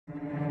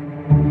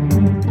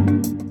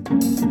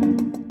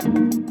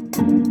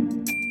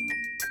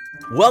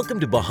Welcome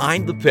to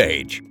Behind the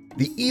Page,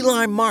 the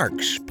Eli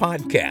Marks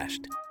podcast,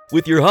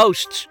 with your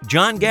hosts,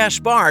 John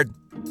Gaspard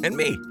and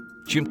me,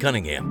 Jim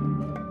Cunningham.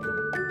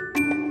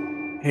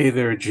 Hey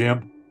there,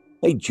 Jim.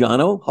 Hey,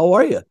 Jono, how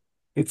are you?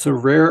 It's a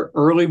rare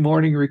early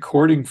morning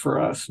recording for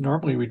us.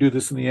 Normally we do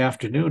this in the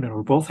afternoon, and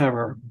we both have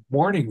our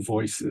morning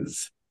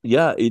voices.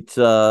 Yeah, it's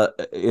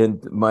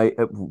and my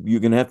you're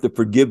gonna have to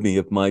forgive me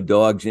if my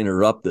dogs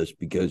interrupt us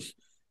because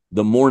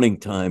the morning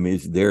time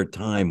is their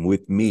time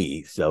with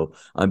me. So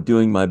I'm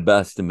doing my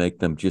best to make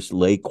them just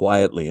lay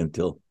quietly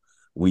until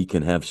we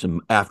can have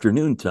some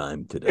afternoon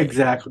time today.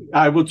 Exactly.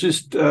 I will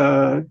just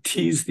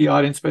tease the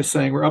audience by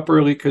saying we're up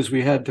early because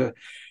we had to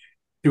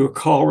do a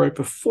call right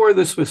before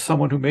this with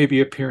someone who may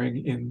be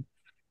appearing in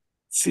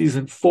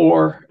season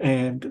 4,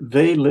 and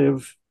they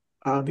live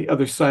on the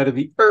other side of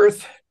the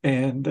earth,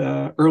 and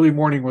early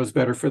morning was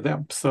better for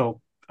them.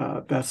 So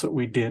that's what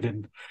we did.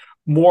 And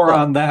more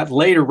on that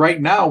later. Right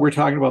now, we're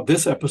talking about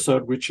this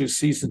episode, which is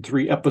season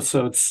 3,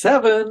 episode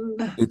 7.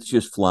 It's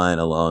just flying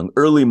along.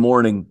 Early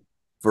morning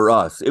for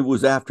us. It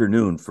was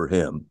afternoon for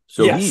him.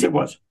 So yes, it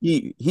was.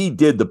 He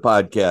did the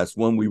podcast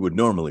when we would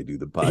normally do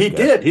the podcast. He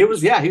did. He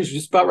was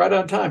just about right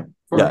on time.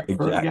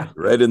 Exactly.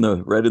 Right in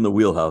the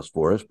wheelhouse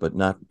for us, but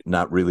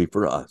not really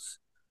for us.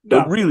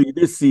 No. But really,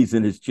 this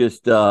season is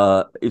just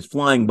is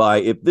flying by.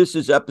 If this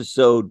is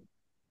episode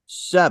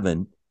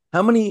 7,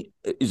 how many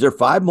is there?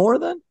 5 more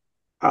then?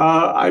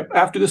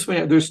 After this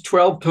one, there's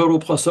 12 total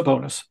plus a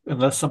bonus,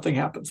 unless something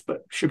happens,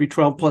 but should be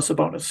 12 plus a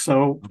bonus.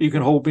 So you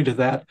can hold me to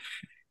that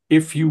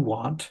if you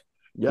want.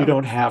 Yeah. You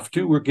don't have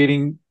to. We're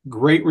getting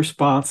great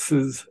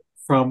responses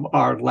from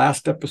our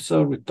last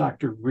episode with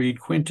Dr. Reed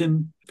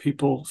Quinton.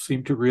 People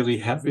seem to really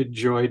have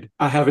enjoyed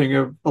having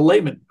a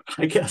layman,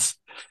 I guess,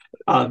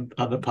 on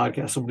the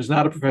podcast. Someone who's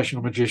not a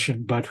professional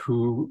magician, but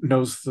who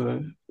knows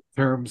the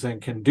terms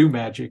and can do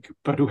magic,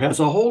 but who has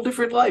a whole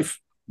different life.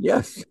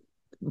 Yes.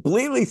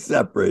 Completely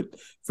separate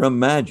from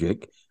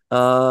magic,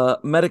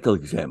 medical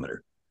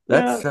examiner.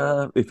 That's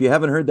if you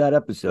haven't heard that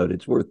episode,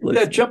 it's worth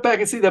listening. Yeah, jump back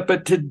and see that.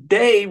 But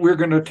today we're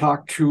going to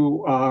talk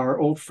to our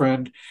old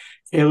friend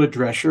Kayla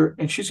Drescher,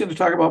 and she's going to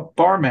talk about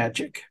bar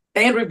magic.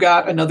 And we've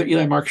got another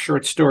Eli Marks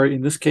short story.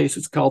 In this case,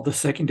 it's called The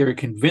Secondary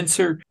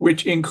Convincer,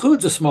 which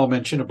includes a small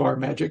mention of bar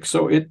magic.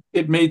 So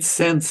it made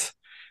sense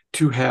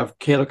to have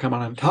Kayla come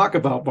on and talk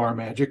about bar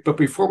magic. But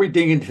before we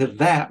dig into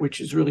that, which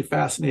is really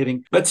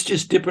fascinating, let's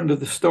just dip into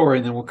the story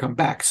and then we'll come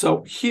back.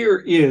 So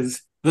here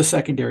is The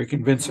Secondary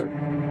Convincer.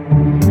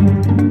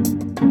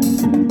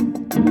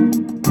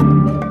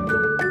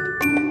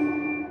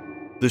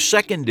 The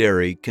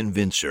Secondary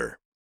Convincer.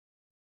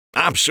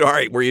 I'm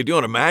sorry, were you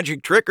doing a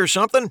magic trick or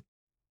something?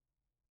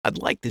 I'd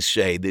like to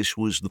say this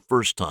was the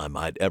first time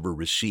I'd ever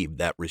received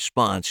that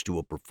response to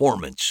a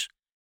performance,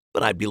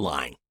 but I'd be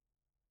lying.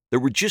 There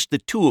were just the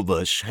two of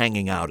us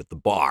hanging out at the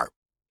bar,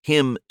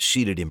 him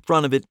seated in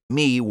front of it,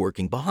 me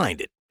working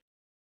behind it.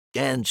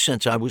 And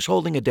since I was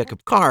holding a deck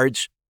of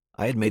cards,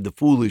 I had made the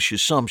foolish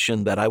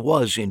assumption that I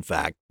was, in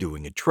fact,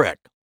 doing a trick.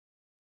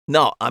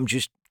 No, I'm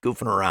just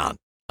goofing around,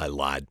 I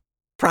lied.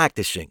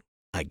 Practicing,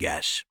 I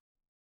guess.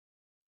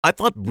 I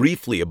thought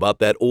briefly about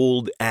that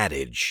old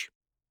adage.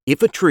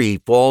 If a tree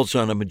falls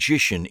on a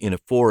magician in a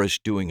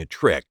forest doing a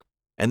trick,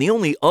 and the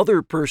only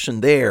other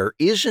person there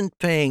isn't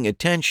paying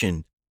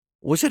attention,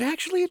 was it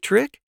actually a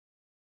trick?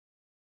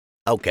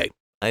 Okay,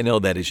 I know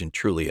that isn't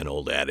truly an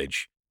old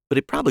adage, but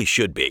it probably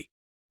should be.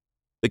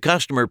 The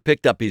customer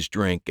picked up his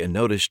drink and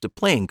noticed a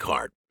playing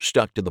card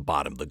stuck to the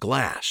bottom of the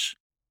glass.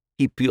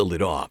 He peeled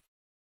it off.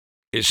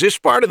 Is this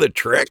part of the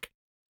trick?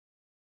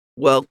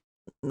 Well,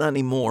 not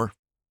anymore,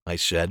 I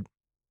said.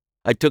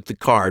 I took the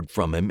card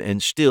from him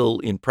and, still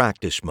in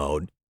practice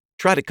mode,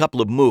 tried a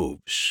couple of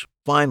moves,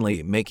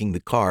 finally making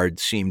the card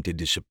seem to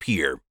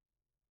disappear.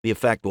 The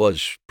effect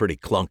was pretty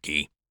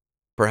clunky.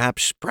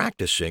 Perhaps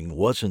practicing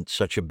wasn't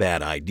such a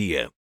bad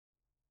idea.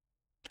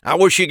 I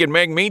wish you could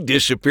make me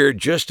disappear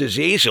just as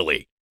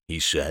easily, he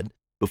said,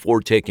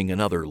 before taking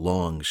another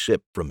long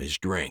sip from his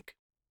drink.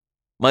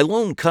 My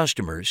lone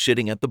customer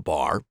sitting at the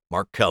bar,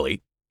 Mark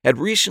Kelly, had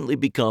recently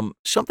become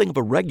something of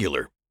a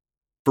regular.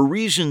 For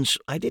reasons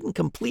I didn't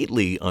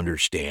completely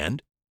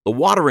understand, the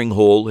watering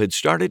hole had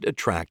started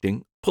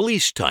attracting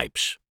police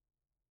types.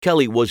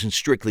 Kelly wasn't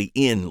strictly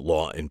in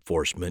law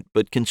enforcement,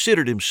 but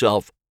considered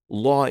himself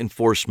law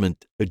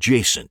enforcement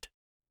adjacent.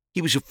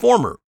 He was a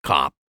former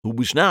cop who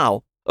was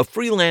now a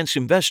freelance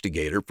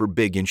investigator for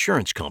big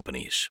insurance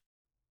companies.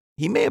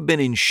 He may have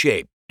been in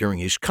shape during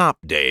his cop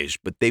days,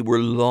 but they were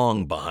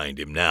long behind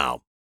him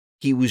now.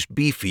 He was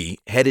beefy,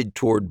 headed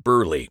toward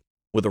burly,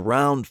 with a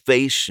round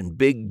face and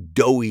big,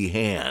 doughy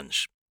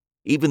hands.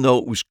 Even though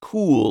it was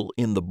cool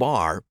in the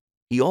bar,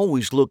 he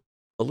always looked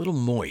a little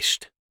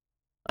moist.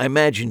 I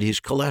imagined his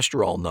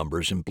cholesterol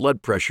numbers and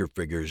blood pressure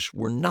figures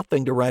were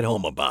nothing to write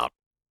home about.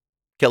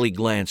 Kelly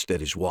glanced at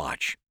his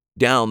watch,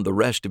 downed the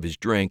rest of his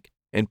drink,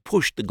 and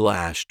pushed the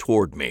glass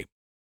toward me.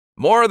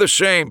 More of the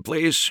same,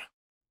 please.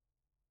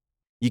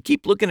 You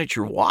keep looking at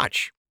your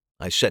watch.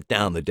 I set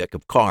down the deck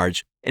of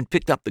cards and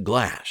picked up the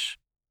glass.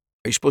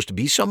 Are you supposed to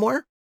be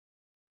somewhere?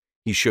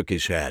 He shook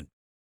his head.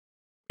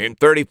 In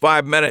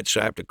 35 minutes,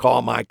 I have to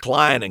call my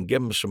client and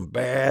give him some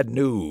bad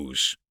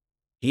news.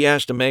 He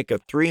has to make a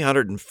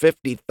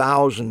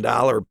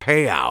 $350,000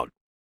 payout.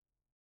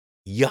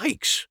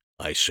 Yikes,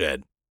 I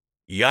said.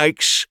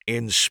 Yikes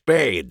in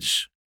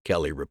spades,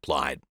 Kelly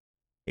replied.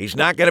 He's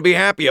not going to be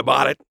happy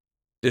about it.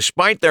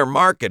 Despite their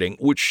marketing,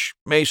 which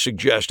may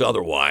suggest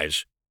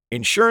otherwise,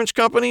 insurance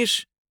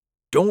companies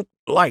don't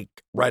like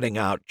writing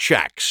out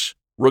checks,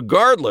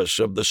 regardless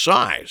of the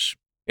size.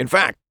 In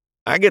fact,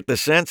 I get the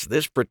sense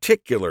this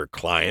particular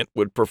client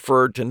would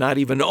prefer to not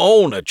even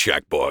own a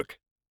checkbook.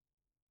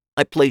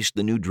 I placed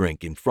the new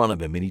drink in front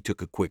of him and he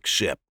took a quick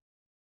sip.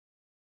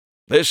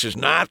 This is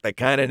not the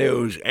kind of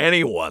news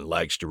anyone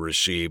likes to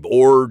receive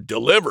or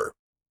deliver,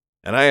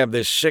 and I have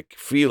this sick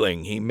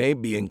feeling he may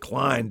be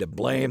inclined to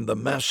blame the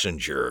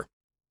messenger.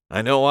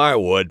 I know I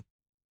would.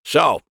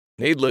 So,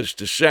 needless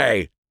to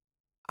say,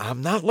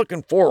 I'm not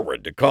looking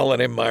forward to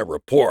calling in my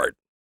report.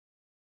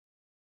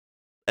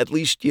 At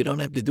least you don't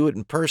have to do it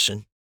in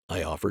person,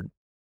 I offered.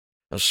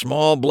 A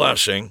small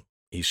blessing,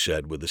 he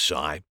said with a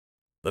sigh.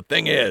 The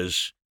thing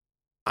is,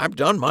 I've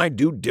done my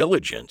due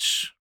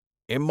diligence.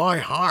 In my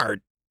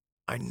heart,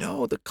 I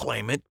know the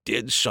claimant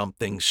did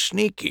something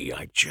sneaky.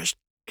 I just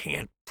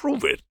can't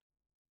prove it.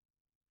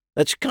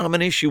 That's a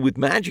common issue with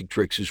magic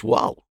tricks as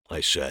well,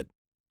 I said.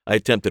 I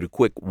attempted a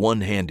quick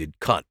one-handed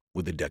cut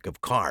with a deck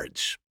of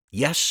cards.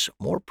 Yes,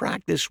 more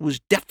practice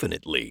was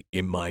definitely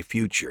in my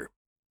future.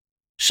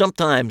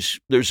 Sometimes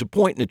there's a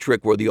point in a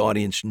trick where the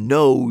audience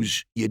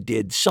knows you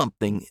did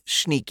something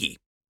sneaky.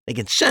 They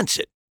can sense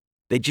it.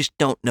 They just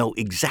don't know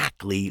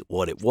exactly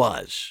what it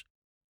was.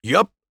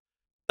 Yup,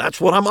 that's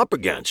what I'm up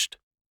against.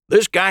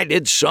 This guy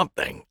did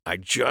something. I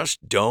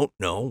just don't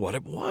know what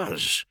it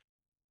was.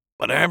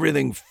 But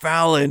everything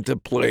fell into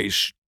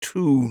place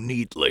too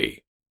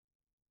neatly.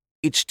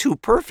 It's too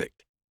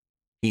perfect.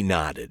 He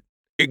nodded.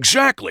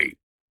 Exactly.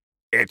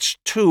 It's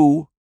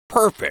too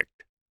perfect.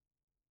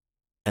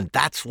 And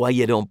that's why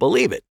you don't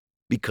believe it,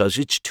 because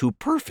it's too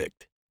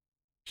perfect.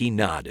 He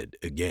nodded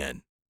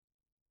again.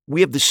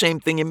 We have the same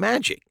thing in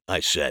magic,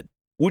 I said,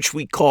 which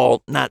we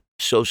call, not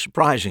so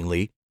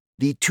surprisingly,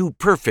 the too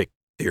perfect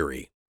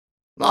theory.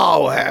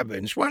 Oh,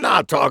 heavens, we're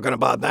not talking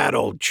about that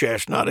old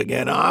chestnut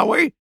again, are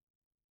we?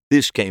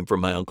 This came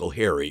from my Uncle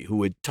Harry,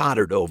 who had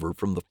tottered over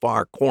from the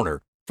far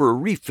corner for a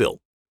refill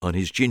on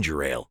his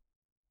ginger ale.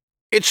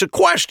 It's a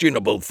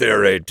questionable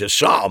theory to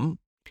some,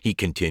 he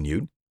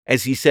continued,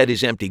 as he set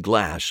his empty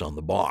glass on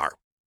the bar.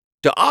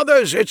 To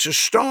others, it's a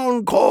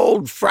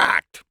stone-cold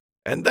fact,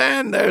 and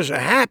then there's a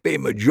happy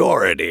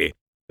majority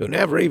who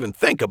never even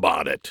think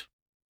about it.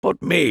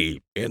 Put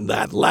me in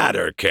that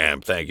latter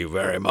camp, thank you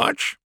very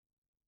much.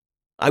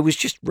 I was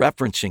just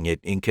referencing it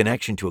in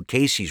connection to a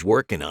case he's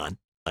working on,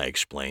 I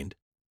explained.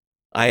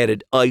 I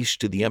added ice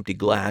to the empty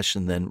glass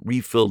and then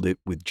refilled it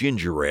with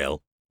ginger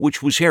ale,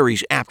 which was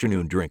Harry's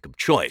afternoon drink of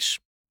choice.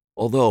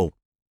 Although,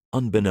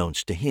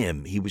 unbeknownst to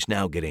him, he was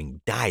now getting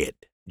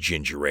diet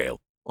ginger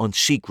ale on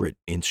secret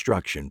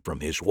instruction from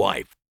his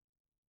wife.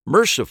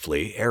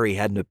 Mercifully, Harry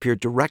hadn't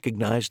appeared to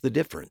recognize the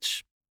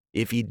difference.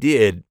 If he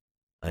did,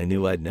 I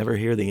knew I'd never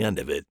hear the end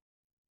of it.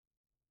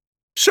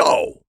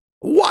 So,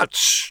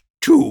 what's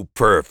too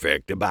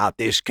perfect about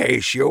this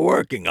case you're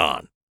working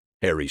on?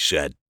 Harry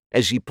said,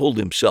 as he pulled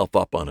himself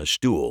up on a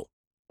stool.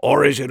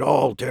 Or is it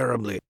all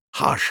terribly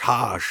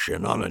hush-hush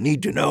and on a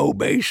need-to-know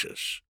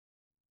basis?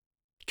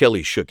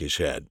 Kelly shook his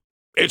head.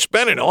 It's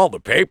been in all the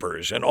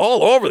papers and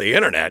all over the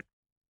internet.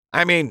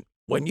 I mean,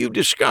 when you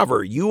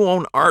discover you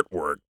own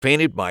artwork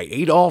painted by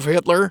Adolf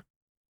Hitler,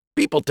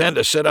 people tend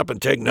to sit up and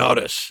take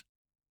notice.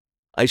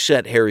 I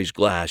set Harry's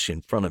glass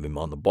in front of him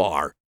on the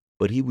bar,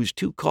 but he was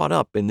too caught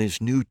up in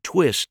this new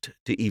twist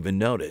to even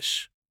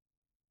notice.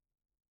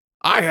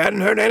 I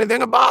hadn't heard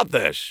anything about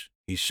this,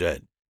 he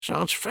said.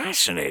 Sounds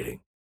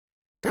fascinating.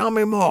 Tell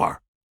me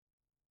more.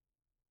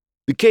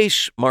 The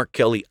case Mark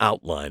Kelly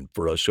outlined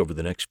for us over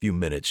the next few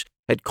minutes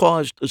had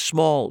caused a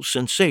small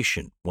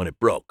sensation when it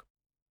broke.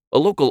 A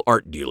local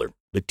art dealer,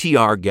 the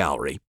TR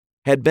Gallery,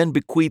 had been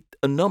bequeathed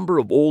a number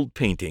of old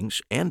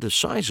paintings and a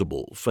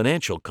sizable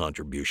financial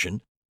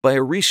contribution by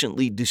a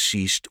recently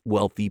deceased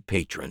wealthy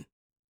patron.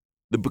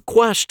 The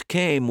bequest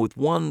came with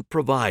one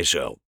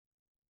proviso.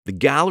 The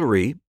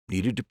gallery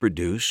needed to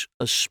produce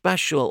a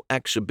special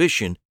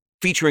exhibition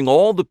featuring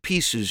all the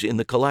pieces in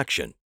the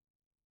collection.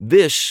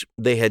 This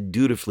they had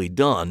dutifully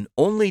done,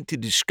 only to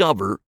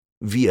discover,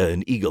 via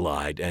an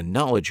eagle-eyed and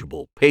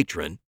knowledgeable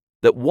patron,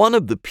 that one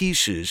of the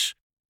pieces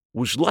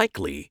was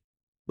likely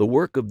the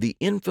work of the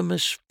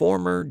infamous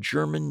former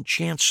German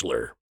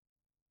chancellor.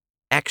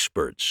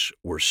 Experts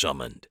were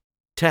summoned,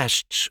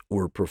 tests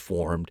were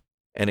performed,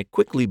 and it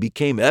quickly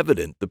became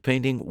evident the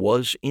painting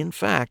was, in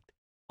fact,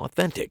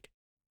 authentic.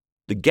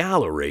 The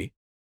gallery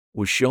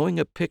was showing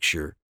a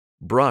picture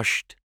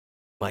brushed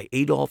by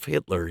Adolf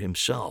Hitler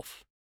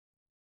himself.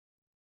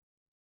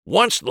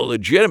 Once the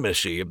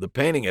legitimacy of the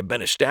painting had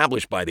been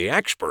established by the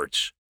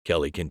experts,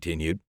 Kelly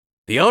continued,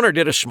 the owner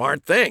did a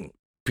smart thing,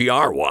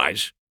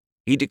 PR-wise.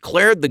 He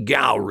declared the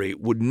gallery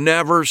would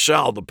never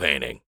sell the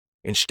painting.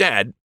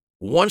 Instead,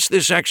 Once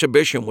this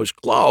exhibition was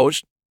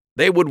closed,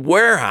 they would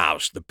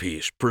warehouse the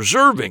piece,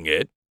 preserving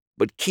it,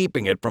 but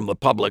keeping it from the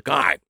public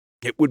eye.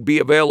 It would be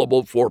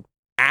available for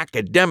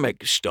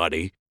academic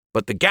study,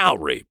 but the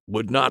gallery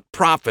would not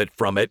profit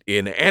from it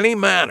in any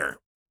manner.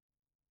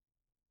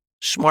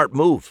 Smart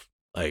move,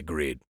 I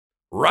agreed.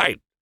 Right,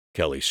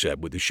 Kelly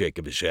said with a shake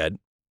of his head.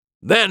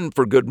 Then,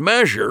 for good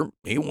measure,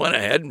 he went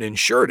ahead and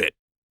insured it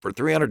for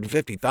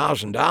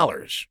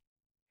 $350,000.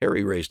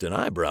 Harry raised an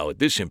eyebrow at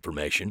this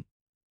information.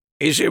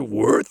 Is it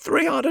worth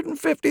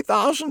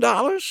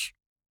 $350,000?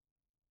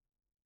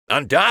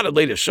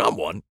 Undoubtedly to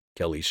someone,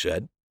 Kelly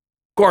said.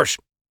 Of course,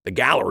 the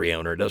gallery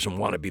owner doesn't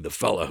want to be the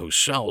fellow who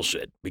sells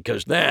it,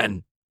 because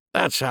then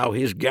that's how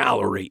his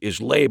gallery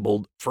is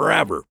labeled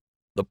forever.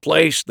 The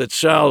place that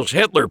sells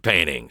Hitler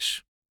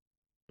paintings.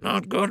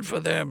 Not good for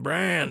their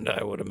brand,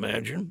 I would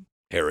imagine,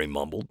 Harry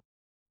mumbled.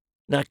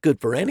 Not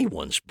good for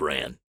anyone's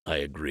brand, I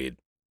agreed.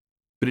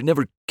 But it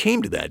never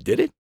came to that, did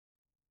it?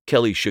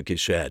 Kelly shook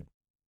his head.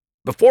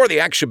 Before the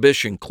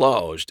exhibition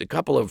closed, a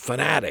couple of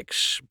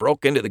fanatics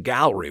broke into the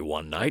gallery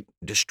one night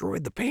and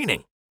destroyed the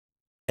painting.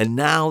 And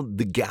now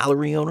the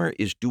gallery owner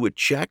is due a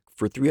check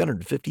for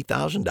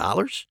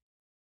 $350,000?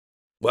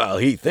 Well,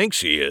 he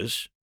thinks he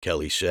is,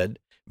 Kelly said.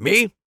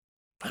 Me?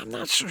 I'm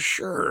not so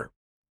sure.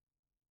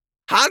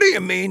 How do you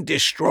mean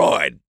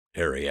destroyed?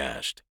 Harry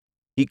asked.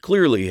 He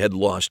clearly had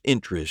lost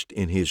interest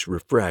in his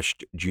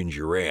refreshed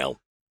ginger ale.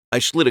 I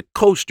slid a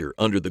coaster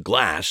under the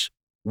glass,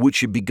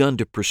 which had begun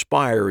to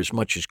perspire as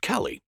much as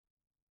Kelly.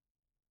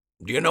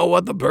 Do you know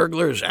what the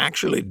burglars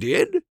actually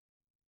did?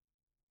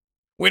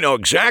 We know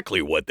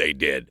exactly what they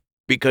did,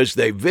 because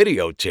they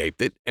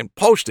videotaped it and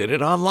posted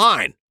it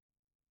online.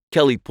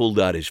 Kelly pulled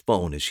out his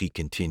phone as he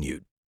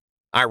continued.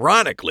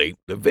 Ironically,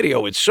 the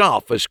video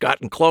itself has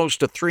gotten close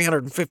to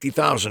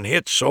 350,000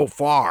 hits so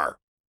far.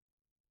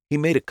 He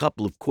made a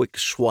couple of quick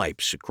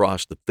swipes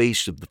across the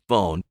face of the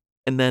phone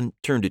and then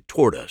turned it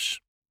toward us.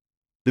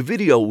 The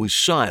video was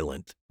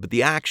silent, but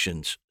the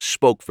actions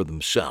spoke for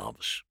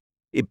themselves.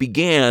 It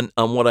began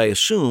on what I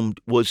assumed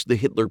was the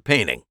Hitler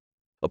painting,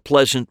 a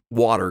pleasant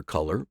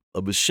watercolor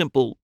of a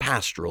simple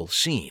pastoral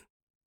scene.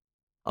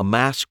 A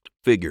masked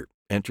figure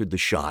entered the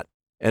shot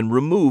and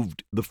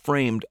removed the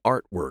framed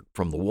artwork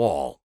from the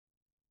wall.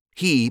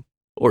 He,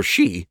 or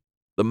she,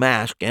 the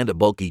mask and a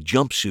bulky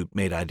jumpsuit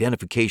made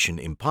identification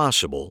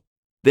impossible,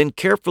 then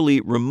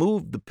carefully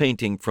removed the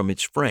painting from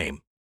its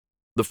frame.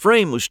 The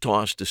frame was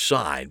tossed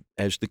aside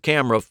as the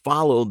camera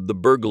followed the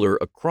burglar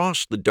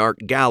across the dark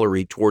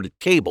gallery toward a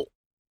table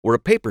where a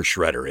paper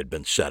shredder had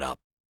been set up.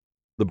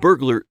 The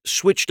burglar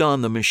switched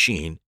on the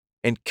machine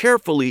and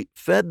carefully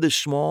fed the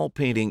small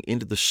painting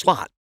into the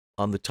slot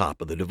on the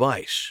top of the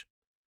device.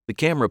 The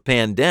camera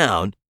panned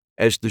down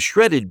as the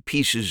shredded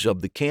pieces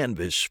of the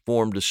canvas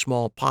formed a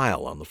small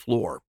pile on the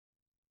floor.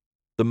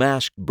 The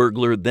masked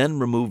burglar then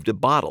removed a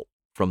bottle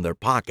from their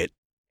pocket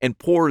and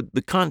poured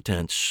the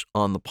contents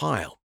on the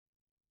pile.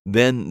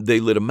 Then they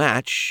lit a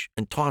match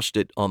and tossed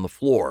it on the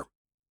floor.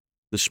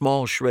 The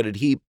small shredded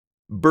heap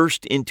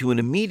burst into an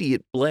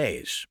immediate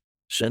blaze,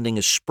 sending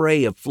a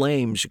spray of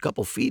flames a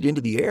couple feet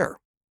into the air.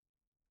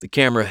 The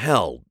camera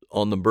held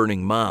on the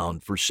burning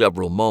mound for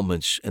several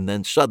moments and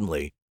then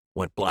suddenly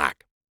went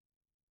black.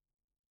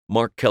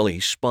 Mark Kelly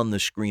spun the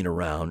screen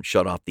around,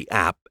 shut off the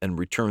app, and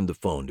returned the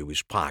phone to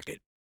his pocket.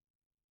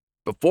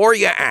 Before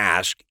you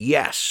ask,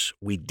 yes,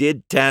 we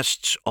did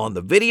tests on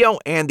the video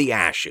and the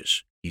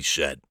ashes, he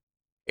said.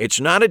 It's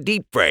not a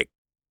deepfake.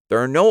 There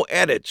are no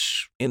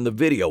edits in the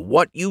video.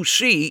 What you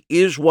see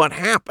is what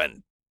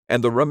happened,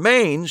 and the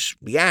remains,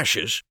 the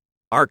ashes,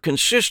 are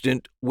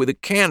consistent with a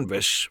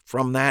canvas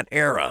from that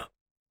era.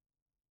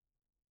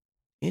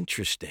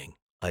 Interesting,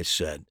 I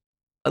said.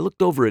 I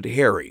looked over at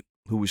Harry,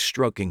 who was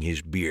stroking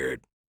his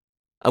beard.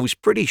 I was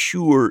pretty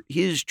sure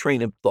his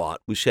train of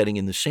thought was heading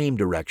in the same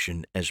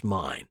direction as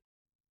mine.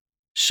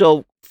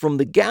 So, from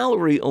the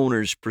gallery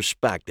owner's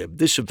perspective,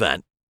 this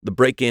event, the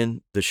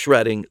break-in, the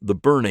shredding, the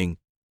burning,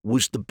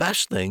 was the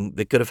best thing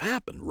that could have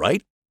happened,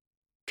 right?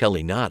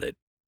 Kelly nodded.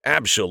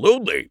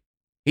 Absolutely.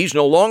 He's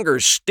no longer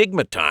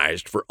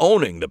stigmatized for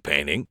owning the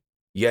painting,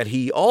 yet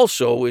he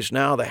also is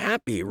now the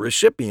happy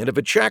recipient of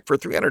a check for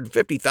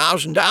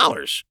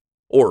 $350,000.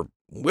 Or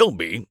will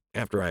be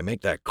after I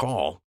make that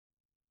call.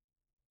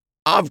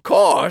 Of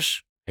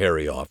course,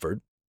 Harry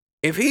offered.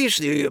 If he's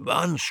the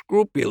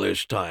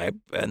unscrupulous type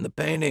and the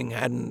painting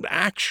hadn't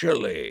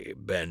actually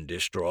been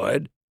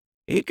destroyed,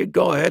 he could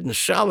go ahead and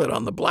sell it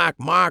on the black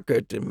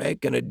market and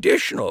make an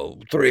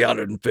additional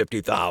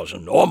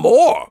 $350,000 or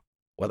more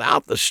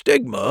without the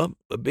stigma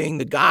of being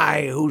the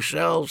guy who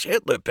sells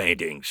Hitler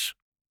paintings.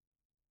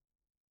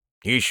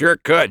 He sure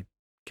could,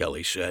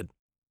 Kelly said.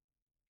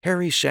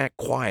 Harry sat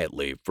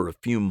quietly for a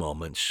few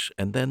moments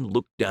and then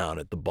looked down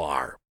at the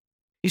bar.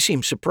 He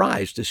seemed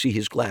surprised to see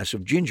his glass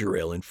of ginger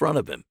ale in front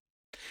of him.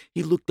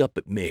 He looked up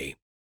at me.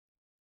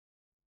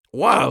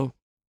 Well,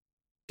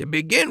 to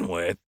begin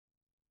with,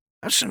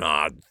 that's an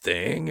odd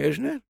thing,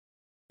 isn't it?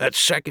 That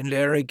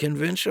secondary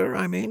convincer,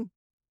 I mean?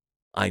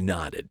 I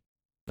nodded.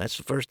 That's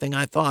the first thing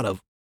I thought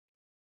of.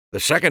 The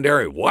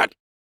secondary what?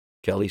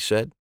 Kelly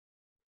said.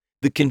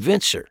 The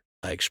convincer,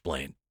 I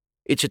explained.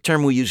 It's a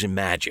term we use in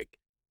magic.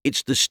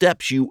 It's the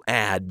steps you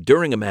add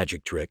during a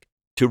magic trick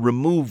to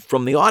remove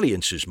from the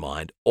audience's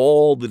mind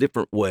all the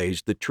different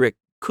ways the trick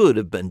could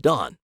have been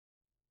done.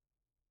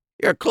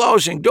 You're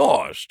closing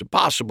doors to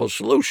possible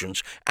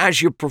solutions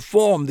as you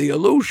perform the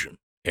illusion,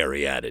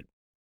 Harry added.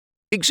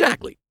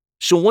 Exactly.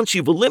 So once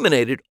you've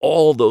eliminated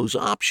all those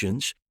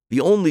options,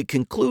 the only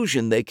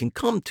conclusion they can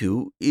come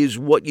to is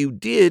what you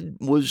did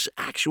was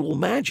actual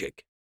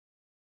magic.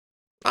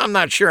 I'm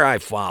not sure I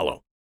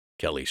follow,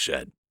 Kelly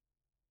said.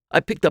 I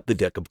picked up the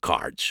deck of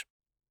cards.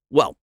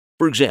 Well,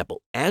 for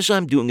example, as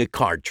I'm doing a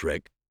card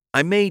trick,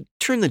 I may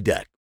turn the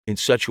deck in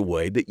such a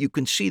way that you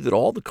can see that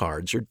all the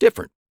cards are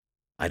different.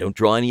 I don't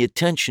draw any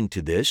attention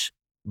to this,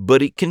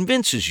 but it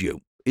convinces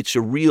you it's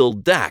a real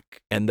deck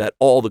and that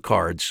all the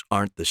cards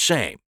aren't the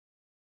same.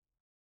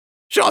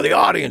 So the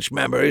audience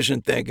member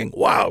isn't thinking,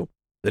 wow,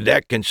 the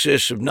deck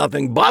consists of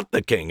nothing but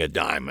the king of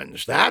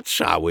diamonds. That's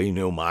how he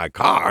knew my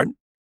card,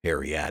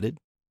 Harry added.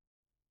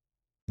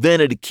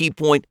 Then at a key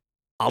point,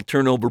 I'll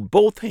turn over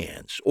both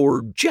hands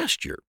or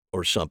gesture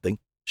or something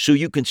so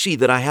you can see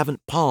that I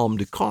haven't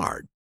palmed a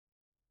card.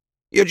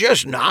 You're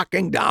just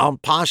knocking down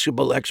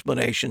possible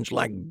explanations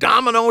like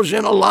dominoes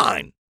in a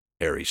line,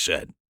 Harry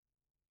said.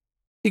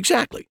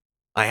 Exactly.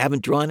 I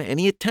haven't drawn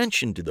any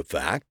attention to the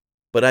fact,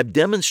 but I've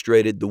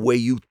demonstrated the way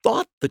you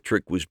thought the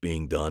trick was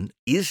being done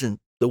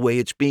isn't the way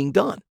it's being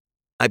done.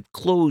 I've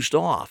closed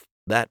off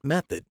that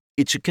method.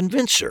 It's a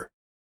convincer.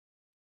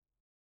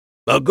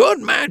 A good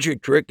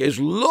magic trick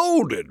is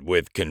loaded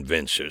with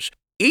convincers,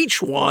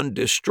 each one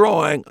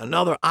destroying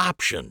another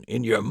option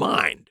in your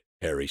mind,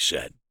 Harry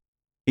said.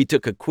 He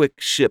took a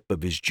quick sip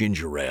of his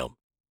ginger ale.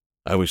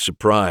 I was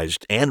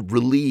surprised and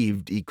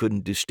relieved he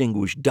couldn't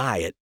distinguish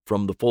diet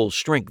from the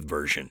full-strength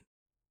version.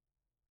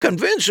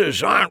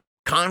 Convincers aren't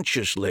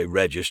consciously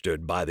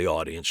registered by the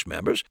audience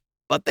members,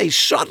 but they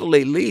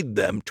subtly lead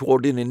them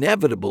toward an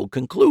inevitable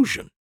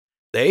conclusion.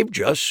 They've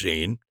just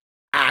seen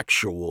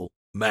actual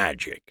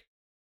magic.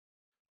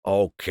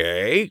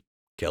 Okay,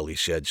 Kelly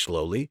said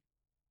slowly,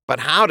 but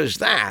how does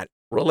that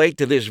relate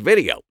to this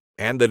video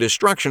and the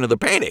destruction of the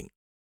painting?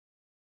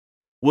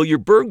 Well, your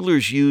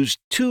burglars used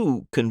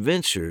 2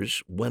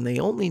 convincers when they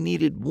only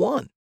needed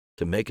 1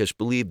 to make us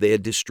believe they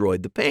had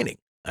destroyed the painting,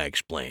 I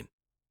explained.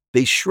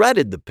 They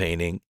shredded the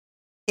painting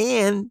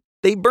and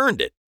they burned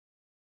it.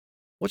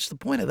 What's the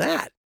point of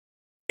that?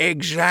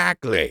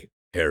 Exactly,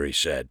 Harry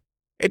said.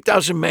 It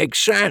doesn't make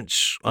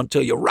sense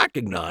until you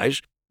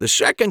recognize the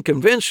second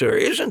convincer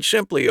isn't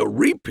simply a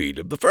repeat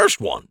of the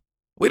first one.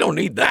 We don't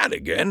need that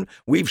again.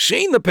 We've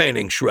seen the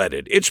painting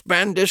shredded. It's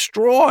been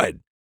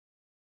destroyed.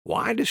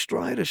 Why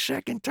destroy it a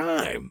second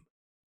time?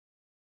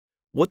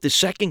 What the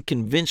second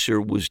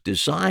convincer was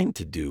designed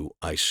to do,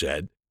 I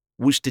said,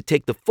 was to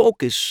take the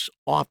focus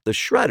off the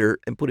shredder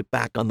and put it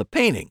back on the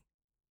painting.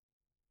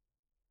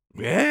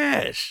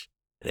 Yes,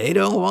 they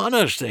don't want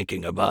us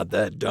thinking about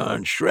that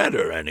darn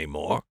shredder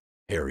anymore,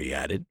 Harry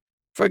added.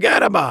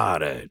 Forget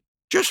about it.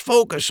 Just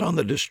focus on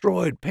the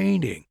destroyed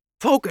painting.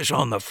 Focus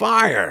on the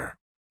fire.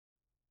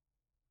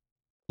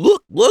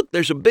 Look,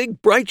 there's a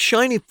big, bright,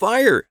 shiny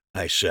fire,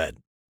 I said.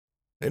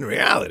 In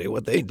reality,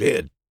 what they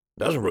did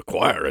doesn't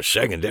require a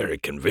secondary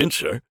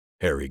convincer,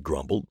 Harry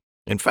grumbled.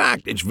 In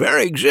fact, its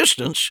very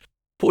existence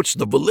puts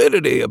the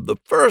validity of the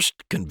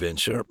first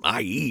convincer,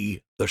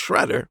 i.e., the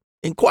shredder,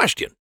 in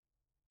question.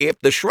 If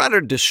the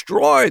shredder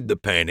destroyed the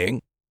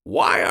painting,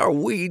 why are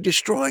we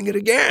destroying it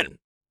again?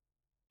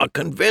 A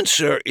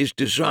convincer is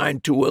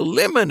designed to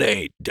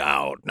eliminate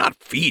doubt,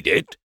 not feed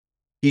it.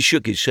 He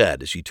shook his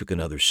head as he took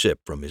another sip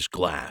from his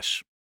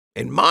glass.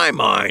 In my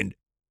mind,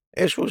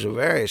 this was a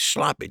very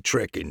sloppy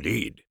trick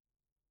indeed.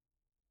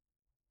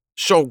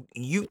 So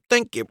you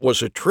think it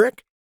was a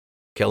trick?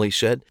 Kelly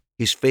said.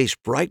 His face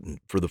brightened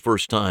for the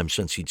first time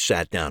since he'd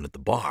sat down at the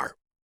bar.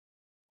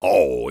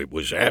 Oh, it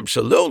was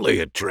absolutely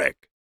a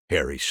trick,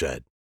 Harry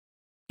said.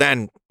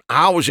 Then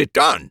how was it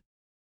done?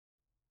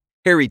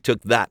 Harry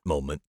took that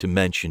moment to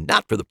mention,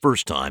 not for the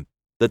first time,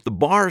 that the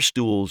bar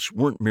stools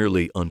weren't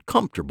merely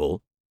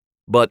uncomfortable,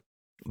 but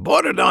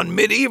put it on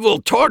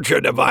medieval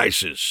torture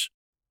devices.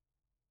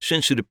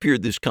 Since it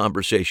appeared this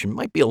conversation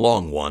might be a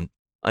long one,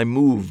 I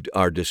moved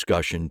our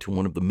discussion to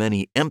one of the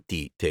many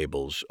empty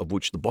tables of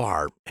which the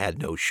bar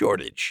had no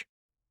shortage.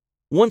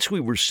 Once we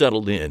were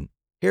settled in,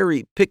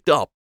 Harry picked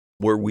up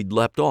where we'd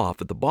left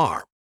off at the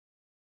bar.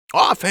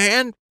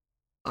 Offhand,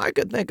 I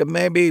could think of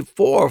maybe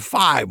 4 or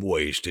 5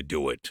 ways to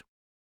do it.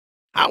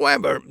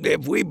 However,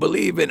 if we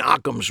believe in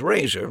Occam's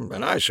razor,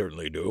 and I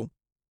certainly do,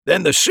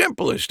 then the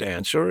simplest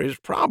answer is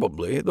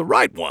probably the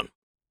right one.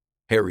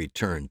 Harry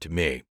turned to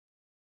me.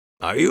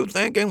 Are you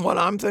thinking what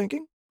I'm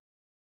thinking?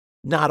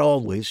 Not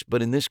always,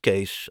 but in this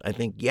case, I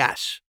think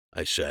yes,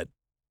 I said.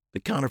 The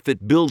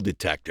counterfeit bill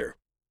detector.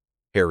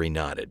 Harry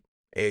nodded.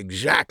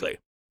 Exactly.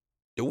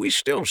 Do we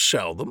still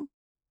sell them?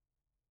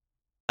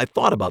 I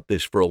thought about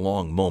this for a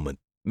long moment,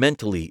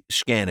 mentally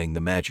scanning the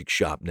magic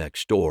shop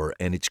next door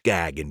and its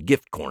gag and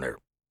gift corner.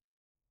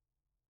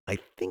 I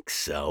think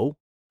so,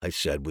 I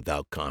said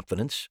without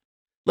confidence.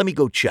 Let me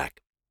go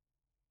check."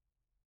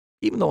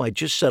 Even though I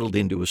just settled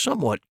into a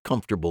somewhat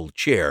comfortable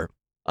chair,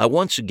 I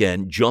once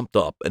again jumped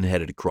up and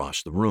headed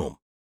across the room.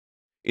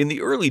 In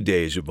the early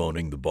days of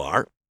owning the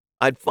bar,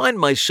 I'd find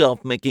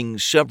myself making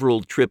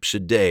several trips a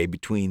day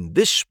between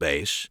this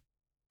space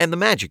and the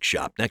magic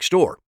shop next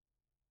door.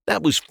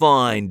 That was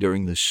fine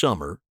during the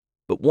summer,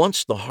 but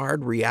once the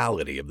hard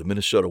reality of the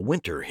Minnesota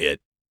winter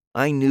hit,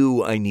 I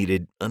knew I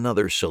needed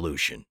another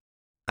solution.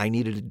 I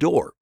needed a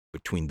door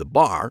between the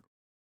bar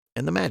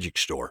and the magic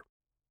store.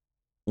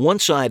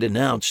 Once I'd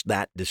announced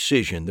that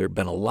decision, there'd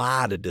been a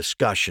lot of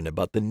discussion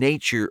about the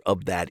nature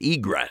of that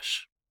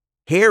egress.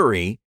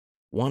 Harry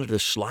wanted a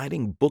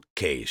sliding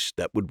bookcase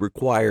that would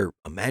require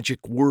a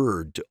magic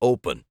word to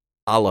open,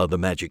 a la the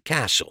Magic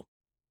Castle.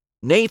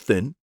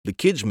 Nathan, the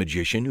kids'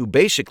 magician who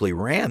basically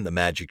ran the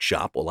magic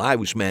shop while I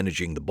was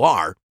managing the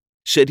bar,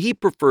 said he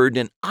preferred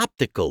an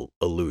optical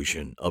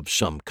illusion of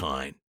some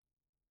kind.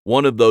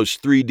 One of those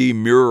 3D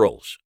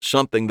murals,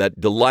 something that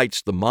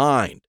delights the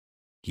mind,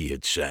 he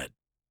had said.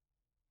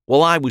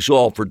 While I was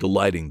all for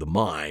delighting the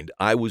mind,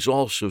 I was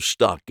also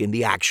stuck in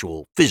the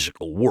actual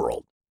physical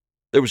world.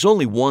 There was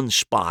only one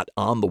spot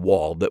on the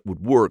wall that would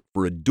work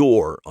for a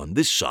door on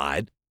this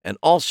side and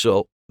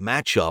also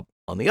match up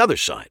on the other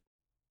side.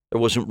 There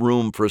wasn't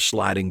room for a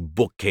sliding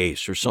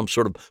bookcase or some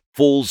sort of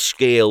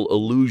full-scale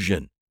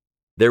illusion.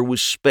 There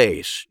was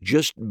space,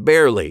 just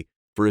barely,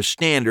 for a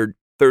standard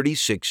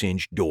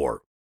 36-inch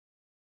door,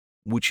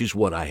 which is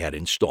what I had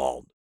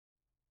installed.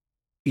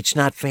 "It's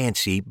not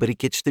fancy, but it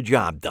gets the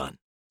job done,"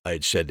 I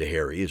had said to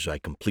Harry as I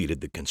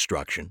completed the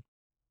construction.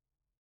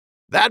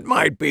 "That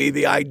might be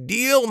the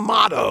ideal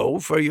motto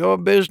for your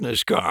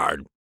business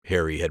card,"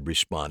 Harry had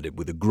responded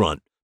with a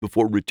grunt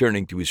before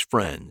returning to his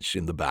friends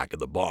in the back of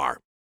the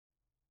bar.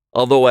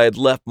 Although I had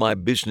left my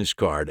business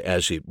card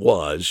as it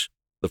was,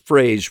 the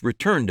phrase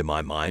returned to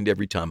my mind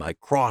every time I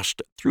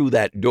crossed through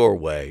that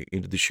doorway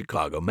into the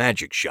Chicago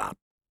Magic Shop.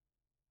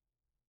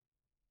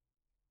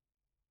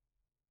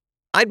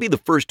 I'd be the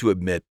first to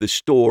admit the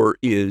store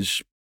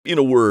is, in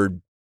a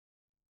word,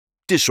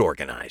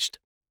 disorganized.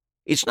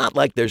 It's not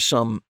like there's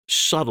some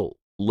subtle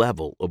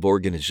level of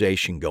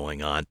organization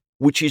going on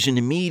which isn't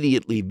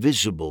immediately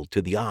visible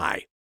to the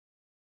eye.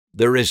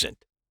 There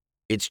isn't.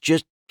 It's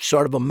just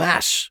sort of a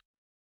mess.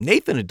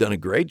 Nathan had done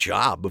a great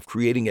job of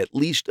creating at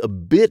least a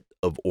bit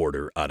of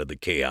order out of the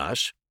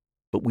chaos,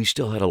 but we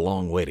still had a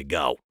long way to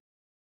go.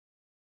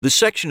 The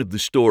section of the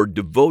store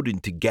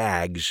devoted to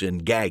gags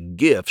and gag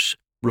gifts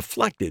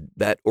reflected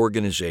that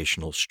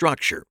organizational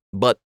structure,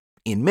 but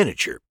in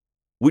miniature,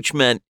 which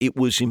meant it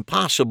was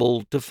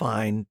impossible to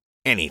find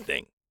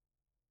anything.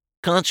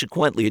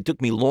 Consequently, it took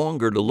me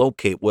longer to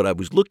locate what I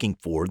was looking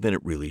for than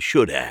it really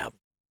should have.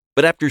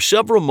 But after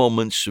several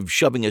moments of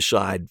shoving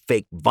aside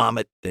fake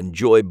vomit and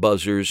joy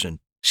buzzers and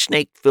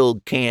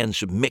snake-filled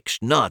cans of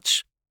mixed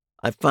nuts,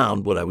 I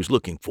found what I was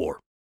looking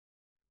for.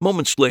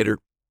 Moments later,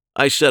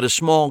 I set a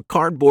small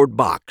cardboard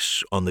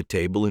box on the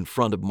table in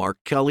front of Mark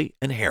Kelly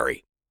and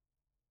Harry.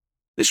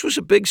 "This was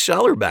a big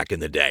seller back in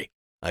the day,"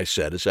 I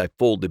said as I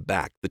folded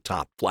back the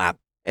top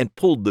flap and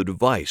pulled the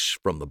device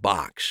from the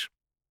box.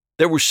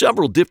 "There were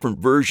several different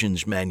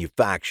versions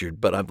manufactured,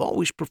 but I've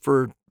always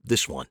preferred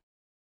this one."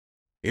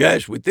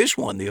 "Yes, with this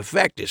one, the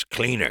effect is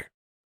cleaner,"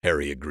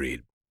 Harry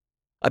agreed.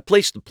 I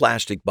placed the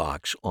plastic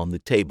box on the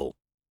table.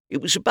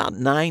 It was about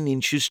 9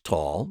 inches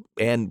tall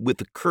and with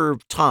a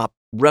curved top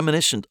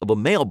reminiscent of a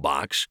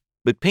mailbox,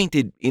 but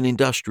painted in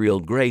industrial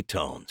gray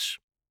tones.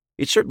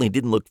 It certainly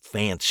didn't look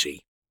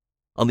fancy.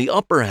 On the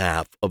upper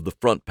half of the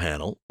front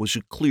panel was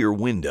a clear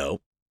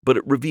window, but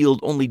it revealed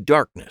only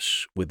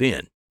darkness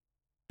within.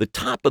 The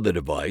top of the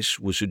device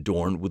was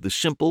adorned with a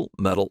simple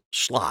metal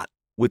slot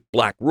with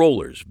black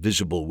rollers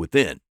visible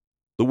within.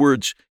 The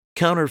words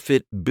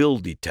 "Counterfeit Bill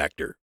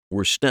Detector"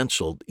 were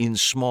stenciled in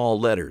small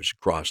letters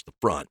across the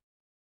front.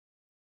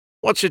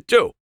 "What's it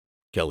do?"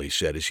 Kelly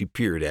said as he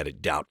peered at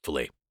it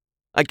doubtfully.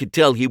 I could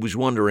tell he was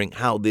wondering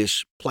how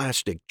this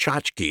plastic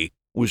tchotchke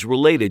was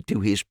related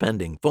to his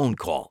pending phone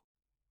call.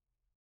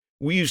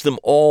 "We used them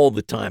all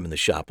the time in the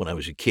shop when I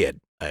was a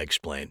kid," I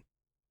explained.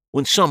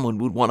 "When someone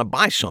would want to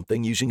buy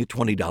something using a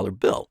 $20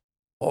 bill.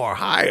 Or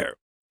higher,"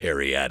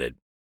 Harry added.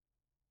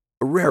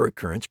 "A rare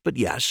occurrence, but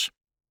yes.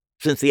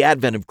 Since the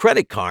advent of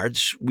credit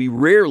cards, we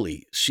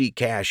rarely see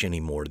cash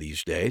anymore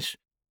these days.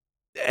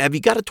 Have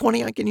you got a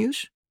 20 I can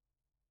use?"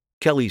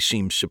 Kelly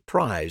seemed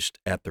surprised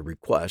at the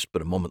request,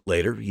 but a moment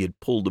later he had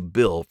pulled a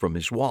bill from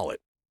his wallet.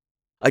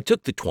 I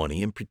took the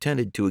 20 and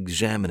pretended to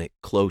examine it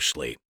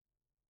closely.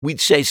 We'd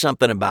say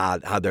something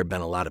about how there'd been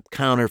a lot of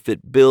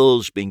counterfeit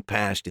bills being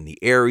passed in the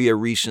area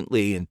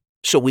recently, and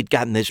so we'd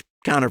gotten this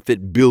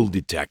counterfeit bill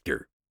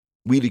detector.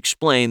 We'd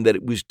explain that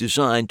it was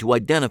designed to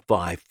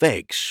identify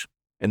fakes,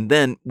 and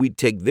then we'd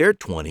take their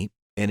 20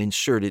 and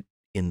insert it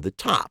in the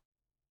top.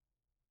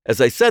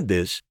 As I said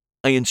this,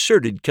 I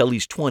inserted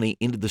Kelly's 20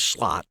 into the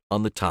slot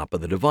on the top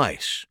of the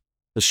device.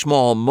 A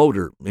small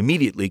motor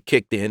immediately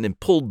kicked in and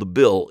pulled the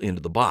bill into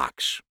the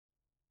box.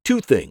 Two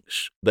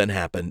things then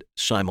happened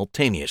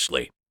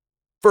simultaneously.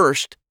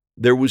 First,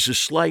 there was a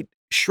slight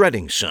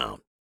shredding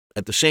sound,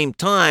 At the same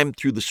time,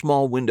 through the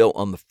small window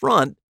on the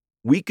front,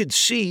 we could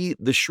see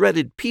the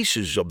shredded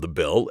pieces of the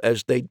bill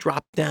as they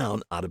dropped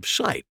down out of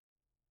sight.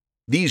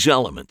 These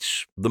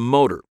elements, the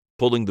motor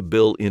pulling the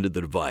bill into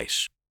the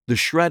device, the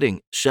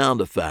shredding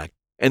sound effect,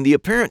 and the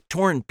apparent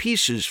torn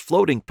pieces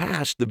floating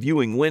past the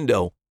viewing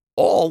window,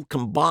 all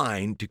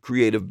combined to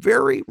create a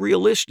very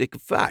realistic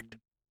effect.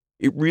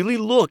 It really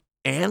looked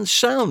and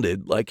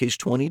sounded like his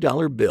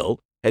 $20 bill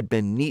had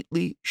been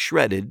neatly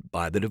shredded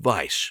by the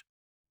device.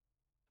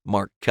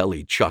 Mark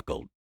Kelly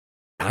chuckled.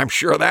 I'm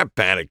sure that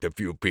panicked a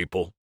few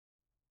people.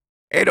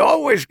 It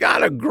always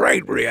got a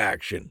great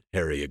reaction,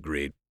 Harry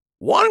agreed.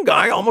 One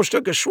guy almost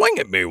took a swing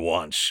at me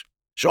once,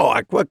 so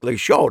I quickly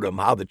showed him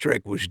how the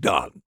trick was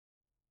done.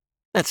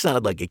 That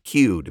sounded like a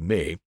cue to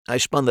me. I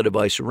spun the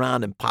device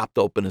around and popped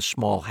open a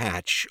small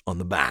hatch on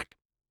the back.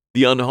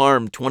 The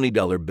unharmed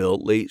 $20 bill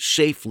lay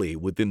safely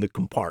within the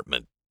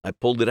compartment. I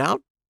pulled it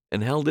out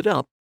and held it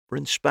up for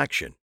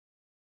inspection.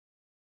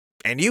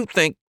 And you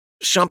think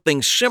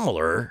something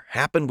similar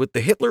happened with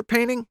the Hitler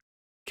painting?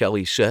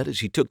 Kelly said as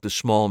he took the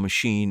small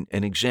machine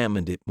and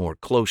examined it more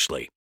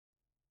closely.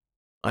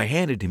 I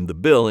handed him the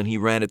bill and he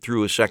ran it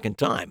through a second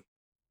time.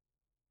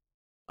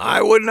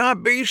 I would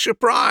not be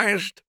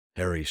surprised,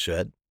 Harry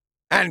said.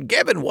 And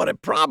given what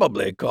it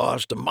probably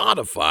cost to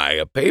modify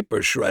a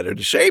paper shredder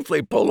to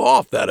safely pull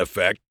off that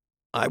effect,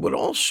 I would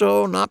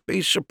also not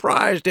be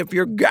surprised if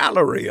your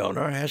gallery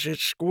owner has it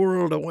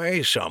squirreled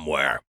away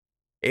somewhere.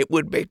 It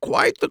would be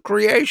quite the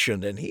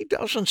creation, and he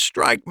doesn't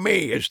strike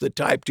me as the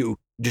type to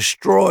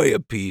destroy a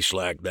piece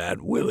like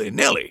that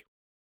willy-nilly.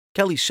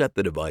 Kelly set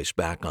the device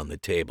back on the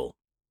table.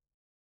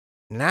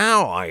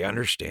 Now I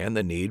understand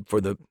the need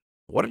for the,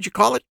 what did you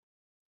call it?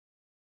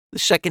 The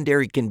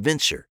secondary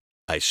convincer,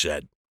 I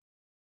said.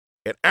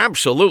 It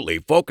absolutely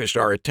focused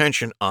our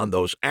attention on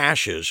those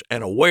ashes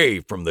and away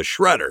from the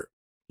shredder,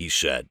 he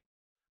said.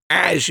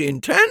 As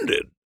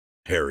intended,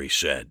 Harry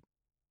said.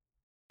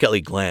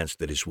 Kelly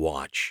glanced at his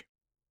watch.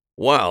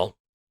 Well,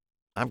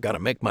 I've got to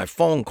make my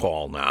phone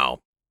call now.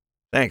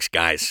 Thanks,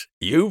 guys.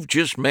 You've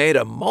just made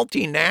a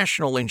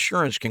multinational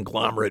insurance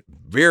conglomerate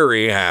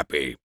very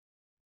happy.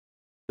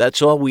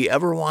 That's all we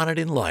ever wanted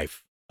in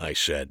life, I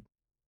said.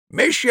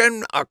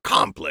 Mission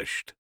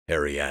accomplished,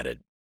 Harry added.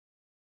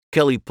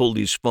 Kelly pulled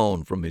his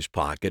phone from his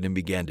pocket and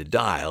began to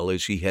dial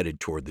as he headed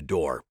toward the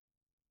door.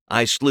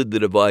 I slid the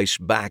device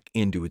back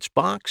into its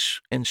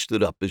box and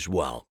stood up as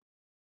well.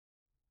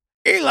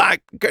 Eli,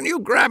 can you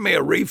grab me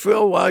a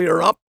refill while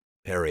you're up?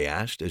 Harry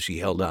asked as he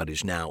held out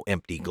his now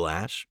empty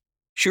glass.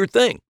 Sure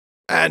thing.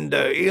 And,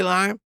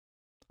 Eli?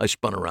 I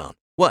spun around.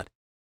 What?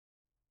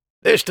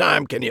 This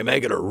time, can you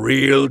make it a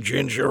real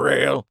ginger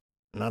ale?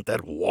 Not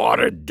that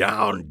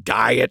watered-down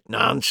diet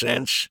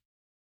nonsense?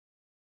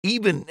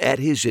 Even at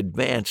his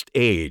advanced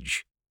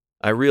age,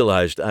 I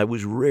realized I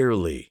was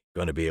rarely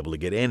going to be able to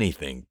get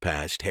anything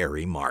past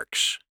Eli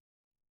Marks.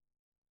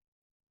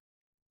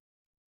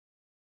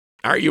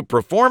 Are you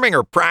performing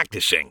or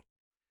practicing?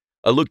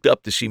 I looked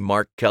up to see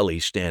Mark Kelly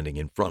standing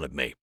in front of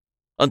me.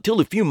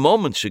 Until a few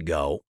moments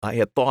ago, I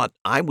had thought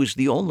I was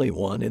the only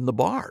one in the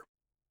bar.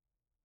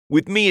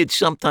 With me, it's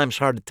sometimes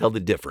hard to tell the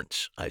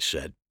difference, I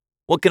said.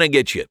 What can I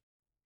get you?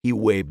 He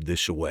waved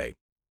this away.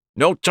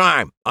 No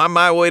time. On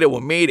my way to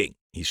a meeting,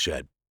 he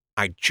said.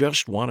 I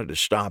just wanted to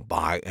stop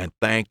by and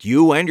thank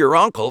you and your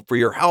uncle for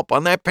your help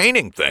on that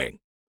painting thing.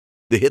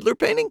 The Hitler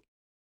painting?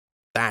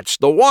 That's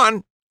the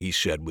one, he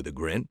said with a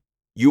grin.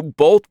 You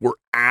both were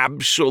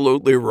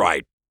absolutely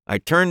right. I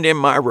turned in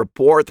my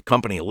report, the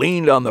company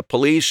leaned on the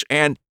police,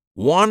 and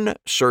one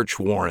search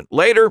warrant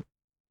later,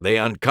 they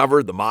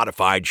uncovered the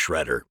modified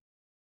shredder.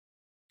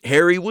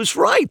 Harry was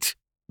right.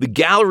 The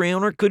gallery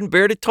owner couldn't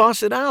bear to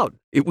toss it out.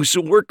 It was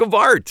a work of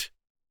art.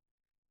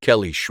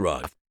 Kelly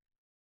shrugged.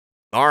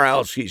 Or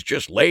else he's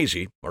just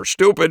lazy, or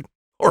stupid,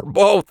 or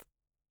both.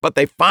 But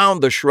they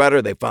found the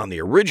shredder, they found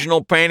the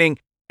original painting,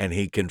 and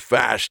he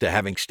confessed to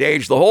having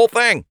staged the whole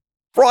thing.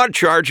 Fraud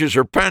charges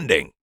are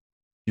pending.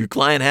 Your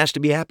client has to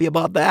be happy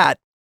about that.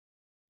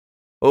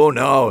 Who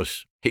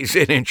knows? He's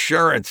in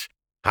insurance.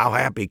 How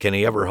happy can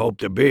he ever hope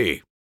to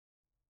be?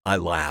 I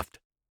laughed.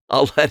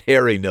 I'll let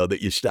Harry know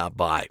that you stopped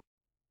by.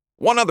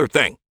 One other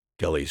thing,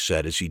 Kelly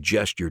said as he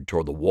gestured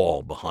toward the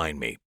wall behind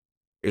me.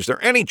 Is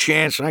there any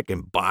chance I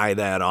can buy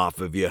that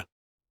off of you?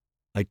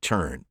 I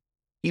turned.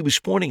 He was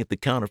pointing at the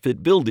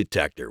counterfeit bill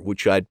detector,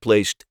 which I'd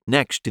placed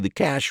next to the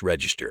cash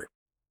register.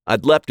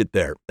 I'd left it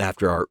there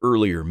after our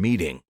earlier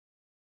meeting.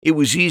 It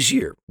was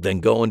easier than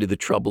going to the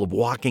trouble of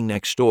walking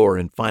next door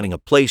and finding a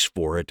place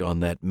for it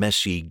on that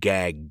messy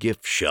gag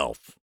gift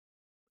shelf.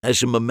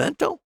 As a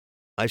memento?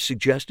 I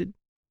suggested.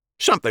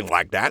 Something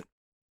like that.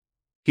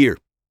 Here,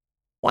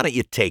 why don't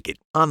you take it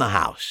on the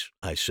house,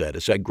 I said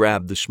as I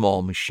grabbed the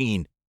small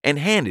machine and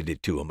handed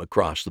it to him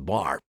across the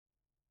bar.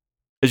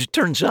 As it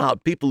turns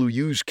out, people who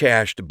use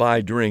cash to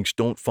buy drinks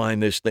don't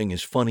find this thing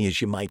as funny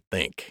as you might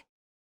think.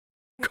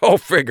 Go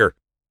figure.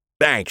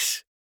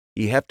 Thanks.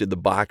 He hefted the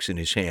box in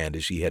his hand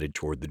as he headed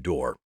toward the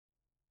door.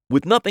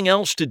 With nothing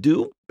else to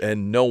do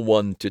and no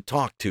one to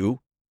talk to,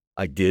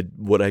 I did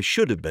what I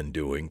should have been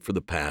doing for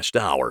the past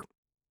hour.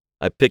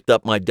 I picked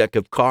up my deck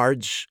of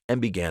cards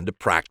and began to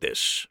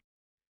practice.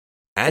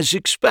 As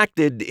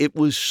expected, it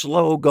was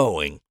slow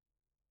going.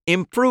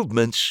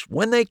 Improvements,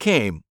 when they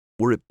came,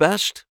 were at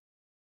best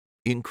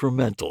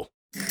incremental.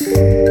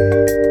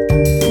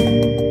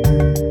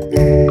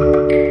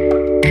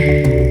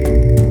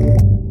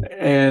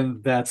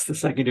 And that's the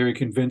secondary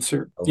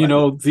convincer. Oh, You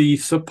know, the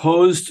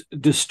supposed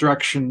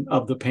destruction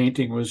of the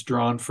painting was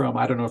drawn from,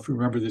 I don't know if you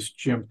remember this,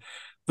 Jim,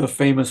 the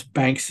famous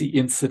Banksy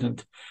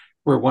incident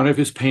where one of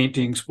his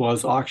paintings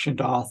was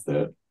auctioned off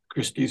at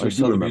Christie's or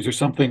Sotheby's or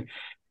something.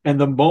 And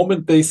the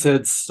moment they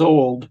said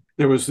sold,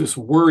 there was this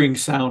whirring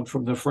sound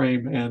from the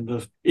frame, and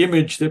the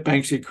image that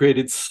Banksy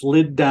created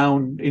slid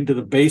down into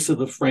the base of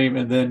the frame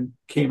and then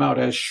came out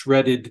as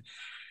shredded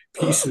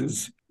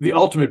pieces. The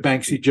ultimate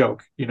Banksy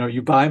joke. You know,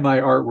 you buy my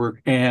artwork,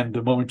 and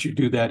the moment you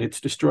do that, it's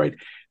destroyed.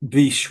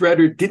 The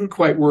shredder didn't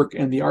quite work,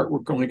 and the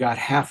artwork only got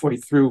halfway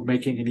through,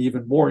 making an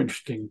even more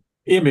interesting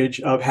image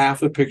of half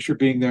the picture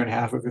being there and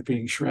half of it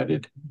being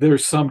shredded.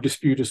 There's some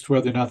dispute as to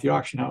whether or not the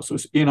auction house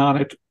was in on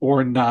it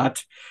or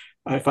not.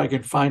 If I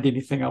can find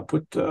anything, I'll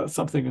put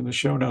something in the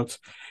show notes,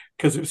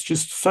 because it's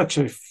just such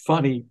a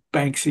funny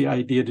Banksy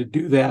idea to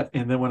do that.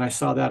 And then when I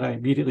saw that, I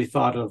immediately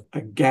thought of a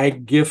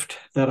gag gift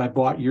that I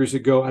bought years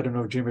ago. I don't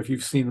know, Jim, if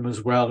you've seen them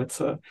as well.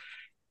 It's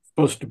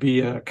supposed to be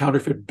a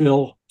counterfeit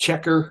bill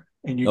checker,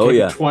 and you take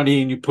a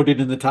 20 and you put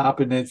it in the top,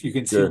 and then you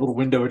can see a little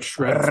window, it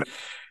shreds.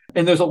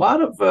 And there's a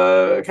lot of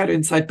kind of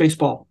inside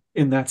baseball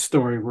in that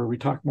story where we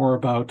talk more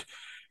about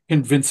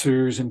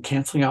convincers and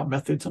canceling out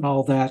methods and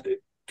all that.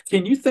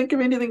 Can you think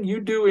of anything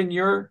you do in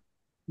your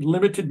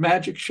limited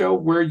magic show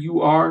where you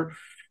are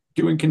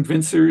doing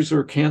convincers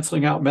or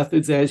canceling out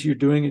methods as you're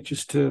doing it,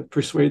 just to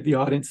persuade the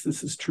audience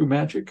this is true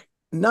magic?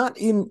 Not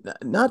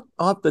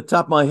off the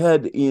top of my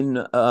head in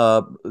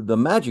the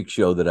magic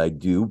show that I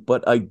do,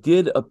 but I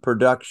did a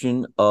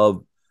production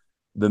of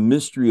The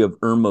Mystery of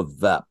Irma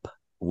Vep,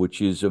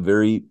 which is a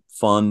very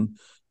fun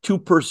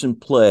 2-person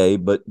play,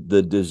 but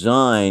the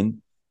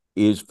design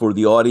is for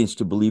the audience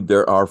to believe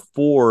there are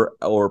 4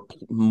 or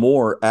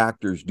more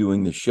actors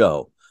doing the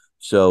show.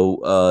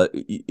 So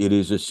it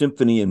is a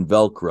symphony in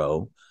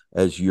Velcro,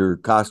 as your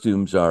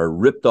costumes are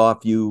ripped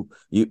off you.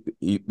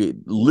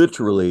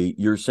 Literally,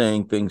 you're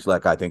saying things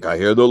like, "I think I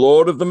hear the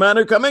Lord of the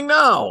Manor coming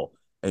now,"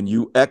 and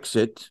you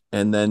exit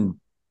and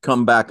then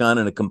come back on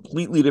in a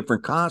completely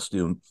different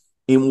costume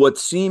in what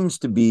seems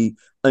to be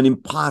an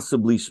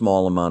impossibly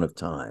small amount of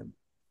time.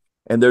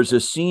 And there's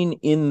a scene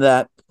in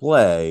that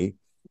play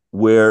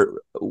where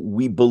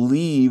we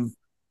believe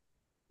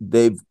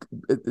they've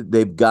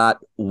got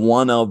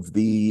one of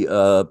the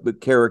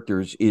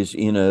characters is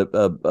in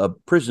a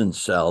prison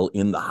cell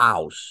in the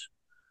house,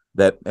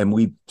 and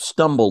we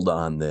stumbled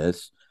on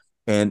this,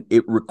 and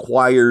it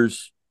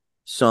requires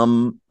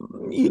some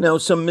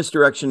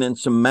misdirection and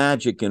some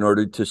magic in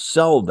order to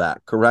sell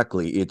that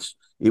correctly.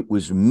 It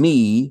was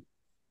me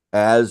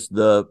as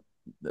the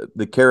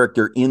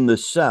character in the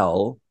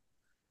cell,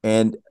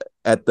 and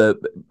I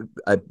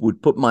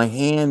would put my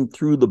hand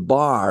through the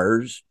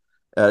bars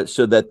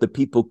so that the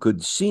people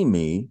could see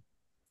me.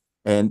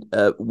 And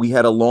we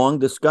had a long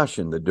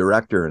discussion, the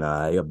director and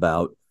I,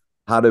 about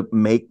how to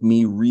make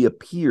me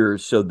reappear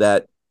so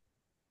that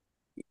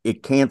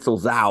it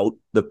cancels out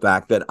the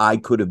fact that I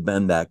could have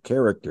been that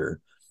character.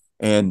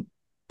 And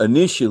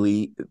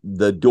initially,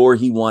 the door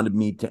he wanted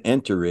me to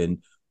enter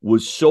in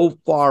was so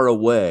far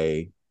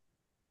away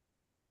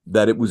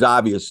that it was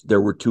obvious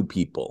there were 2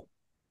 people.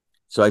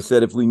 So I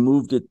said, if we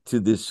moved it to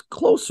this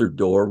closer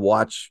door,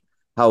 watch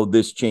how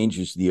this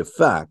changes the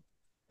effect.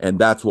 And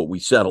that's what we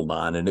settled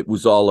on. And it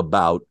was all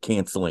about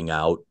canceling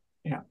out.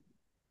 Yeah.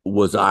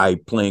 Was I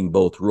playing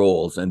both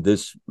roles? And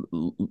this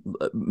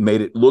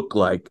made it look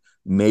like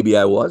maybe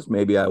I was,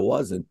 maybe I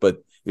wasn't.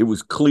 But it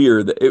was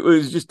clear that it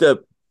was just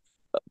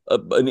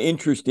an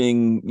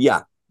interesting,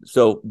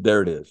 So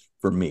there it is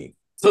for me.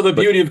 So the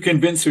beauty of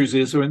convincers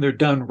is when they're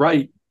done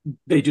right,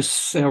 they just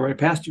sail right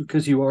past you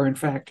because you are, in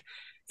fact,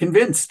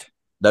 convinced.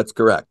 That's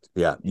correct.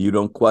 Yeah. You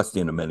don't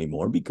question them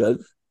anymore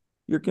because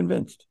you're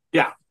convinced.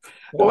 Yeah.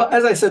 Well,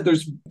 as I said,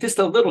 there's just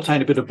a little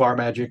tiny bit of bar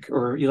magic,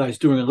 or Eli's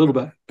doing a little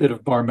bit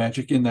of bar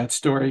magic in that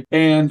story.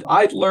 And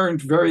I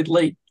learned very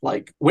late,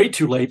 like way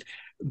too late,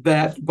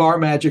 that bar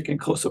magic and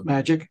close-up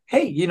magic,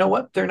 hey, you know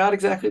what? They're not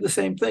exactly the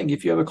same thing.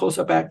 If you have a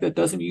close-up act, that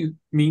doesn't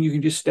mean you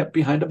can just step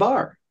behind a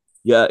bar.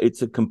 Yeah,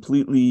 it's a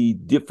completely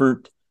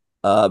different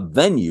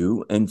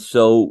venue. And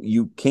so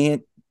you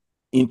can't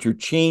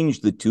interchange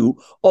the two,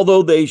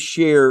 although they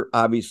share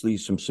obviously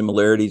some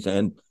similarities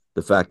and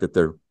the fact that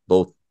they're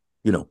both,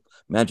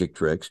 magic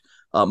tricks.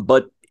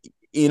 But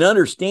in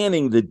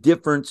understanding the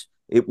difference,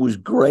 it was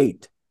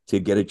great to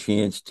get a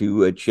chance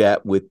to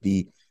chat with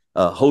the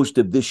host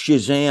of this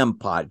Shazam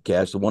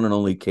podcast, the one and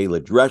only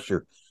Kayla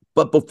Drescher.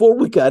 But before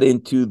we got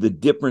into the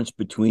difference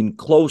between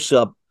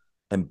close-up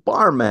and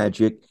bar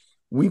magic,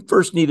 we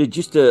first needed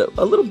just a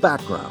little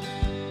background.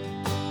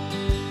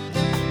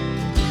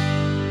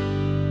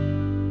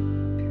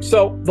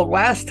 So the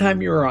last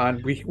time you were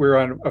on, we were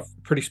on a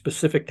pretty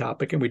specific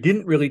topic, and we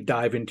didn't really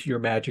dive into your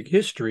magic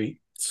history.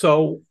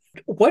 So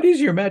what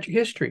is your magic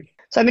history?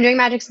 So I've been doing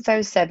magic since I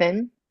was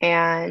 7,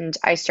 and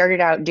I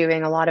started out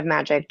doing a lot of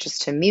magic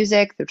just to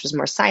music, which was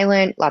more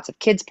silent, lots of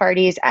kids'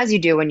 parties, as you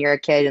do when you're a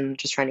kid and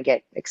just trying to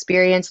get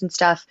experience and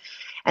stuff.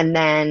 And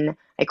then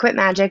I quit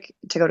magic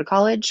to go to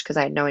college because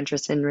I had no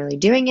interest in really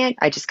doing it.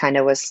 I just kind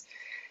of was,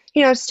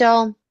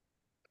 still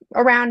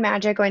around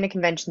magic, going to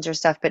conventions or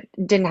stuff, but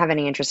didn't have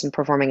any interest in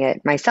performing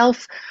it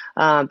myself.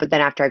 But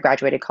then after I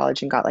graduated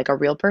college and got like a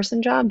real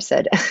person job,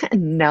 said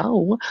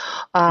no,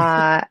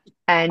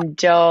 and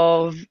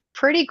dove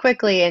pretty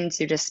quickly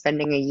into just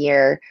spending a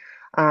year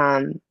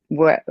trying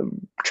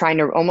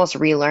to almost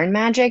relearn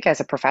magic as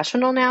a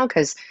professional now,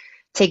 because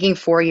taking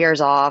 4 years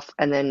off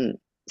and then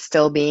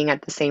still being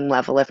at the same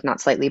level, if not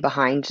slightly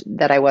behind,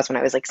 that I was when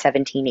I was like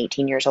 17,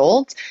 18 years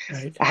old.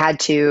 Right. I had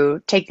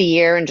to take the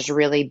year and just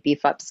really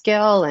beef up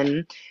skill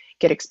and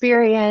get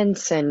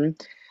experience and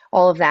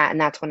all of that. And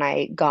that's when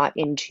I got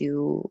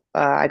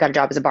I got a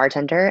job as a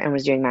bartender and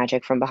was doing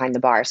magic from behind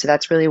the bar. So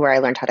that's really where I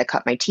learned how to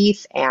cut my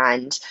teeth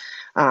and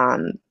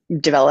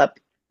develop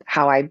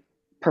how I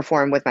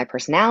perform with my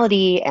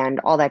personality and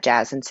all that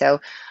jazz. And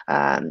so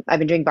I've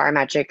been doing bar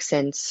magic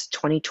since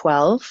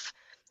 2012.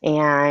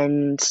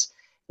 And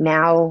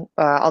now,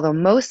 although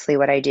mostly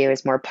what I do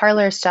is more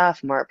parlor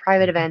stuff, more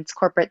private events,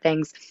 corporate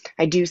things,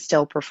 I do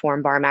still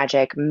perform bar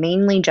magic,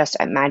 mainly just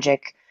at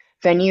magic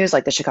venues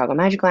like the Chicago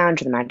Magic Lounge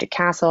or the Magic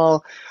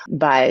Castle.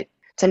 But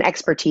it's an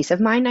expertise of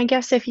mine, I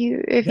guess, if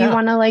you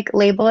want to like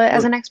label it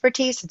as an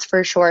expertise. It's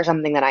for sure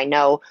something that I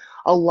know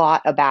a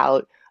lot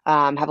about,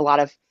 have a lot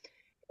of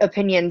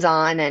opinions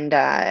on,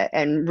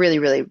 and really,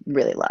 really,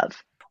 really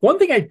love. One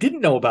thing I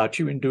didn't know about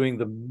you in doing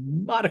the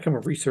modicum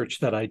of research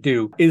that I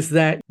do is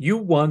that you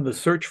won the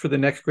Search for the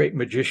Next Great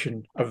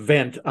Magician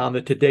event on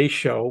the Today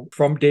Show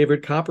from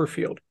David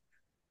Copperfield.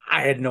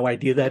 I had no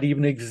idea that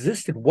even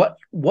existed. What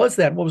was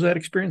that? What was that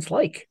experience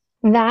like?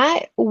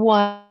 That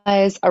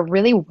was a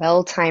really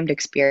well-timed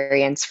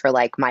experience for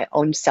like my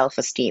own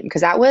self-esteem,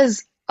 because that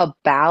was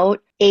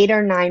about 8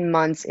 or 9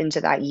 months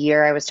into that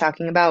year I was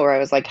talking about, where I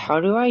was like, how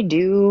do I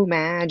do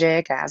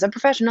magic as a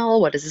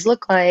professional? What does this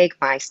look like?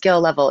 My skill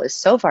level is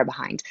so far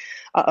behind.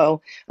 And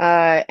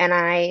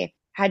I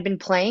had been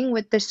playing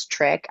with this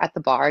trick at the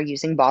bar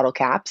using bottle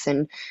caps,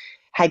 and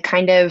had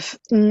kind of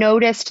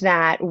noticed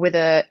that with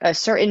a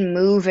certain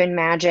move in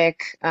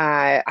magic,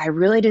 I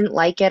really didn't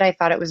like it. I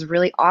thought it was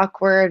really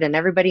awkward, and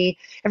every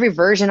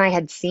version I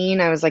had seen,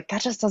 I was like,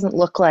 that just doesn't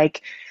look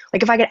like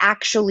if I could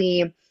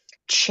actually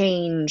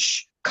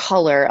change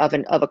color of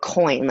a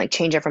coin, like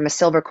change it from a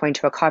silver coin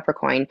to a copper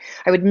coin,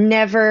 I would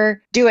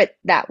never do it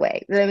that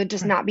way. That would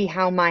just not be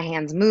how my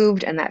hands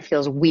moved, and that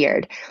feels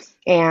weird.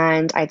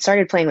 And I'd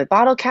started playing with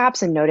bottle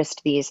caps and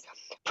noticed these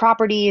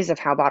properties of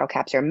how bottle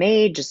caps are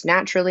made just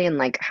naturally, and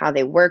like how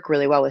they work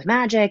really well with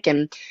magic,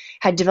 and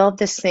had developed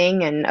this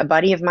thing. And a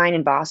buddy of mine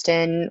in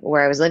Boston,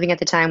 where I was living at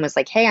the time, was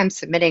like, hey, I'm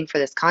submitting for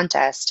this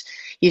contest.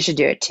 You should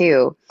do it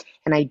too.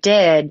 And I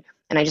did.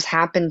 And I just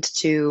happened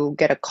to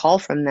get a call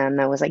from them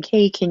that was like,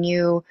 hey, can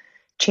you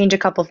change a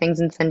couple things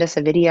and send us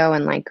a video,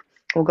 and like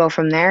we'll go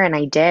from there. And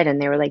I did.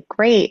 And they were like,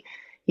 great.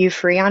 You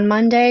free on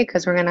Monday?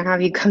 Because we're going to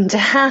have you come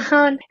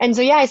down. And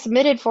so, yeah, I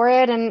submitted for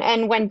it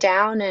and went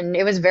down. And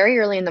it was very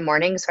early in the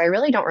morning. So I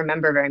really don't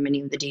remember very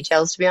many of the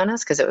details, to be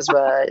honest, because it was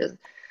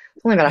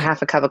only about a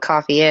half a cup of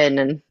coffee in,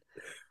 and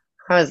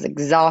I was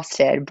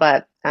exhausted,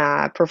 but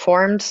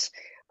performed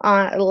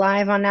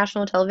live on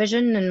national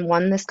television and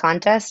won this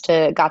contest.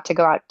 Got to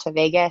go out to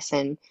Vegas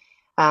and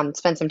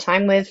spend some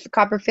time with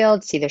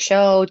Copperfield, see the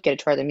show, get a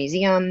tour of the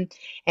museum.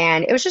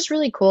 And it was just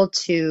really cool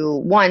to,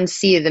 one,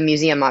 see the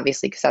museum,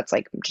 obviously, because that's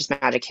like just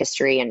magic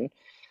history. And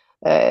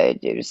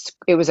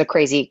it was a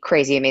crazy,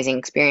 crazy, amazing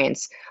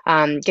experience.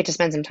 Get to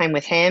spend some time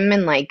with him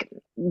and like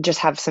just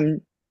have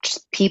some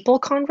just people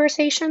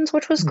conversations,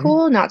 which was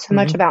cool. Not so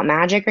much about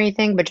magic or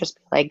anything, but just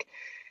like,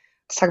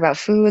 let's talk about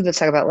food, let's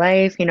talk about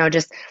life,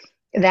 just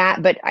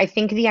that. But I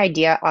think the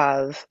idea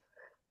of,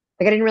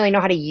 like, I didn't really know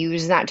how to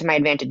use that to my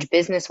advantage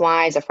business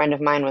wise. A friend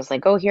of mine was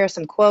like, oh, here are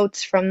some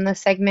quotes from the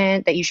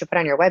segment that you should put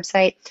on your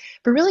website.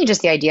 But really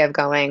just the idea of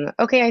going,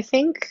 okay, I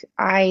think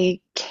I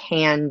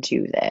can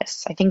do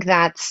this. I think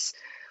that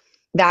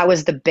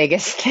was the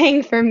biggest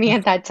thing for me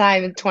at that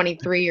time, a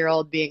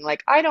 23-year-old being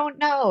like, I don't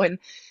know. And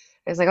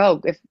I was like,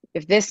 oh,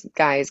 if this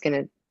guy is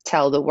going to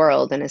tell the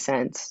world, in a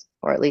sense,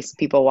 or at least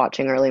people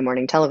watching early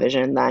morning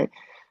television, that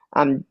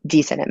I'm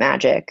decent at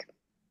magic,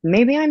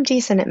 maybe I'm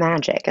decent at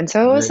magic. And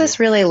so it was this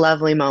really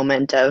lovely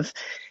moment of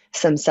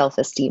some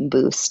self-esteem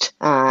boost.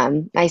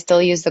 I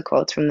still use the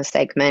quotes from the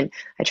segment.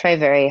 I try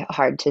very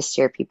hard to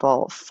steer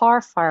people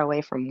far, far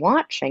away from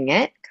watching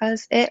it,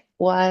 because it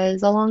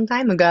was a long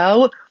time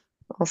ago.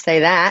 I'll say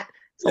that.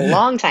 It's a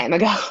long time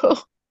ago.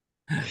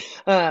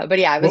 But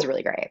yeah, it was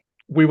really great.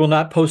 We will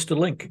not post a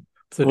link,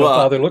 so don't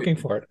bother looking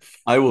for it.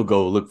 I will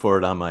go look for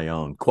it on my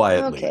own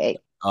quietly. Okay.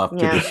 After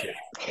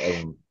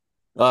this.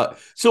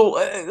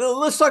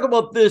 Let's talk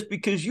about this,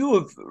 because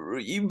you've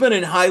been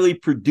in highly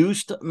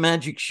produced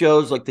magic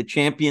shows like the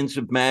Champions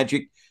of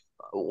Magic.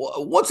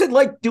 What's it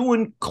like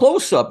doing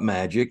close-up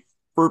magic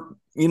for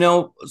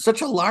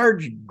such a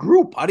large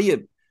group? How do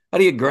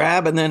you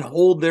grab and then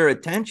hold their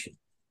attention?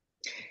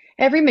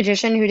 Every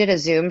magician who did a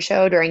Zoom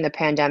show during the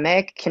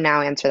pandemic can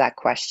now answer that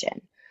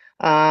question.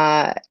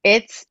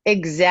 It's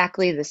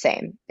exactly the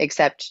same,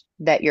 except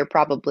that you're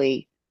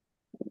probably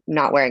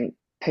not wearing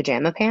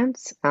pajama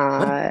pants,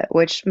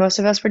 which most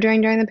of us were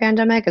doing during the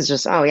pandemic. It's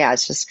just, oh yeah,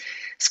 it's just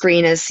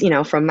screen is,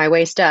 from my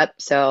waist up.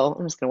 So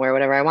I'm just gonna wear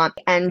whatever I want.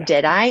 And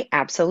did I?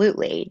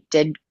 Absolutely.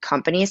 Did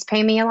companies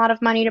pay me a lot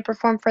of money to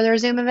perform for their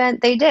Zoom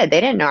event? They did. They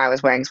didn't know I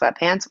was wearing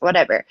sweatpants,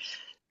 whatever.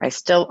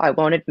 I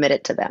won't admit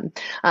it to them.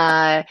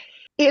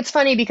 It's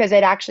funny because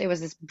it actually was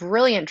this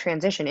brilliant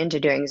transition into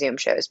doing Zoom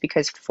shows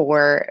because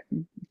for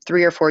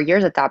 3 or 4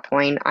 years at that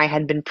point, I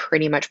had been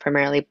pretty much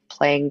primarily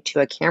playing to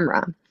a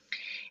camera.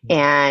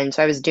 And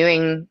so I was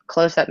doing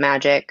close-up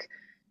magic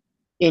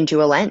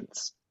into a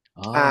lens,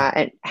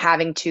 and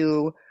having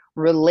to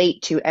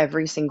relate to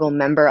every single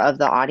member of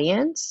the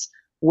audience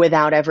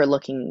without ever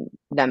looking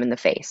them in the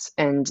face.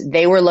 And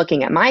they were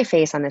looking at my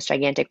face on this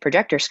gigantic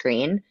projector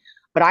screen,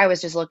 but I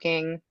was just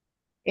looking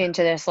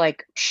into this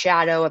like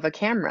shadow of a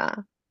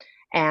camera.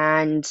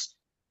 And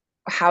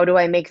how do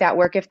I make that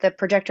work if the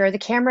projector or the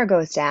camera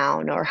goes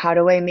down? Or how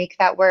do I make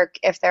that work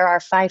if there are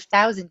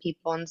 5,000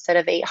 people instead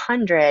of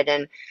 800?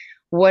 And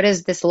what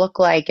does this look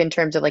like in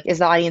terms of like, is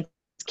the audience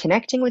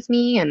connecting with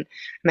me? And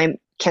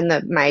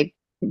my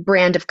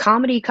brand of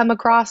comedy come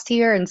across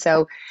here? And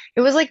so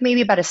it was like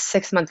maybe about a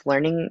 6-month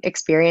learning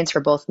experience for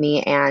both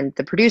me, and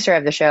the producer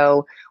of the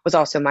show was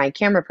also my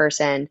camera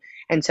person.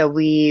 And so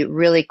we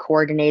really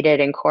coordinated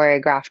and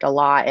choreographed a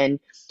lot. And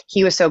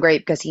he was so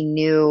great because he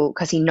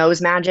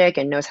knows magic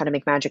and knows how to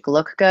make magic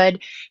look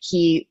good.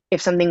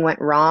 If something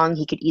went wrong,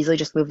 he could easily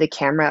just move the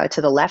camera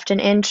to the left an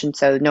inch. And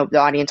so the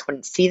audience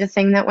wouldn't see the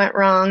thing that went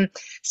wrong,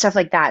 stuff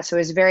like that. So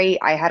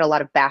I had a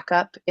lot of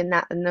backup in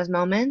those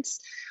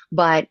moments,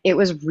 but it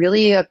was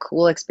really a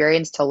cool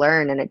experience to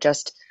learn. And it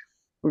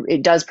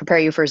does prepare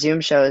you for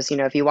Zoom shows.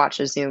 If you watch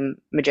a Zoom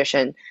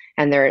magician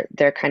and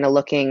they're kind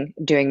of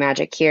doing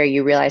magic here,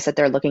 you realize that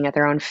they're looking at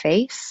their own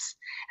face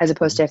as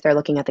opposed to if they're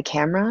looking at the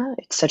camera.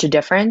 It's such a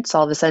difference.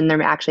 All of a sudden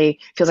they're actually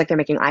feels like they're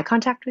making eye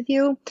contact with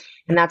you.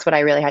 And that's what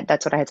I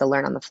had to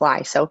learn on the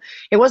fly. So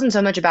it wasn't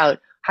so much about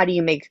how do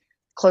you make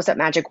close-up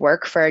magic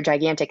work for a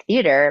gigantic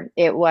theater.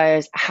 It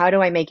was how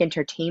do I make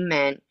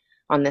entertainment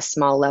on this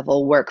small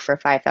level work for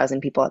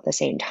 5,000 people at the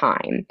same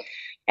time.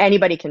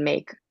 Anybody can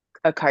make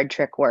a card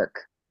trick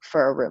work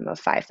for a room of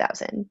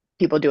 5,000.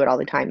 People do it all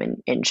the time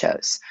in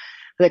shows.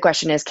 The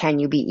question is, can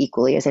you be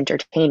equally as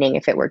entertaining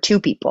if it were 2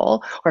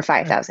 people or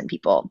 5,000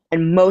 people?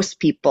 And most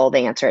people,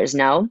 the answer is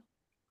no.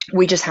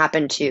 We just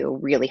happen to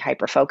really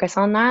hyper focus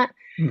on that.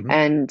 Mm-hmm.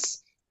 And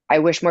I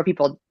wish more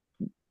people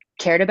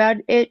cared about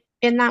it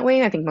in that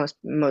way. I think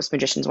most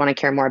magicians want to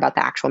care more about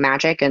the actual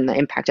magic and the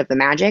impact of the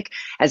magic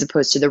as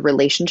opposed to the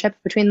relationship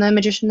between the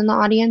magician and the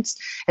audience.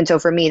 And so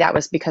for me, that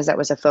was because that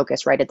was a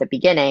focus right at the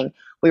beginning.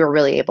 We were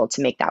really able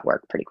to make that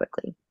work pretty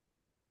quickly.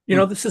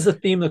 This is a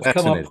theme that's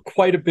come up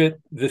quite a bit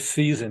this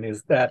season,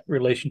 is that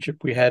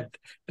relationship. We had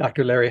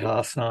Dr. Larry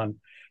Haas on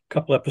a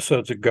couple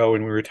episodes ago,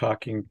 and we were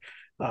talking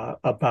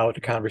about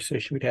a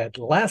conversation we'd had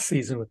last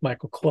season with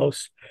Michael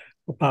Close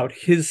about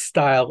his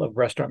style of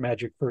restaurant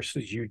magic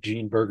versus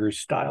Eugene Berger's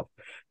style.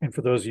 And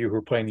for those of you who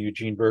are playing the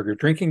Eugene Berger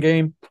drinking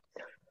game,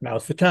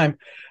 now's the time.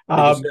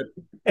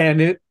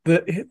 And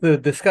the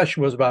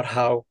discussion was about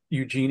how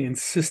Eugene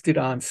insisted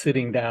on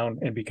sitting down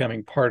and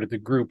becoming part of the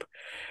group.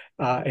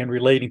 And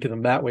relating to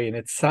them that way. And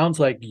it sounds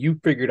like you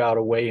figured out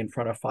a way in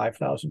front of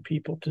 5,000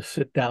 people to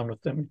sit down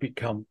with them and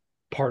become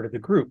part of the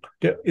group.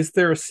 Is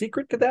there a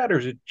secret to that, or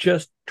is it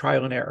just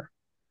trial and error?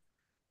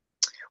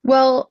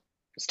 Well,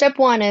 step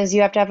 1 is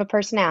you have to have a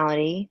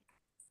personality.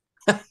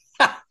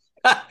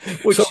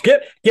 So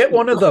get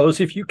one of those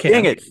if you can.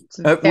 Dang it.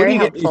 Very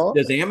helpful.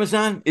 Does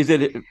Amazon? Is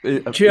it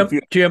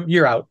Jim,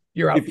 you're out.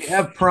 You're out. If you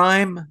have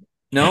Prime,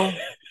 no?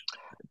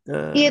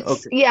 Okay.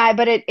 Yeah,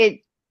 but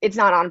it's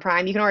not on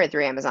Prime. You can order it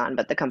through Amazon,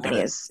 but the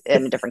company is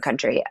in a different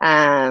country,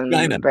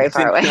 very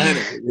far away.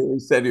 You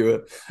said you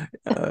were.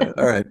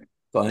 All right,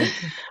 fine.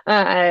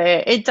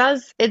 It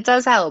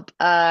does help.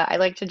 I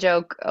like to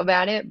joke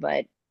about it,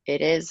 but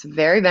it is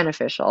very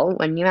beneficial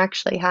when you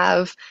actually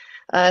have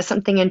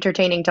something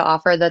entertaining to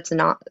offer that's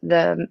not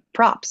the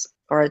props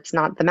or it's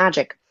not the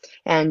magic.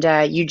 And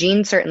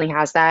Eugene certainly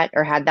has that,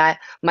 or had that.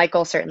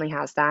 Michael certainly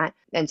has that.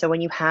 And so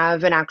when you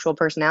have an actual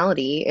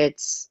personality,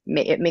 it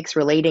makes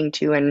relating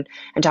to and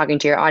talking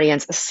to your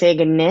audience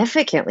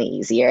significantly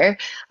easier.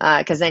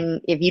 Because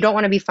then if you don't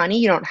want to be funny,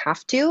 you don't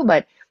have to.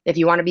 But if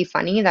you want to be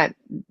funny, that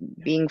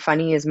being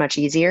funny is much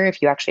easier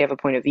if you actually have a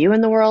point of view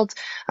in the world.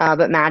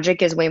 But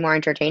magic is way more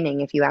entertaining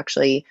if you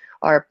actually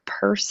are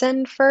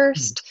person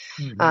first.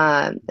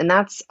 Mm-hmm. And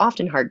that's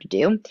often hard to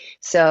do.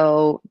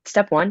 So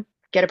step 1,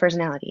 get a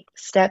personality.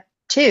 Step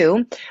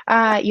 2,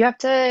 you have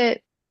to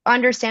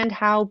understand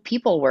how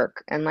people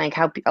work, and like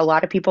how a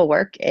lot of people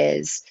work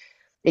is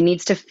it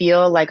needs to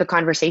feel like a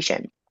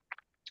conversation.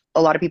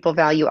 A lot of people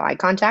value eye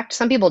contact.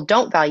 Some people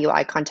don't value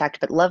eye contact,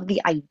 but love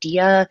the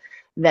idea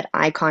that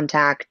eye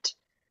contact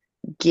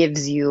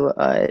gives you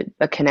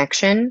a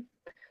connection.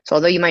 So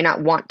although you might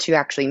not want to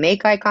actually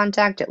make eye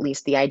contact, at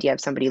least the idea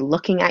of somebody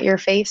looking at your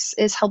face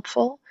is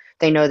helpful.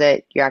 They know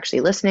that you're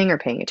actually listening or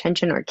paying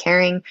attention or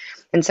caring.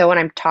 And so when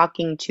I'm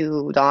talking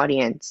to the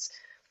audience,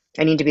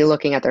 I need to be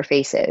looking at their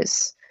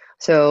faces.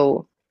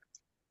 So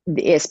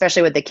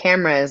especially with the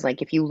cameras,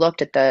 like if you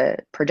looked at the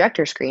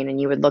projector screen and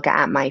you would look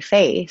at my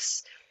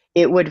face,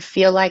 it would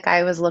feel like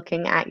I was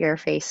looking at your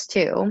face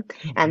too.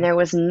 And there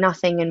was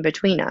nothing in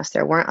between us.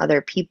 There weren't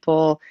other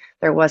people.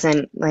 There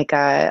wasn't like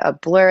a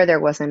blur. There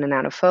wasn't an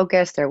out of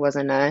focus. There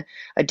wasn't a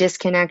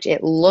disconnect.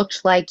 It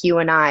looked like you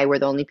and I were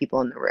the only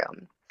people in the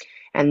room.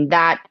 And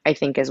that, I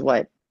think, is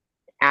what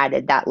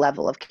added that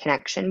level of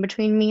connection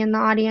between me and the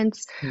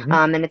audience.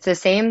 And it's the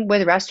same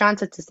with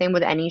restaurants. It's the same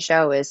with any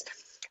show is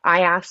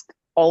I ask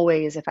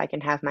always if I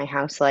can have my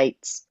house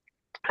lights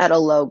at a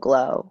low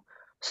glow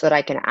so that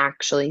I can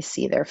actually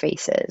see their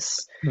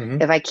faces.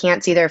 If I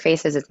can't see their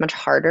faces, it's much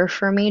harder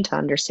for me to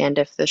understand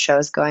if the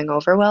show's going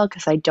over well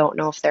because I don't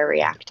know if they're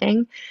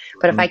reacting.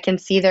 But if I can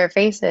see their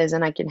faces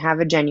and I can have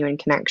a genuine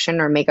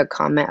connection or make a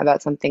comment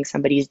about something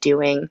somebody's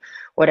doing,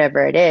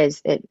 whatever it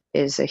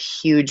is a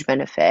huge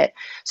benefit.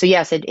 So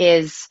yes, it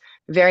is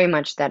very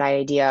much that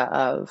idea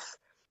of,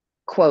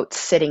 quote,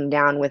 sitting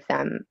down with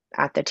them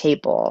at the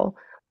table,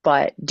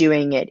 but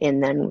doing it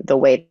in then the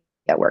way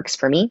that works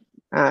for me.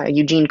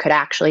 Eugene could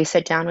actually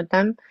sit down with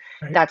them.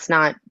 Right. That's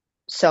not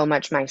so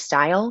much my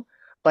style,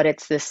 but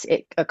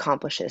it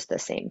accomplishes the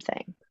same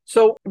thing.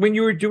 So when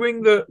you were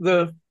doing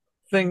the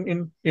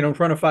thing in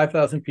front of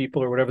 5,000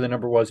 people or whatever the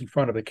number was in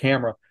front of the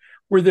camera,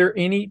 were there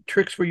any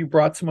tricks where you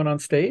brought someone on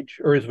stage,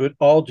 or is it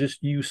all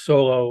just you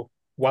solo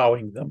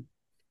wowing them?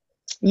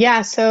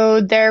 Yeah, so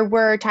there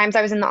were times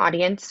I was in the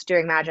audience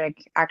doing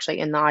magic, actually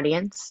in the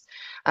audience.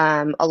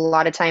 A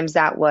lot of times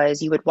that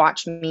was you would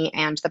watch me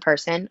and the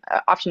person.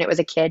 Often it was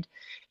a kid.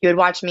 You would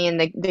watch me and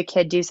the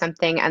kid do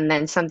something, and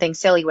then something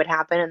silly would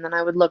happen, and then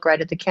I would look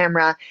right at the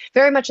camera,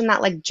 very much in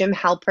that like Jim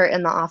Halpert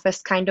in The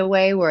Office kind of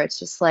way, where it's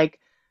just like,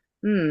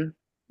 a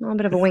little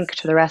bit of a wink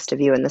to the rest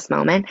of you in this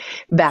moment.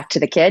 Back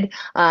to the kid.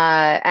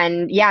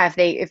 And yeah,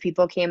 if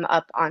people came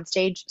up on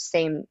stage,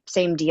 same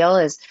deal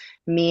as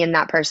me and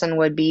that person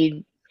would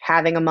be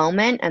having a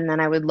moment, and then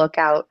I would look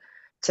out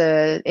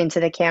into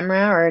the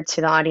camera or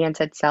to the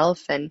audience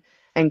itself and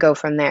go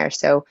from there.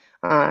 So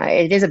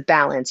it is a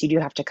balance. You do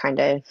have to kind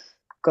of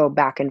go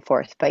back and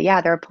forth. But yeah,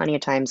 there are plenty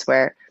of times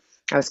where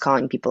I was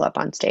calling people up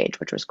on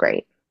stage, which was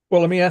great. Well,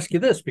 let me ask you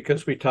this,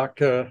 because we talked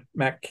to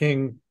Matt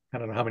King, I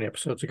don't know how many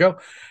episodes ago.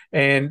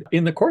 And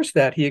in the course of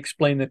that, he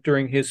explained that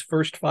during his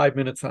first 5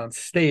 minutes on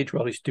stage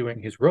while he's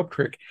doing his rope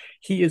trick,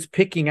 he is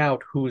picking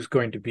out who's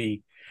going to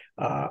be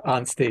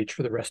on stage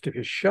for the rest of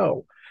his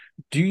show.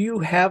 Do you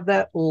have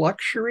that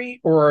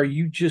luxury, or are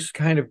you just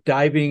kind of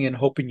diving and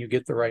hoping you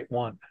get the right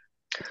one?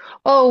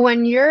 Oh,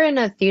 when you're in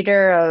a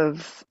theater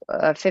of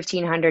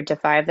 1,500 to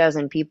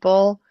 5,000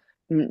 people,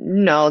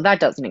 no, that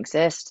doesn't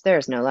exist.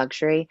 There's no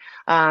luxury.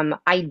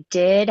 I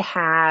did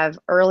have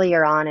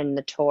earlier on in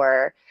the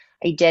tour,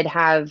 I did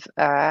have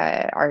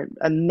our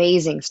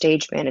amazing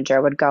stage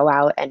manager would go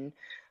out and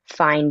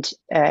find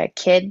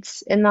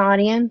kids in the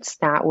audience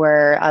that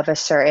were of a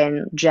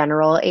certain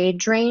general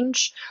age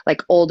range,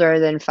 like older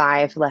than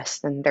 5, less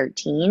than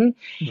 13,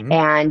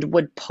 and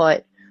would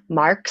put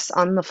marks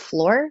on the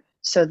floor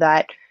so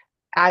that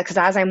because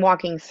as I'm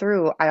walking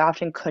through, I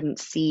often couldn't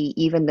see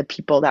even the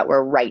people that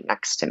were right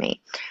next to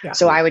me. Yeah.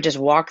 So I would just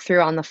walk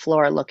through on the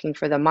floor looking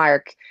for the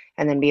mark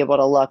and then be able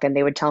to look, and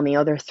they would tell me,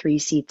 oh, they're 3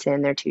 seats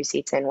in, they're 2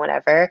 seats in,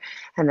 whatever.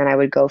 And then I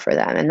would go for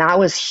them. And that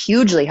was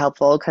hugely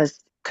helpful because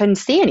couldn't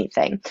see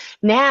anything.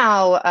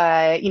 Now,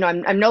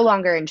 I'm no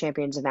longer in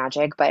Champions of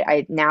Magic, but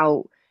I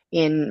now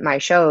in my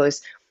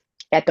shows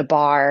at the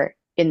bar,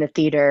 in the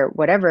theater,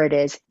 whatever it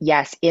is,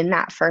 yes, in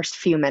that first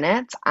few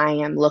minutes, I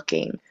am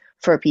looking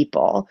for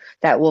people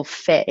that will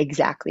fit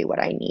exactly what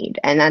I need.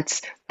 And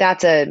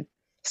that's a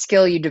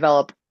skill you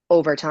develop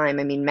over time.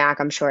 I mean, Mac,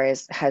 I'm sure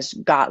has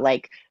got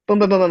like boom,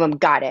 boom, boom, boom, boom,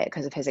 got it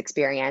because of his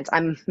experience.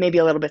 I'm maybe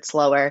a little bit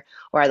slower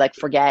or I like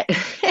forget.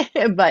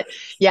 But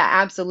yeah,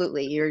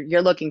 absolutely.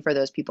 You're looking for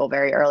those people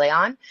very early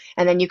on.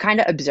 And then you kind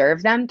of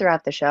observe them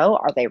throughout the show.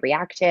 Are they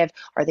reactive?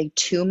 Are they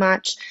too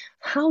much?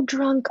 How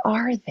drunk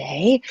are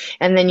they?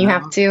 And then you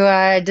have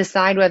to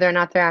decide whether or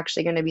not they're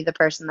actually going to be the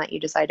person that you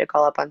decide to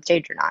call up on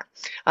stage or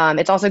not.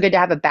 It's also good to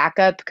have a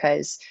backup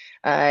because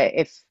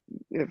if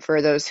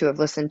for those who have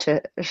listened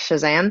to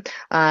Shazam,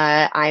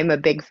 I'm a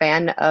big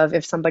fan of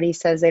if somebody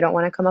says they don't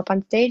want to come up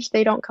on stage,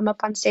 they don't come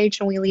up on stage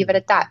and we leave it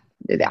at that.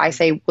 I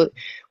say,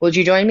 would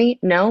you join me?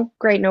 No?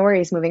 Great, no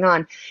worries, moving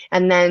on.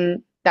 And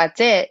then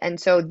that's it. And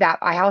so that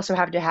I also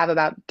have to have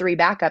about 3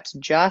 backups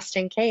just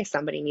in case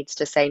somebody needs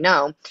to say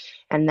no.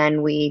 And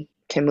then we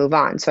can move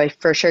on. So I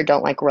for sure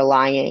don't like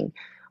relying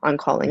on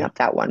calling up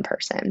that one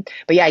person.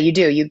 But yeah, you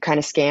do. You kind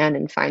of scan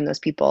and find those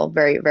people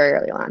very, very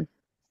early on.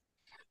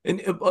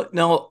 And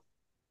now,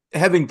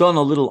 having done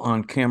a little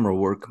on-camera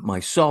work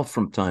myself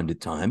from time to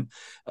time,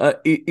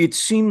 it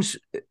seems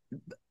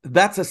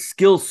that's a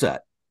skill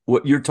set,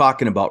 what you're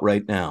talking about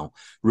right now,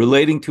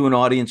 relating to an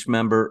audience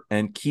member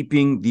and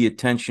keeping the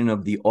attention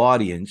of the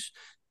audience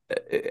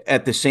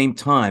at the same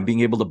time, being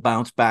able to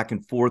bounce back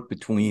and forth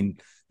between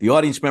the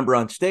audience member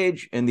on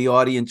stage and the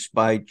audience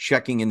by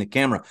checking in the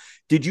camera.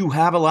 Did you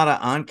have a lot of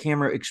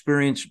on-camera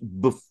experience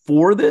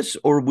before this,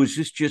 or was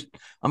this just,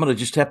 I'm going to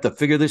just have to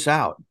figure this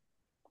out?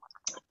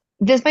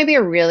 This might be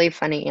a really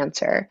funny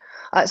answer.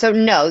 So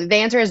no, the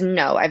answer is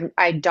no.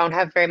 I don't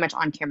have very much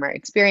on-camera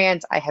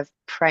experience. I have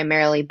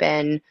primarily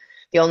been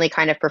the only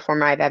kind of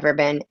performer I've ever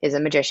been is a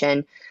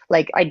magician.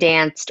 Like I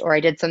danced or I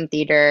did some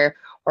theater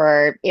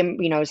or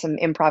some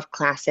improv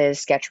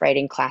classes, sketch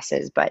writing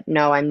classes. But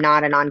no, I'm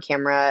not an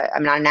on-camera.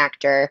 I'm not an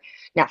actor.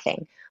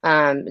 Nothing.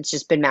 It's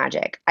just been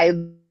magic. I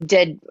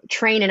did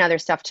train in other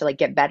stuff to like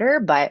get better,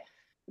 but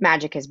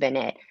magic has been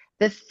it.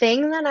 The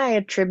thing that I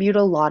attribute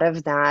a lot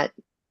of that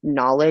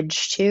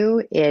knowledge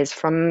to is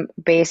from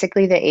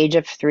basically the age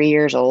of 3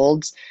 years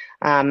old.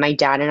 My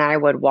dad and I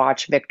would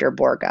watch Victor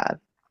Borga.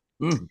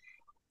 Mm.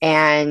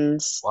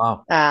 And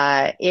Wow.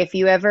 if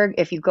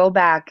you go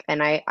back,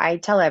 and I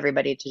tell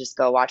everybody to just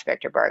go watch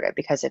Victor Borga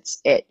because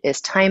it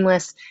is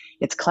timeless,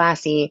 it's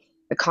classy,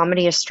 the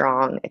comedy is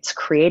strong, it's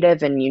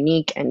creative and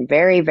unique and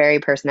very, very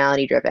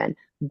personality driven.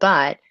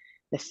 But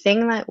the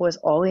thing that was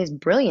always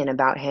brilliant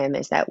about him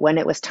is that when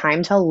it was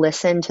time to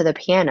listen to the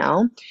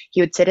piano,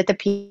 he would sit at the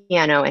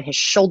piano and his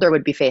shoulder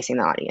would be facing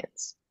the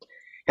audience.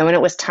 And when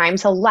it was time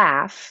to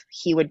laugh,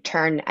 he would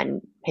turn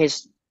and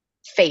his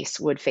face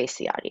would face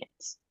the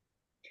audience.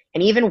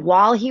 And even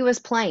while he was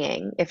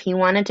playing, if he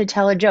wanted to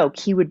tell a joke,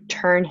 he would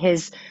turn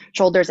his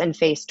shoulders and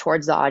face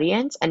towards the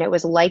audience. And it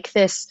was like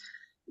this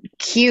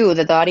cue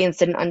that the audience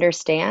didn't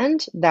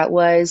understand that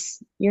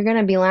was, you're going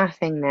to be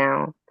laughing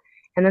now.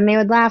 And then they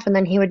would laugh, and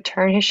then he would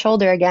turn his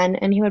shoulder again,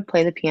 and he would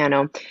play the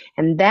piano.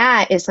 And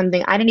that is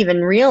something I didn't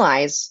even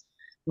realize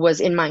was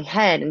in my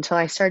head until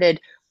I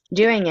started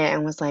doing it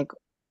and was like,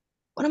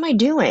 what am I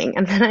doing?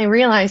 And then I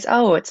realized,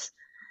 oh, it's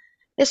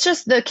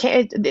just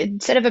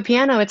instead of a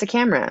piano, it's a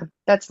camera.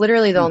 That's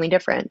literally the only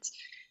difference.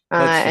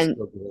 That's just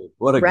so great.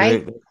 What a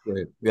right? that's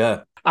great.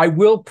 Yeah. I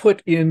will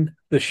put in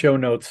the show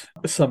notes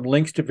some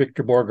links to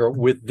Victor Borger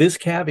with this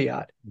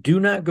caveat. Do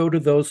not go to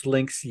those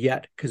links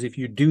yet, because if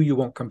you do, you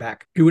won't come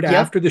back. Do it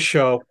after the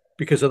show,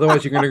 because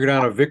otherwise you're going to go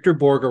down a Victor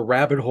Borger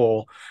rabbit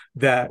hole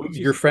that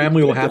your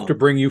family will have to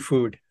bring you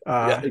food.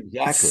 Yeah,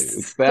 exactly.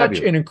 It's such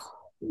an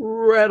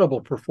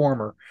incredible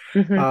performer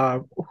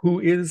who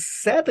is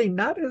sadly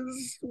not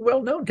as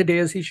well known today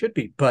as he should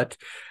be. But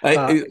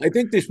I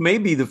think this may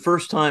be the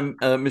first time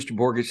Mr.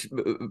 Borges'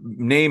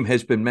 name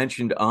has been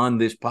mentioned on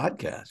this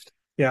podcast.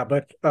 Yeah,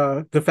 but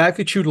the fact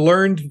that you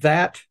learned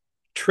that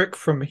trick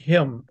from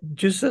him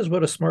just says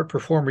what a smart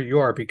performer you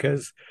are,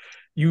 because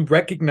you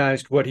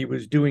recognized what he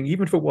was doing,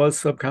 even if it was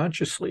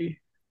subconsciously,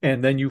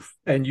 and then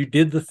you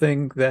did the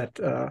thing that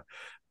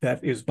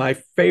that is my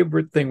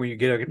favorite thing when you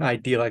get an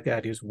idea like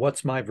that is,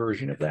 what's my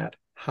version of that?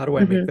 How do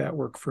I make that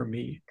work for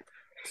me?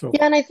 So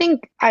yeah, and I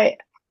think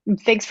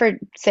thanks for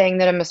saying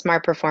that I'm a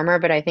smart performer,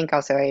 but I think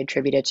also I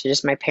attribute it to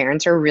just my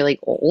parents are really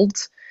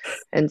old.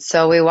 And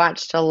so we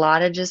watched a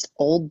lot of just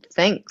old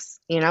things,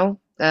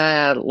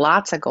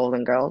 lots of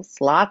Golden Girls,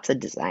 lots of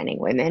Designing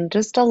Women,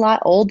 just a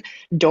lot old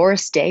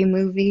Doris Day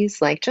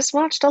movies, like just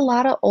watched a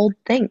lot of old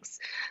things.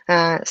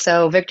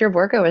 So Victor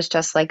Borga was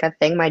just like a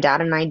thing my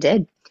dad and I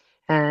did.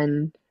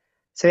 And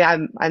so yeah,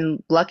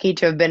 I'm lucky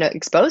to have been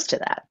exposed to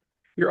that.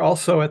 You're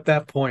also at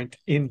that point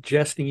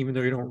ingesting, even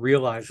though you don't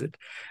realize it,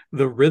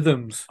 the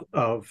rhythms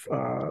of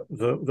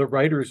the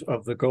writers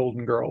of the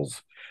Golden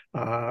Girls.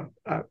 I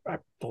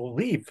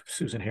believe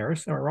Susan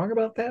Harris. Am I wrong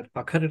about that?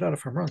 I'll cut it out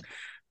if I'm wrong.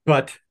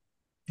 But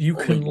you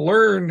can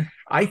learn.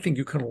 I think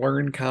you can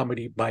learn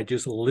comedy by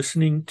just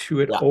listening to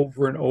it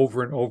over and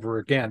over and over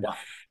again. Yeah.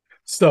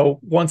 So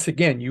once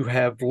again, you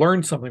have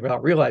learned something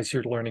without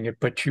realizing you're learning it,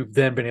 but you've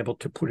then been able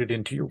to put it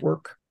into your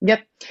work.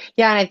 Yep.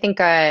 Yeah, and I think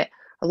a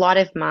lot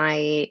of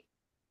my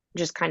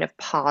just kind of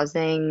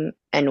pausing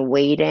and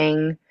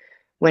waiting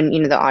when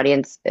an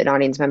audience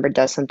member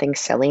does something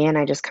silly, and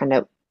I just kind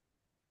of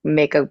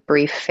make a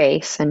brief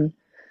face and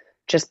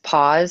just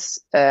pause.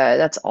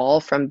 That's all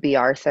from B.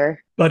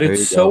 Arthur. But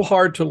it's so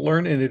hard to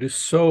learn, and it is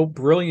so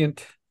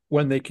brilliant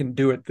when they can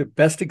do it. The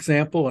best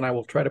example, and I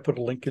will try to put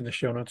a link in the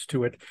show notes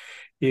to it,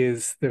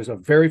 is there's a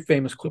very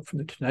famous clip from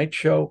The Tonight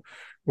Show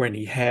when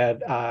he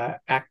had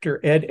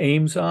actor Ed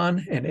Ames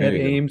on, and Ed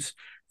Ames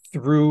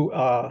threw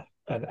an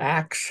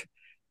axe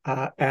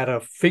at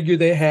a figure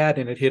they had,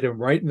 and it hit him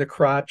right in the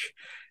crotch.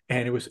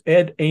 And it was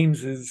Ed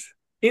Ames's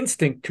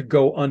instinct to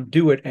go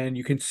undo it. And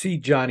you can see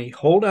Johnny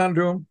hold on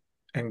to him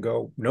and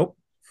go, nope,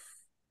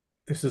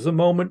 this is a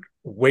moment.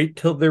 Wait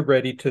till they're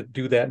ready to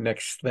do that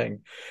next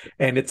thing.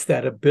 And it's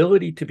that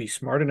ability to be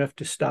smart enough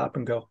to stop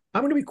and go,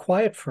 I'm going to be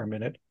quiet for a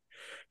minute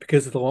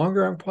because the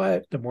longer I'm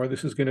quiet, the more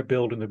this is going to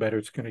build and the better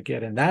it's going to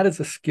get. And that is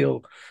a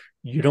skill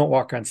you don't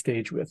walk on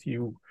stage with.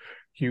 You'd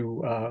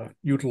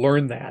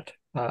learn that.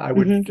 I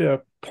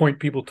would point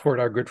people toward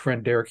our good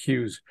friend Derek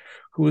Hughes,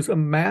 who is a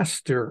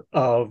master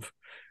of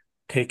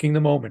taking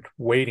the moment,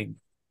 waiting,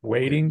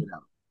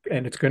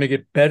 and it's going to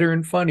get better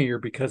and funnier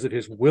because of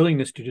his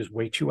willingness to just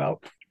wait you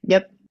out.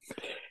 Yep.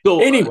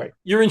 So anyway,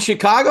 you're in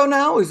Chicago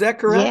now, is that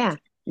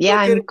correct? Yeah,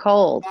 I'm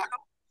cold.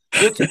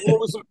 What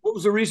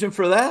was the reason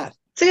for that?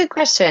 It's a good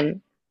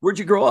question. Where'd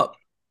you grow up?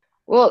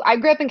 Well, I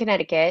grew up in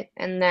Connecticut,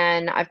 and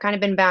then I've kind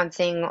of been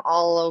bouncing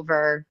all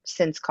over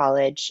since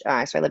college.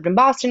 So I lived in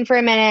Boston for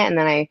a minute, and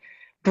then I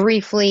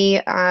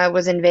briefly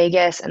was in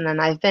Vegas, and then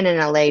I've been in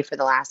LA for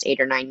the last 8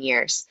 or 9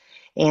 years.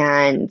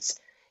 And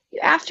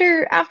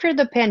after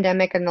the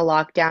pandemic and the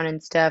lockdown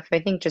and stuff, I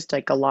think just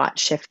like a lot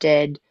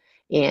shifted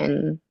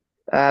in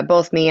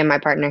both me and my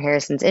partner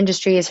Harrison's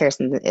industries.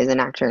 Harrison is an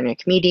actor and a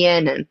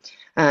comedian,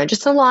 and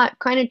just a lot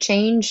kind of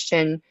changed.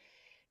 And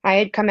I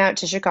had come out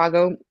to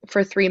Chicago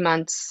for 3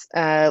 months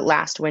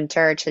last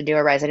winter to do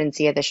a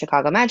residency at the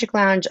Chicago Magic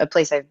Lounge, a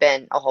place I've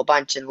been a whole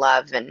bunch and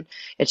love, and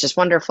it's just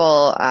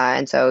wonderful.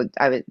 And so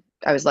I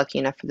was lucky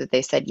enough that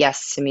they said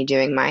yes to me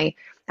doing my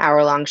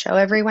hour-long show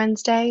every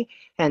Wednesday,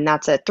 and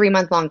that's a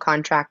 3-month-long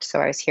contract. So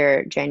I was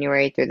here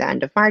January through the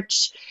end of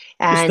March.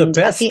 And it's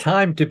the best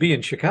time to be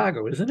in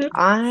Chicago, isn't it?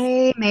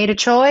 I made a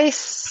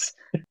choice.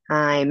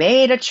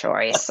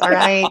 All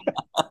right.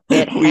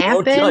 It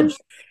happened.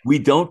 We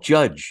don't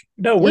judge.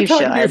 No, we're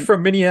talking here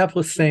from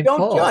Minneapolis, St.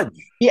 Paul. Don't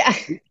judge. Yeah.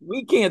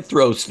 We can't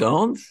throw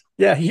stones.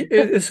 Yeah,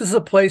 this is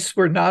a place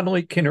where not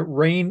only can it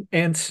rain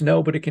and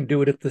snow, but it can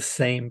do it at the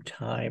same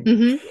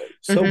time.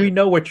 So we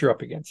know what you're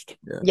up against.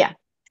 Yeah,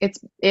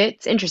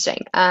 it's interesting.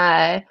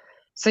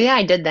 So yeah,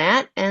 I did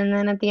that. And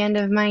then at the end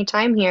of my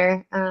time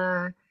here,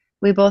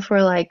 we both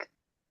were like,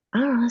 I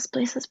don't know, this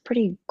place is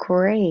pretty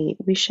great.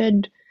 We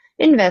should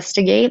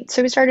investigate.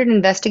 So we started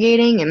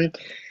investigating, and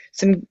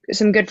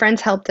some good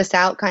friends helped us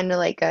out, kind of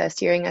like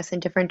steering us in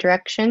different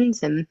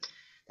directions. And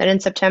then in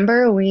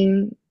September,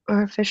 we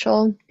are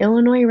official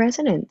Illinois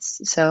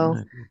residents. So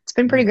it's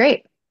been pretty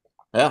great.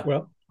 Yeah.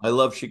 Well, I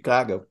love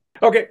Chicago.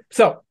 Okay.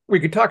 So we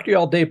could talk to you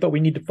all day, but we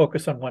need to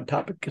focus on one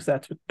topic because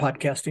that's what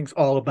podcasting's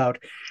all about.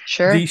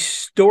 Sure. The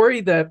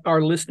story that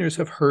our listeners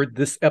have heard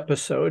this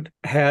episode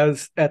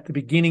has at the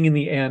beginning and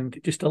the end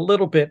just a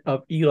little bit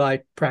of Eli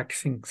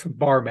practicing some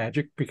bar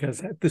magic,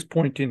 because at this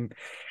point in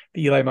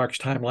the Eli Marks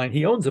timeline,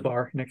 he owns a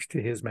bar next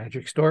to his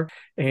magic store.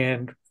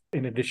 And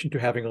in addition to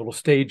having a little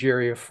stage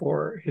area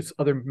for his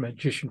other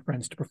magician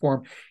friends to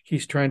perform,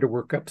 he's trying to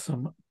work up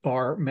some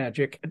bar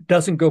magic. It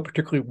doesn't go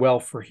particularly well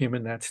for him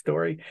in that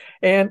story.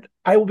 And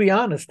I will be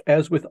honest,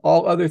 as with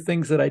all other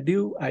things that I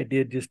do, I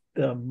did just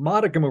a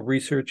modicum of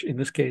research, in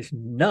this case,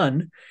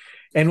 none,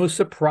 and was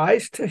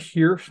surprised to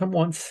hear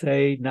someone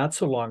say not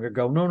so long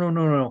ago,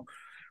 no.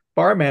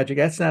 Bar magic,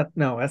 that's not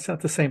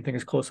the same thing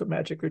as close-up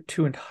magic. They're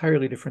two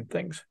entirely different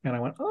things. And I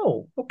went,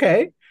 oh,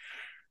 okay.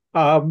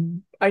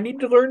 I need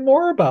to learn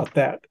more about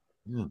that.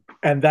 Yeah.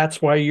 And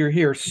that's why you're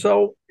here.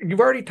 So you've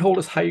already told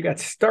us how you got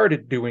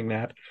started doing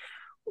that.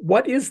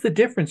 What is the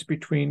difference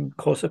between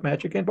close-up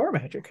magic and bar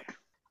magic?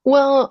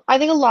 Well, I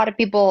think a lot of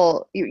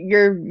people,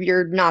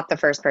 you're not the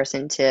first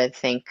person to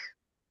think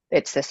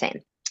it's the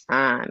same.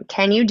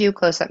 Can you do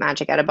close-up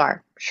magic at a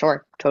bar?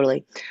 Sure,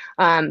 totally.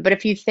 But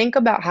if you think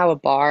about how a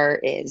bar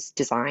is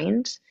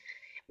designed,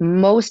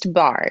 most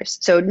bars,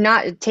 so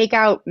not take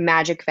out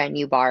magic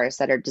venue bars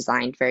that are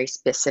designed very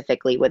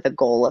specifically with a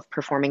goal of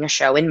performing a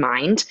show in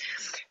mind,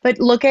 but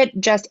look at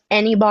just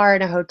any bar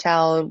in a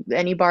hotel,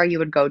 any bar you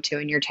would go to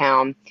in your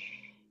town.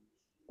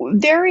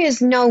 There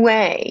is no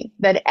way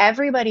that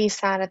everybody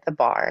sat at the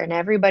bar and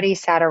everybody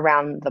sat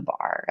around the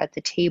bar at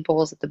the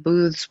tables, at the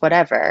booths,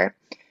 whatever,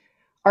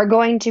 are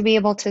going to be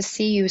able to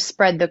see you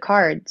spread the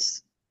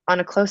cards on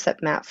a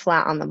close-up mat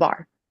flat on the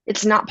bar.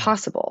 It's not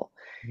possible.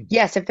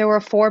 Yes, if there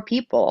were 4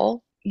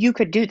 people, you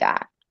could do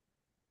that.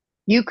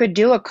 You could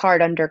do a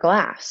card under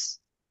glass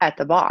at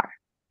the bar.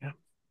 Yeah.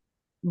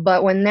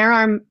 But when there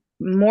are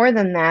more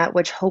than that,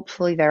 which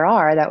hopefully there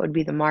are, that would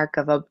be the mark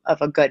of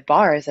a good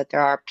bar, is that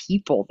there are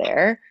people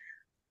there.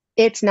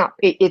 It's not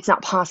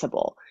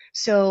possible.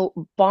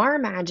 So bar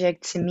magic,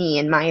 to me,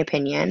 in my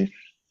opinion,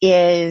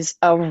 is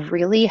a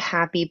really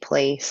happy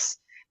place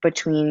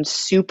between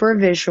super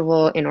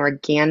visual and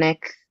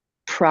organic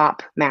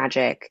prop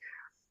magic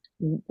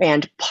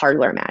and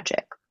parlor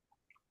magic.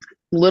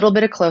 A little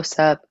bit of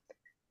close-up,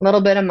 a little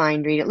bit of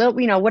mind read,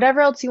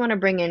 whatever else you want to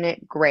bring in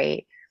it,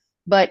 great.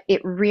 But it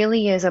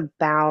really is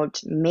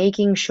about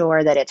making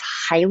sure that it's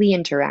highly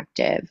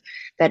interactive,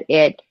 that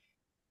it,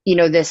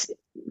 this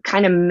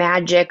kind of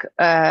magic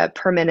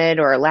per minute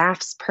or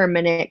laughs per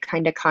minute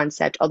kind of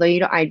concept. Although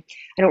I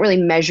don't really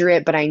measure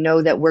it, but I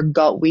know that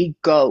we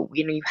go.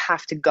 You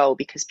have to go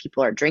because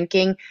people are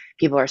drinking,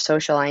 people are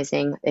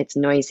socializing, it's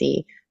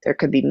noisy. There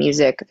could be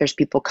music. There's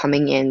people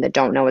coming in that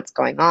don't know what's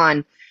going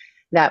on.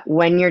 That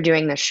when you're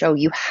doing the show,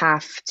 you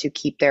have to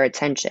keep their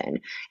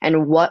attention.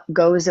 And what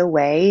goes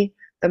away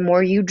the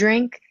more you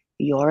drink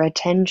your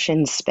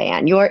attention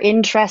span, your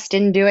interest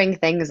in doing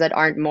things that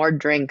aren't more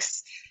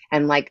drinks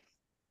and like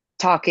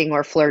talking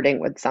or flirting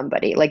with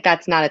somebody. Like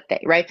that's not a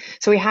thing, right?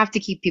 So we have to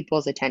keep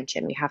people's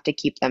attention. We have to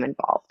keep them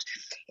involved.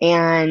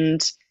 And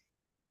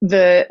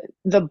the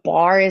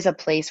bar is a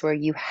place where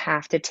you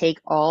have to take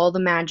all the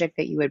magic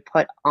that you would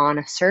put on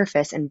a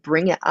surface and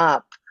bring it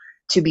up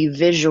to be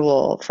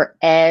visual for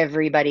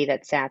everybody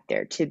that sat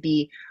there, to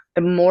be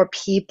the more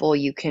people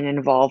you can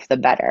involve, the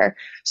better.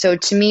 So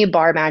to me,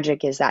 bar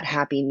magic is that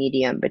happy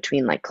medium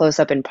between like close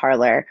up and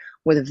parlor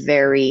with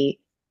very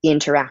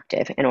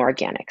interactive and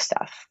organic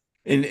stuff.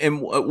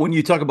 And when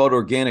you talk about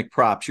organic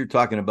props, you're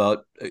talking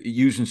about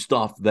using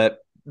stuff that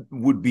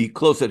would be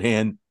close at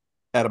hand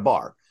at a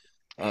bar.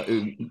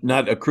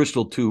 Not a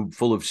crystal tube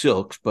full of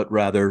silks, but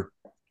rather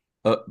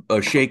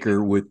a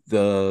shaker with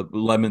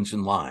lemons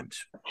and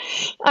limes.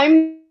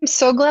 I'm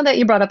so glad that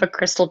you brought up a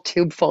crystal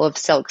tube full of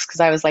silks because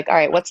I was like, all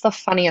right, what's the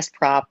funniest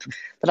prop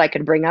that I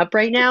could bring up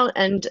right now?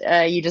 And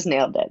you just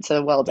nailed it.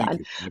 So well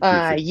done.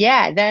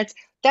 Yeah,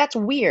 that's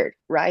weird,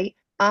 right?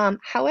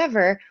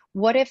 However,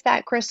 what if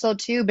that crystal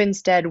tube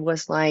instead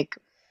was like,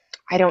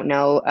 I don't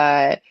know,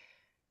 a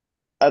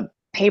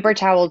paper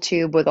towel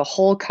tube with a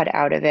hole cut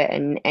out of it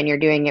and you're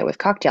doing it with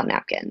cocktail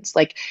napkins.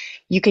 Like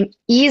you can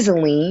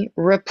easily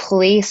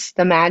replace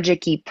the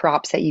magic-y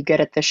props that you get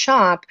at the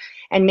shop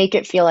and make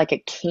it feel like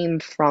it came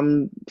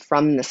from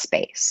the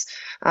space.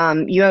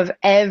 You have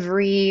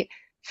every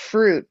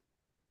fruit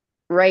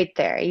right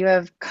there. You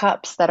have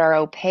cups that are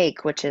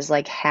opaque, which is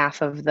like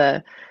half of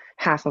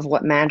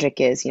what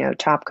magic is,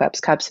 top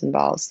cups and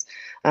balls.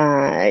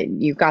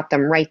 You've got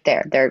them right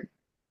there. They're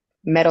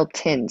metal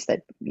tins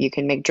that you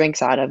can make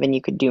drinks out of and you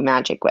could do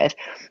magic with.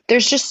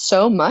 There's just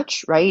so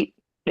much right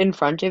in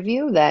front of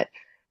you that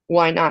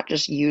why not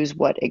just use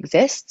what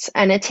exists?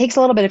 And it takes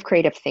a little bit of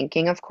creative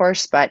thinking, of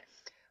course, but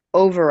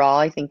overall,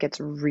 I think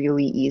it's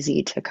really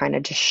easy to kind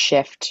of just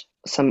shift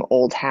some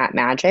old hat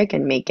magic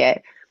and make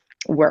it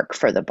work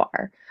for the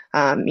bar.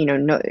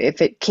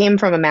 If it came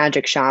from a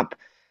magic shop,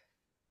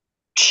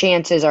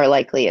 chances are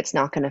likely it's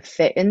not going to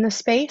fit in the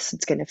space.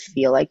 It's going to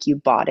feel like you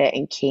bought it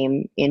and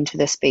came into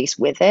the space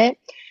with it.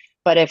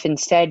 But if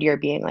instead you're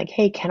being like,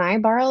 hey, can I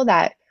borrow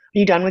that? Are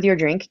you done with your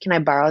drink? Can I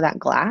borrow that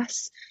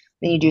glass?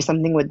 Then you do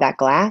something with that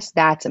glass.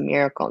 That's a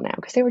miracle now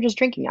because they were just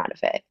drinking out of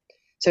it.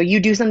 So you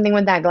do something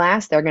with that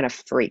glass, they're going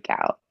to freak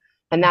out.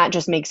 And that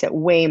just makes it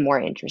way more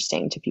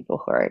interesting to people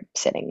who are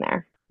sitting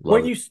there.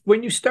 When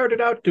you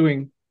started out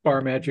doing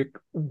bar magic,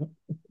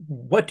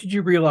 what did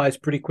you realize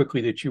pretty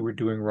quickly that you were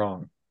doing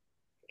wrong?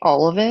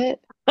 All of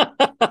it.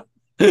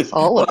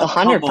 All of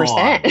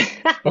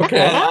 100%.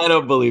 Okay. I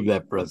don't believe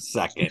that for a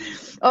second.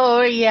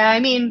 Oh, yeah. I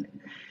mean,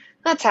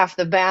 that's half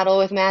the battle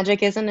with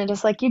magic, isn't it?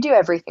 It's like you do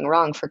everything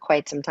wrong for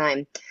quite some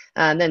time.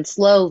 Then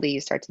slowly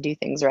you start to do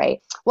things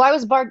right. Well, I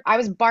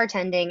was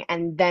bartending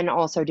and then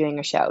also doing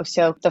a show.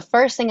 So the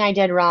first thing I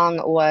did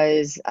wrong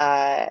was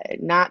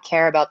not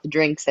care about the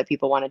drinks that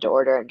people wanted to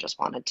order and just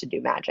wanted to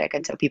do magic.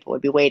 And so people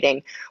would be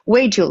waiting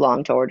way too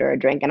long to order a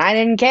drink and I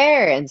didn't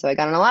care. And so I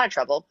got in a lot of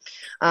trouble,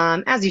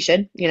 as you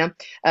should. They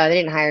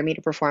didn't hire me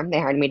to perform. They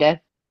hired me to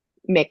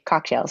make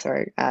cocktails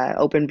or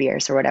open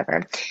beers or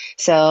whatever.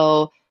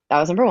 So that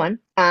was number one.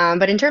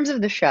 But in terms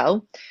of the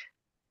show,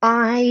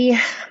 I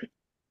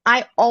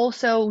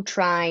also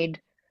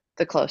tried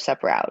the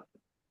close-up route.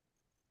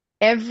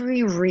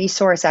 Every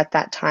resource at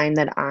that time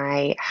that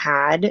I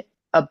had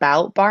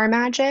about bar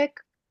magic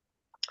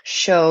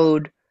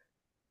showed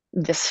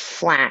this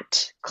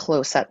flat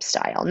close-up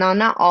style. Now,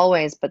 not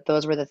always, but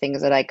those were the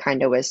things that I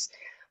kind of was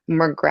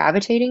more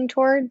gravitating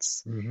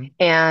towards. Mm-hmm.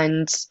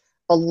 And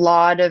a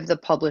lot of the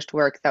published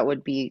work that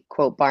would be,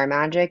 quote, bar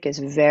magic is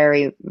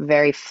very,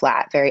 very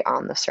flat, very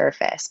on the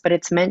surface. But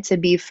it's meant to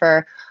be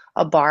for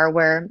a bar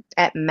where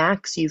at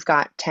max you've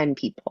got 10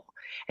 people.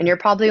 And you're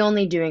probably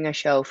only doing a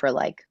show for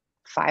like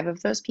 5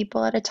 of those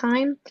people at a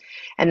time,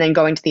 and then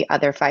going to the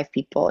other 5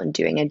 people and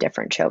doing a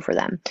different show for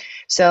them.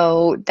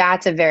 So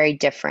that's a very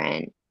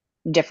different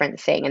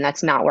thing. And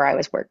that's not where I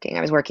was working.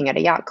 I was working at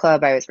a yacht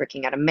club. I was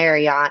working at a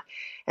Marriott.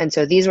 And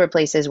so these were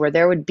places where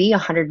there would be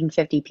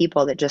 150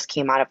 people that just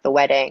came out of the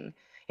wedding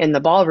in the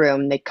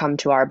ballroom. They'd come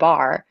to our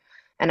bar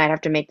and I'd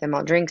have to make them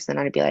all drinks. And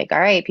I'd be like, all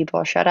right,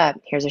 people, shut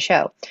up. Here's a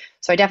show.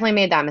 So I definitely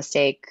made that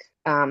mistake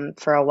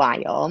for a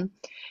while.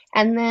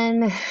 And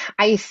then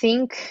I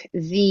think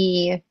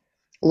the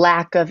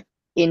lack of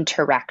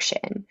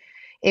interaction.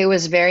 It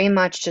was very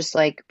much just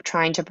like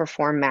trying to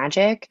perform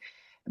magic,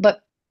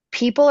 but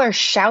people are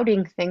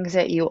shouting things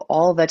at you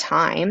all the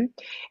time.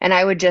 And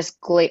I would just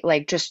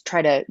just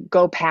try to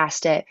go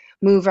past it,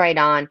 move right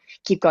on,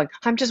 keep going.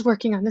 I'm just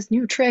working on this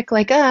new trick,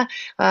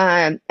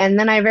 and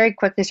then I very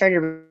quickly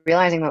started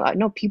realizing that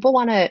no, people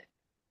want to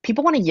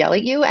yell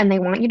at you and they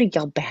want you to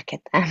yell back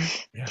at them.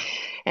 Yeah.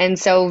 And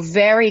so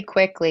very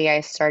quickly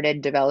I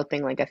started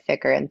developing like a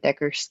thicker and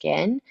thicker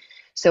skin.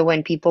 So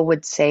when people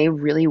would say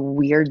really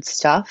weird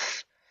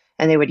stuff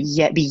and they would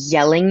be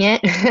yelling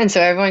it, and so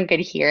everyone could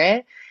hear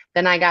it,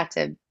 then I got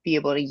to be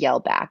able to yell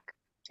back.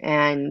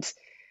 And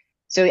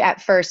so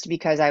at first,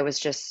 because I was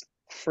just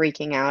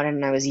freaking out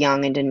and I was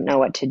young and didn't know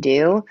what to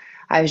do.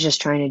 I was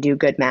just trying to do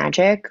good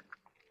magic.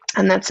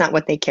 And that's not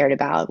what they cared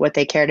about. What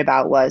they cared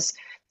about was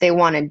they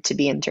wanted to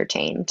be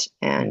entertained.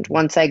 And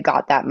once I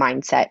got that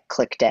mindset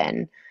clicked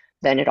in,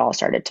 then it all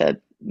started to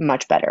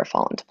much better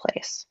fall into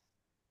place.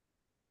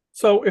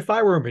 So if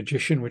I were a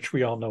magician, which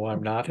we all know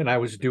I'm not, and I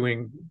was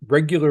doing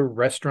regular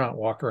restaurant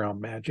walk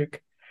around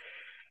magic,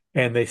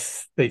 and they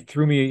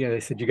threw me and they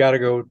said, you got to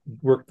go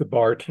work the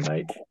bar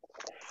tonight.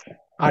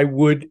 I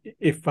would,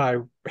 if I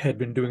had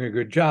been doing a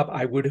good job,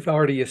 I would have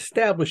already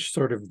established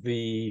sort of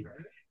the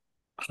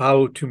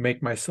how to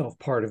make myself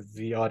part of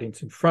the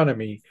audience in front of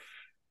me.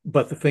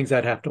 But the things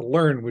I'd have to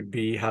learn would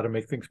be how to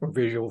make things more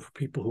visual for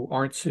people who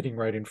aren't sitting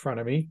right in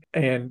front of me.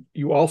 And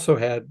you also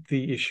had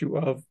the issue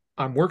of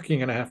I'm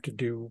working and I have to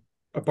do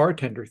a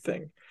bartender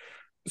thing.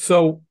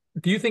 So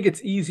do you think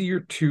it's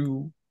easier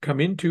to come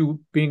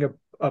into being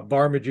a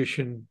bar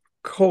magician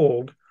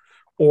cold,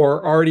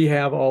 or already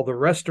have all the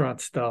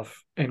restaurant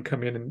stuff and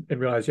come in and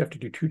realize you have to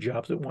do two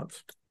jobs at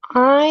once?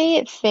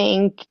 I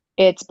think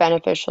it's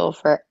beneficial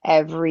for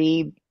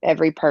every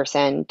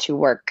person to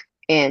work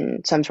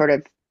in some sort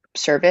of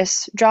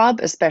service job,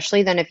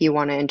 especially then if you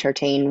want to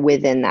entertain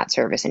within that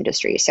service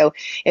industry. So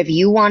if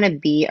you want to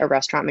be a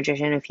restaurant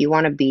magician, if you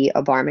want to be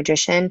a bar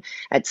magician,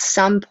 at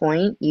some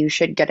point you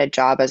should get a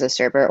job as a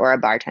server or a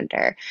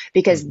bartender,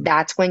 because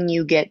that's when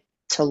you get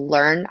to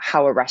learn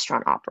how a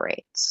restaurant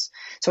operates.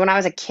 So when I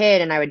was a kid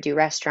and I would do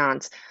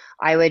restaurants,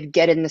 I would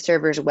get in the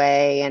server's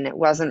way and it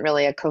wasn't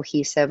really a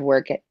cohesive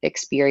work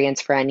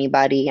experience for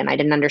anybody. And I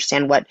didn't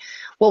understand what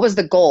was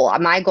the goal.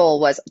 My goal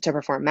was to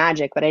perform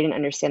magic, but I didn't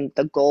understand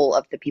the goal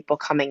of the people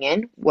coming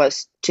in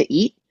was to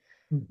eat.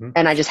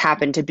 And I just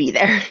happened to be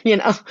there, you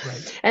know?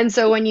 Right. And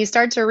so when you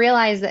start to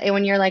realize that,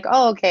 when you're like,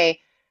 oh, okay,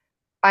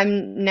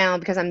 I'm now,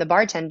 because I'm the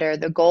bartender,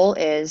 the goal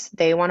is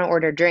they want to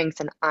order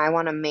drinks and I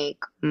want to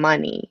make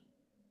money.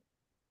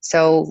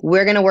 So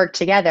we're going to work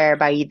together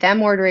by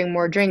them ordering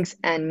more drinks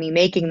and me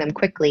making them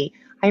quickly.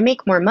 I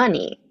make more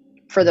money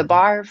for the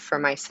bar, for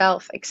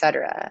myself,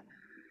 etc.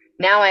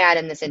 Now I add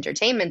in this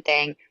entertainment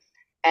thing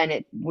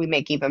and we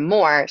make even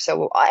more.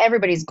 So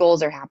everybody's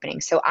goals are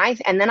happening.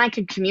 And then I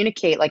could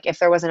communicate, like if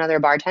there was another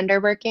bartender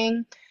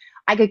working,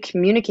 I could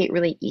communicate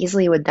really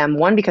easily with them.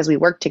 One, because we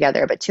worked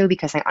together, but two,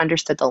 because I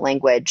understood the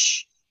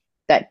language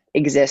that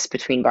exists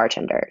between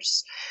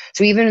bartenders.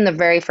 So even in the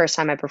very first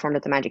time I performed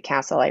at the Magic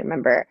Castle, I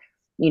remember,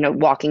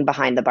 walking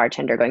behind the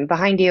bartender, going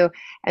behind you,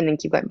 and then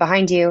keep going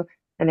behind you.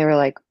 And they were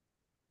like,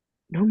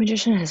 no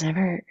magician has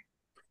ever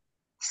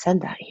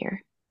said that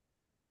here.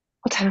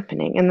 What's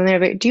happening? And then they're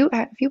like,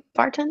 have you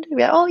bartended?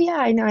 Like, oh yeah,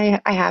 I know,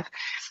 I have.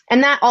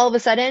 And that all of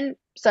a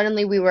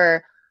suddenly we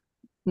were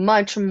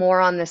much more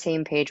on the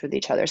same page with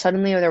each other.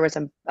 Suddenly there was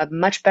a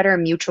much better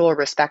mutual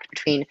respect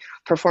between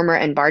performer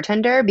and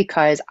bartender,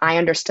 because I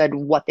understood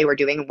what they were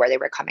doing and where they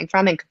were coming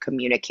from and could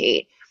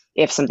communicate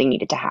if something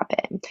needed to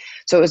happen.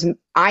 So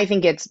I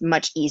think it's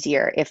much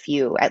easier if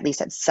you, at least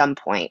at some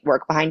point,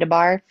 work behind a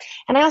bar.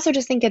 And I also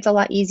just think it's a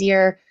lot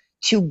easier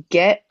to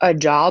get a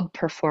job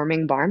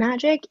performing bar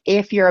magic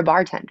if you're a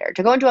bartender.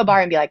 To go into a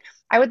bar and be like,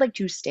 I would like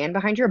to stand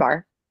behind your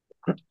bar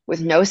with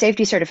no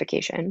safety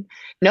certification,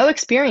 no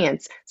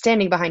experience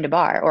standing behind a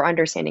bar or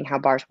understanding how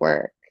bars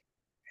work,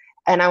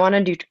 and I want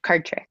to do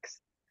card tricks.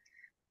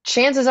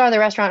 Chances are the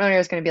restaurant owner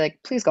is going to be like,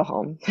 please go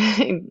home.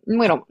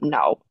 We don't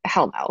know.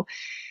 Hell no.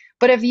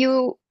 But if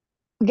you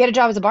get a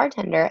job as a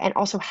bartender and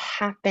also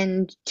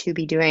happen to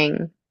be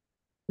doing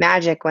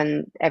magic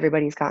when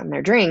everybody's gotten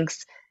their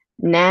drinks,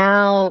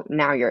 now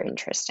you're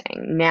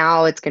interesting.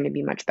 Now it's going to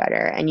be much better.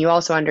 And you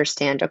also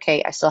understand,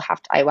 okay,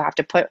 I will have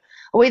to put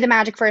away the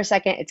magic for a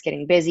second. It's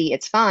getting busy.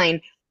 It's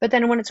fine. But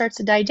then when it starts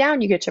to die down,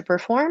 you get to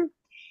perform.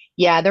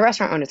 Yeah, the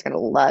restaurant owner is going to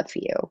love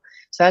you.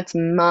 So that's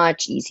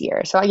much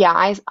easier. So yeah,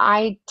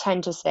 I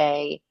tend to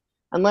say,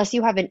 unless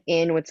you have an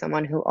in with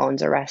someone who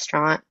owns a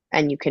restaurant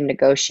and you can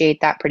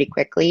negotiate that pretty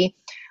quickly,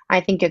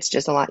 I think it's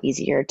just a lot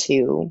easier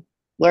to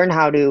learn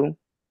how to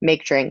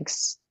make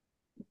drinks,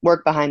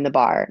 work behind the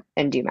bar,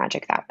 and do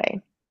magic that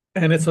way.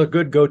 And it's a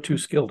good go-to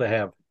skill to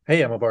have.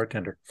 Hey, I'm a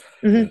bartender.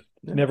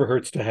 Never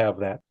hurts to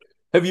have that.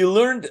 Have you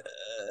learned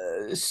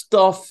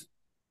stuff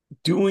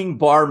doing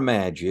bar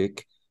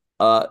magic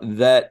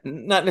that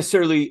not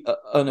necessarily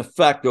an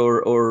effect,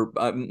 or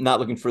I'm not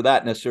looking for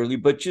that necessarily,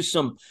 but just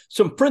some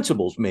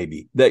principles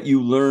maybe that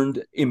you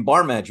learned in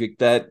bar magic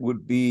that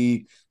would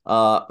be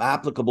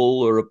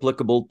applicable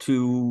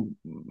to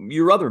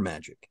your other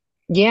magic?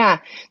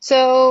 Yeah.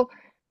 So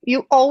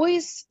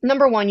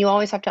number one, you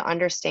always have to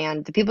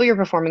understand the people you're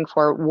performing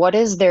for, what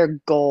is their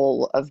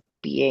goal of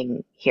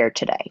being here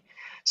today?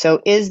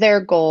 So is their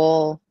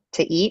goal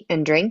to eat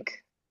and drink?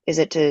 Is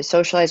it to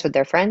socialize with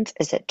their friends?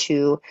 Is it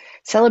to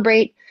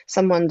celebrate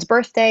someone's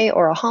birthday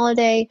or a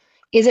holiday?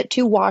 Is it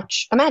to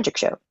watch a magic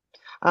show?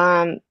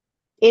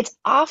 It's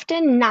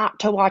often not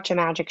to watch a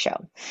magic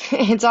show.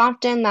 It's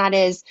often that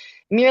is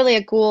merely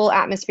a cool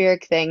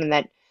atmospheric thing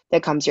that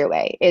comes your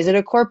way. Is it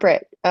a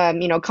corporate,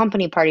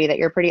 company party that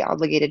you're pretty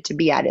obligated to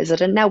be at? Is it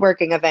a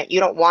networking event you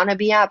don't want to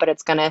be at, but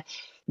it's going to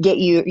get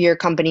your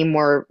company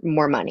more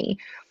money.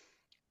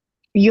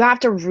 You have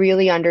to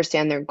really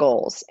understand their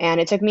goals.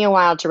 And it took me a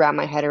while to wrap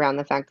my head around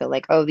the fact that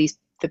like, oh, the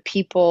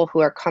people who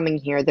are coming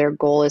here, their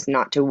goal is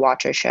not to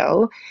watch a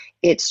show,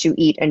 it's to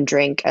eat and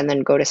drink and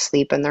then go to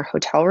sleep in their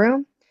hotel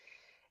room.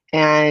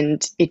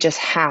 And it just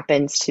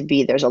happens to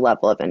be there's a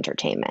level of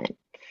entertainment.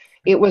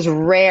 It was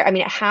rare. I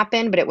mean, it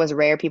happened, but it was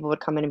rare. People would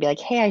come in and be like,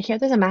 "Hey, I hear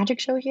there's a magic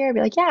show here." I'd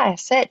be like, "Yeah,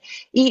 sit,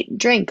 eat,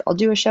 drink. I'll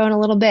do a show in a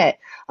little bit."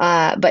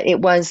 But it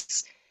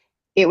was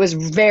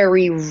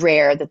very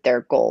rare that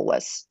their goal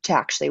was to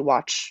actually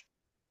watch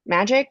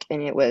magic,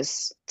 and it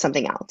was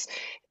something else.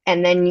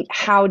 And then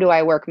how do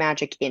I work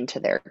magic into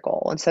their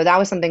goal? And so that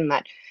was something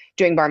that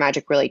doing bar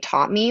magic really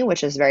taught me,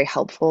 which is very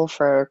helpful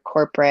for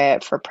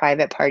corporate, for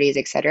private parties,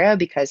 etc.,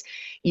 because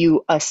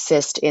you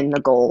assist in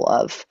the goal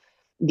of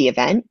the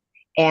event.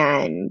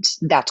 And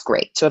that's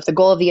great. So if the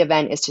goal of the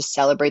event is to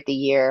celebrate the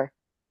year,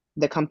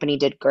 the company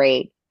did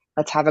great,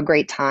 let's have a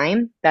great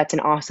time. That's an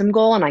awesome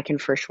goal. And I can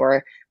for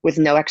sure, with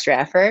no extra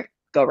effort,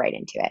 go right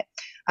into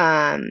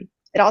it.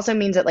 It also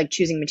means that like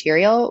choosing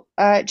material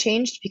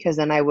changed, because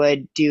then I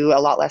would do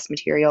a lot less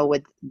material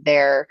with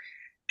their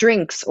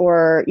drinks,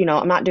 or,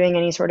 I'm not doing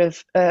any sort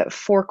of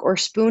fork or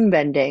spoon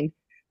bending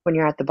when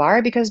you're at the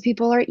bar, because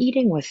people are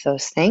eating with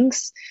those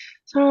things.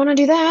 So I don't want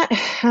to do that.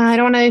 I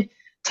don't want to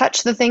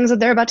touch the things that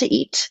they're about to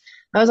eat.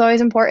 That was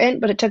always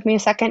important, but it took me a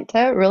second to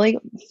really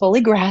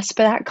fully grasp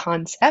that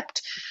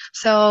concept.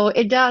 So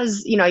it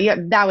does,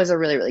 that was a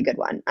really, really good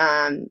one.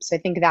 So I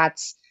think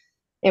that's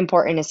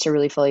important, is to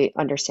really fully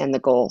understand the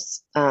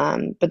goals.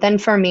 But then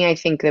for me, I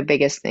think the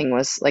biggest thing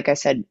was, like I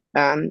said,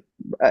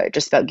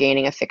 just about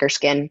gaining a thicker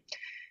skin,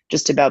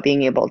 just about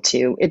being able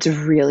to, it's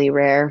really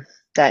rare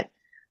that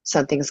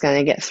something's going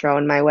to get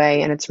thrown my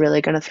way and it's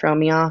really going to throw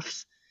me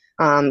off.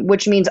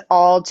 Which means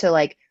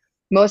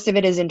most of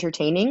it is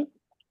entertaining.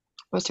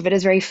 Most of it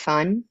is very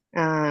fun,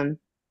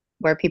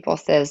 where people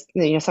says,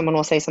 someone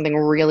will say something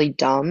really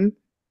dumb,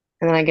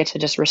 and then I get to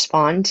just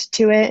respond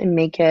to it and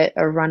make it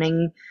a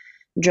running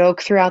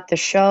joke throughout the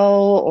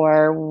show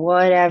or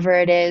whatever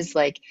it is.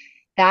 Like,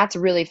 that's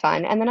really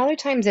fun. And then other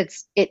times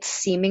it's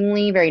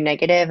seemingly very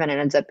negative, and it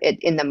ends up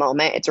in the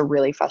moment it's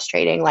really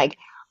frustrating. Like,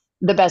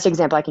 the best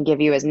example I can give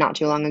you is not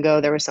too long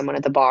ago, there was someone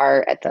at the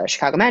bar at the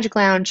Chicago Magic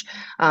Lounge.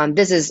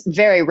 This is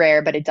very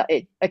rare, but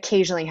it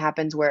occasionally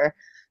happens where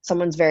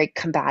someone's very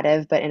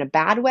combative, but in a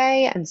bad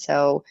way. And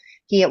so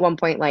he at one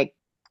point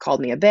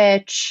called me a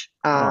bitch,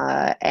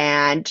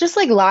 and just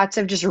lots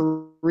of just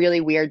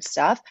really weird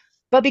stuff.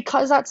 But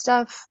because that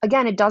stuff,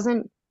 again, it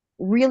doesn't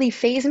really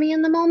phase me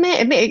in the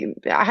moment.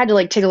 I had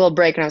to take a little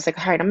break, and I was like,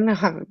 all right, I'm gonna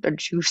have a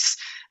juice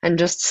and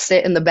just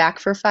sit in the back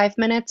for 5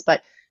 minutes.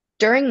 But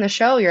during the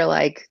show, you're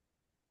like,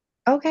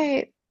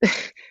 okay,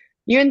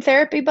 you in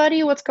therapy,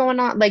 buddy? What's going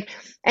on?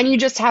 And you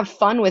just have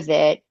fun with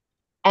it.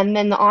 And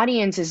then the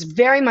audience is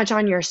very much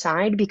on your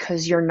side,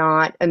 because you're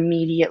not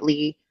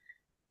immediately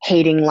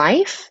hating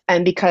life,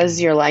 and because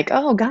you're like,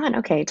 oh God,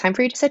 okay, time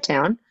for you to sit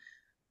down,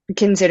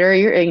 consider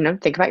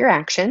think about your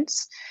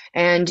actions.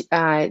 And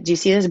do you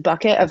see this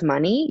bucket of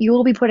money? You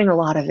will be putting a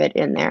lot of it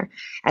in there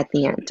at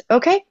the end.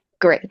 Okay,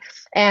 great.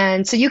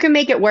 And so you can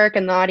make it work,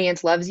 and the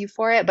audience loves you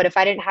for it. But if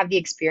I didn't have the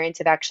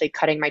experience of actually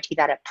cutting my teeth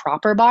at a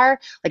proper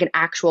bar, like an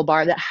actual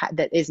bar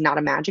that is not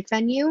a magic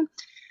venue,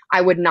 I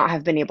would not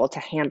have been able to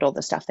handle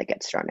the stuff that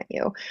gets thrown at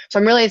you. So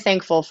I'm really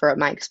thankful for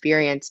my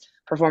experience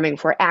performing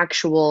for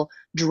actual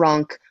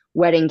drunk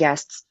wedding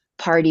guests,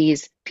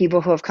 parties,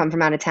 people who have come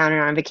from out of town and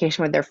are on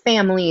vacation with their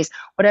families,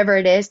 whatever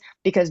it is,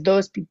 because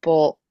those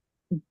people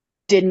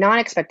did not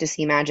expect to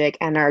see magic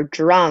and are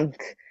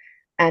drunk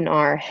and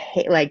are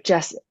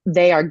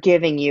they are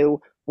giving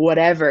you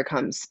whatever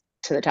comes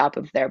to the top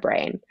of their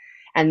brain.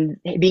 And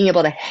being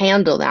able to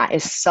handle that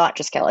is such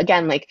a skill.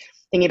 Again,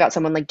 thinking about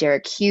someone like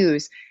Derek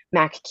Hughes,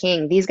 Mac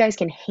King, these guys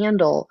can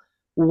handle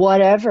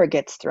whatever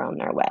gets thrown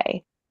their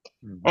way.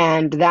 Mm-hmm.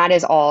 And that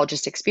is all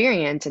just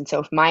experience. And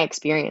so my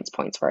experience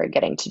points were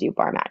getting to do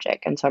bar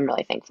magic. And so I'm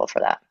really thankful for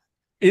that.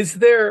 Is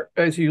there,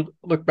 as you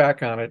look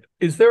back on it,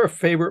 is there a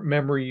favorite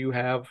memory you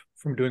have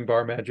from doing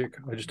bar magic?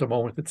 Or just a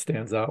moment that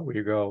stands out where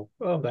you go,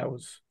 oh,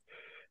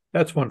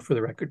 that's one for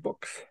the record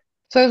books?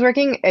 So I was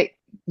working,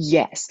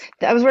 yes,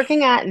 I was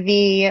working at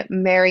the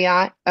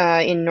Marriott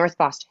in North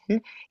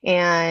Boston,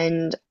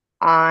 and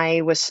I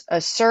was a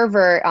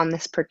server on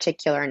this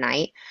particular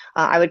night.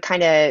 I would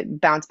kind of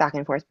bounce back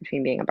and forth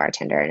between being a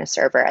bartender and a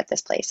server at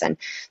this place. And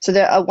so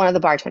one of the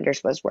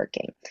bartenders was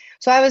working.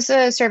 So I was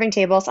serving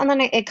tables, and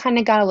then it kind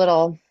of got a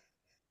little,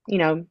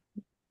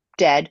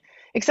 dead,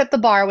 except the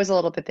bar was a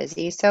little bit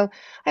busy. So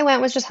I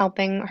was just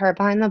helping her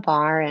behind the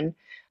bar, and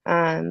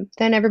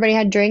then everybody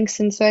had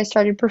drinks, and so I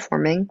started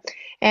performing.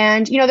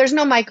 And there's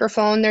no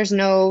microphone, there's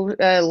no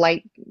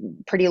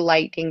pretty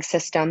lighting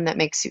system that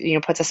makes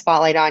puts a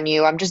spotlight on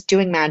you. I'm just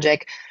doing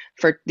magic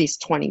for these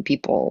 20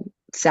 people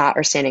sat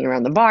or standing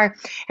around the bar.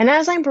 And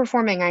as I'm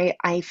performing,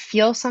 I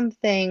feel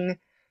something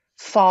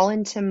fall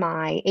into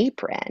my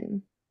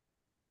apron,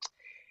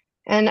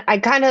 and I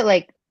kind of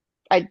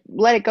I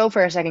let it go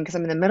for a second because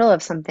I'm in the middle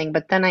of something,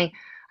 but then I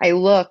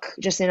look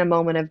just in a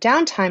moment of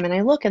downtime and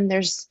I look and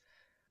there's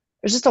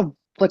just a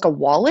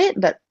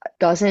wallet that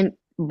doesn't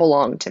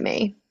belong to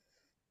me.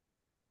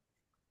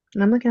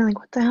 And I'm looking like,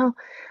 what the hell?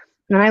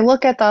 And I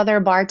look at the other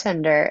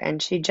bartender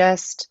and she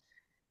just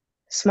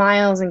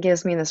smiles and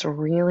gives me this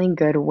really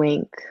good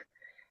wink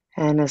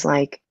and is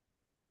like,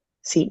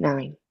 seat 9.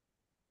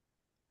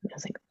 And I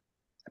was like,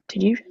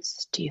 did you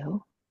just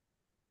steal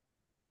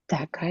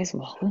that guy's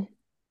wallet?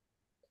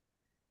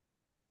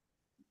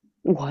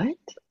 What?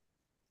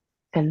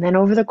 And then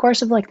over the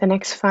course of like the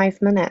next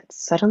 5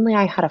 minutes, suddenly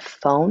I had a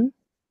phone.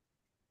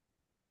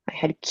 I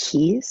had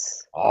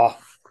keys. Oh,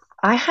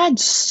 I had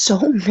so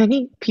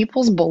many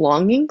people's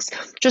belongings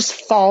just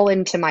fall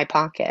into my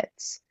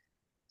pockets.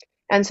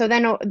 And so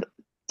then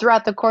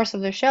throughout the course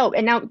of the show,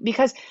 and now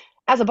because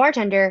as a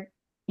bartender,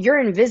 you're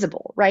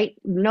invisible, right?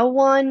 No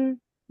one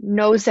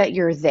knows that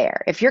you're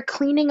there. If you're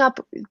cleaning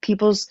up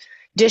people's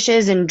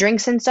dishes and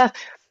drinks and stuff,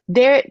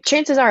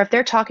 chances are if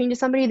they're talking to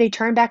somebody, they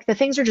turn back, the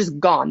things are just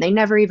gone. They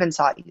never even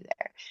saw you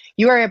there.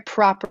 You are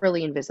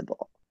properly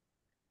invisible.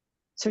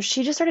 So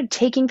she just started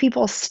taking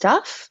people's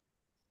stuff.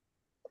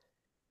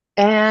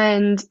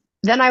 And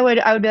then I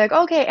would be like,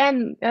 okay,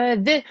 and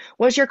this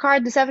was your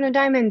card, the 7 of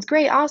diamonds.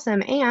 Great,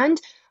 awesome. And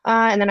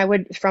then I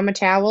would, from a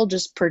towel,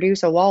 just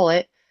produce a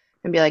wallet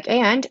and be like,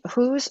 and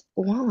whose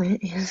wallet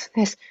is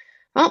this?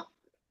 Oh,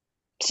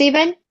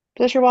 Steven, is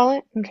this your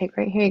wallet? Okay,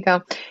 great, here you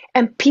go.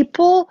 And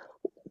people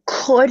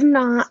could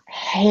not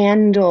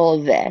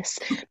handle this.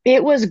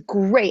 It was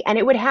great. And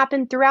it would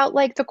happen throughout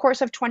like the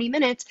course of 20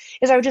 minutes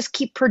is I would just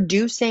keep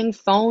producing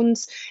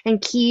phones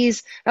and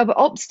keys of,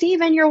 oh,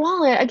 Steven, your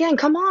wallet again,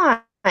 come on.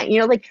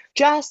 Like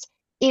just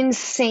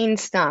insane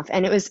stuff.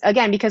 And it was,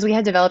 again, because we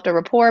had developed a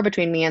rapport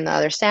between me and the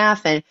other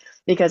staff and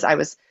because I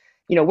was,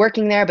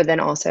 working there, but then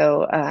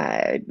also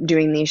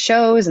doing these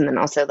shows and then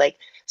also like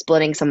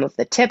splitting some of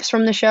the tips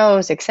from the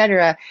shows,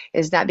 etc.,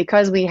 is that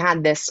because we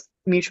had this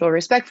mutual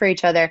respect for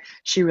each other,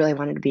 she really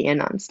wanted to be in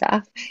on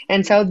stuff.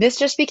 And so this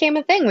just became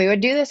a thing. We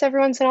would do this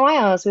every once in a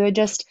while. So I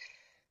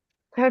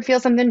would feel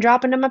something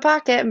drop into my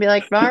pocket and be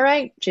like, all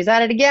right, she's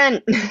at it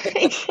again.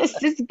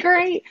 This is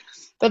great.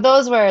 But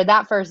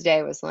that first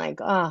day was like,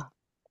 oh,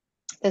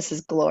 this is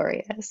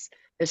glorious.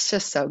 It's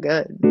just so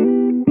good.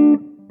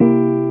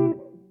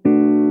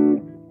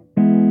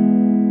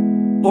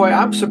 Boy,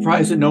 I'm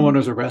surprised that no one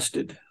was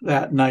arrested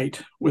that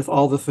night with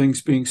all the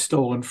things being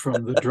stolen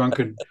from the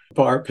drunken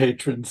bar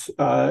patrons.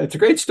 It's a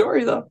great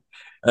story, though.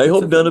 I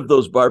hope none of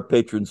those bar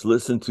patrons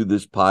listen to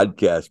this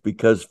podcast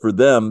because for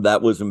them,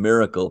 that was a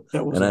miracle.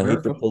 And I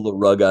hate to pull the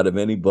rug out of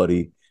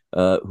anybody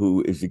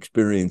who has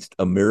experienced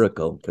a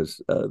miracle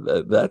because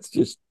that's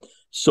just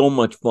so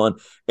much fun.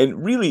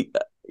 And really,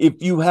 if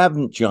you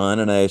haven't, John,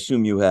 and I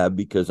assume you have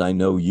because I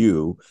know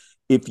you,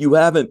 if you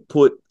haven't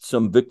put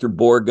some Victor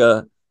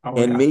Borga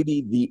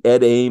maybe the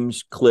Ed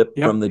Ames clip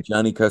from the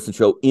Johnny Carson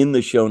show in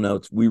the show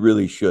notes, we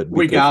really should.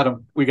 We got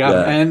him.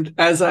 And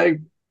as I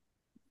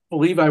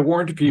believe I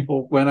warned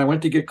people when I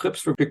went to get clips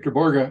for Victor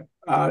Borga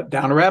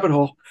down a rabbit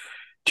hole,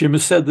 Jim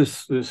has said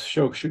this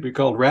show should be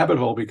called Rabbit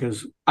Hole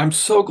because I'm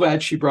so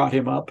glad she brought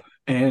him up.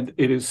 And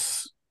it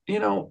is,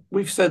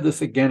 we've said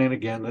this again and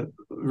again, the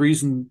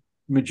reason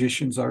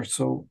magicians are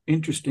so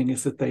interesting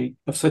is that they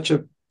have such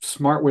a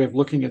smart way of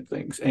looking at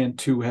things, and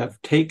to have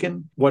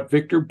taken what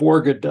Victor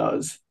Borga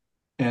does,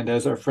 and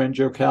as our friend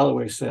Joe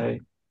Calloway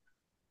say,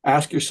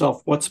 ask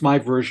yourself, what's my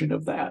version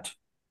of that?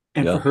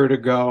 And for her to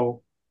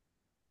go,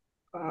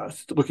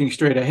 looking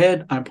straight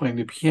ahead, I'm playing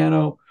the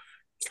piano,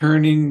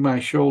 turning my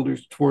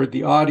shoulders toward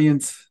the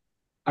audience,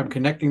 I'm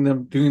connecting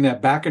them, doing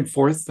that back and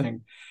forth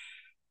thing.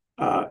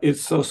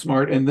 It's so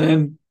smart. And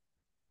then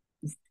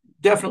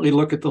definitely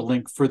look at the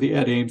link for the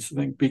Ed Ames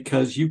thing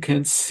because you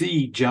can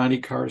see Johnny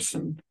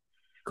Carson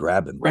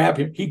grab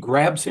him. He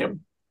grabs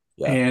him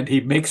and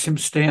he makes him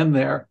stand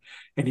there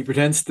and he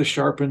pretends to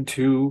sharpen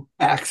 2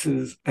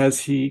 axes as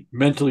he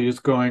mentally is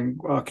going,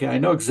 okay, I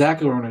know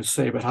exactly what I'm going to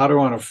say, but how do I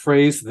want to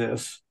phrase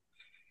this?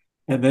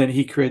 And then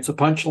he creates a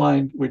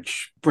punchline,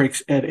 which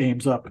breaks Ed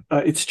Ames up.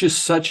 It's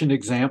just such an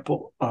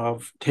example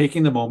of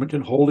taking the moment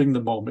and holding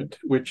the moment,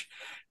 which,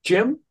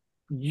 Jim,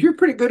 you're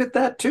pretty good at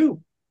that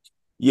too.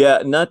 Yeah,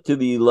 not to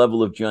the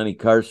level of Johnny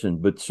Carson,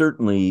 but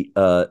certainly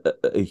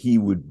he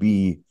would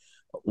be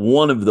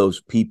one of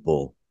those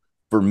people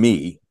for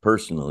me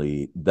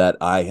personally that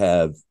I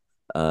have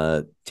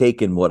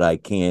taken what I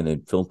can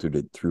and filtered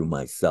it through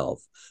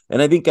myself.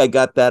 And I think I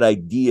got that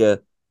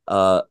idea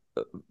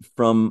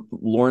from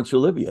Laurence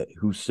Olivier,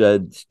 who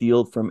said,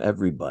 steal from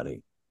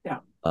everybody. Yeah.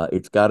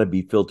 It's got to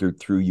be filtered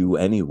through you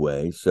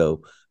anyway.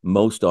 So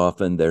most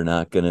often they're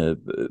not going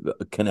to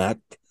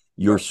connect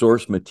your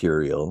source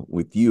material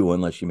with you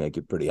unless you make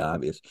it pretty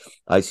obvious.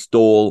 I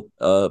stole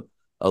a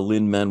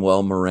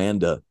Lin-Manuel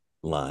Miranda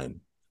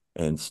line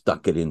and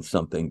stuck it in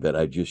something that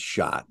I just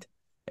shot.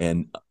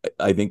 And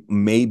I think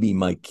maybe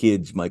my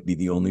kids might be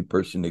the only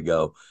person to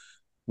go,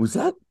 was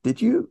there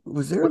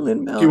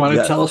Lin-Manuel? Do you want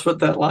to tell us what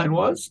that line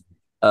was?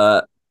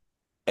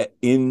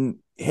 In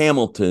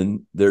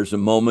Hamilton, there's a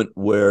moment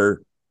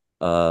where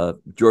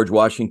George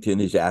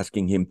Washington is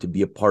asking him to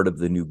be a part of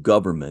the new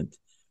government.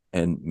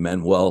 And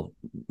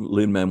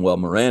Lin-Manuel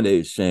Miranda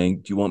is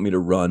saying, do you want me to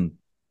run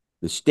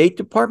the State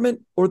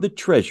Department or the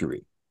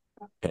Treasury?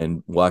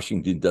 And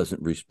Washington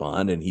doesn't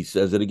respond. And he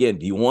says it again.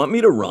 Do you want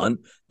me to run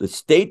the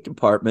State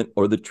Department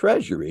or the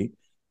Treasury?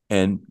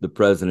 And the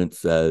president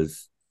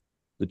says,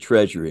 the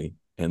Treasury.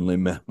 And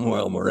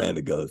Lin-Manuel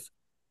Miranda goes,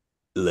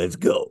 let's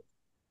go.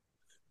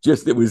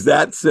 It was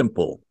that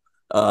simple.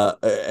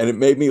 And it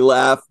made me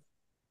laugh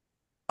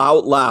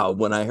out loud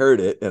when I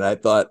heard it. And I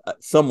thought,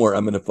 somewhere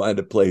I'm going to find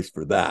a place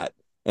for that.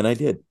 And I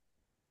did.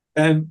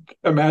 And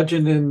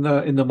imagine in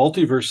the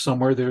multiverse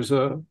somewhere, there's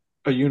a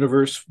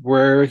universe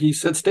where he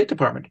said State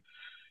Department.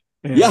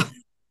 And yeah.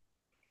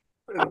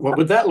 What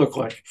would that look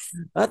like?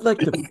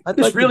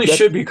 This really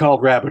should be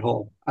called Rabbit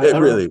Hole. I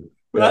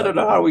don't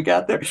know how we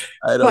got there.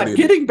 But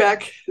getting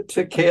back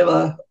to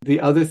Kayla,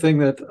 the other thing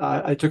that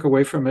I took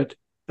away from it,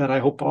 that I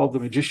hope all the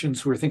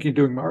magicians who are thinking of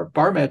doing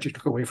bar magic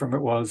took away from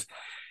it, was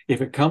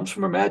if it comes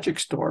from a magic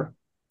store,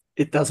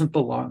 it doesn't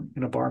belong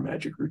in a bar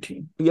magic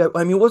routine. Yeah,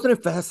 I mean, wasn't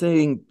it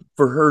fascinating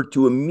for her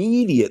to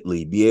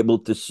immediately be able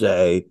to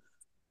say,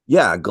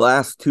 yeah, a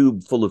glass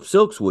tube full of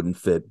silks wouldn't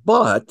fit,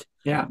 but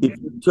yeah, if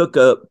you took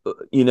a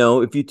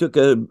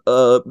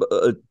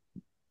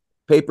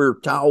paper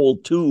towel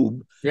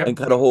tube and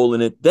cut a hole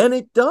in it, then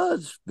it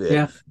does fit.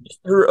 Yeah.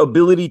 Her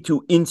ability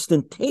to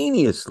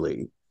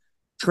instantaneously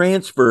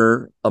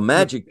transfer a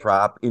magic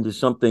prop into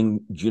something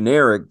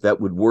generic that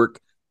would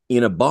work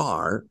in a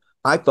bar,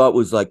 I thought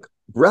was like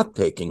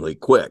breathtakingly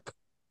quick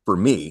for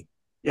me.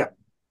 Yeah,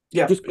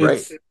 just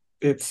great.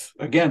 It's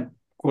again,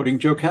 quoting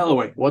Joe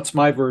Calloway, what's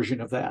my version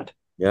of that?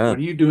 Yeah. What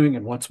are you doing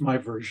and what's my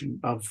version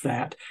of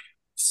that?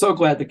 So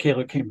glad that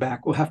Kayla came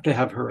back. We'll have to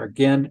have her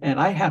again. And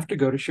I have to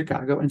go to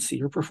Chicago and see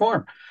her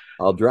perform.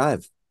 I'll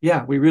drive.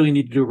 Yeah, we really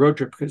need to do a road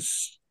trip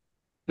because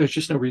there's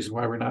just no reason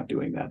why we're not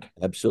doing that.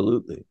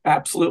 Absolutely.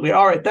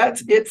 All right,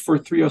 that's it for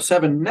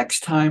 307.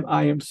 Next time,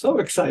 I am so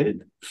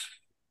excited.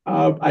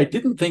 I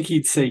didn't think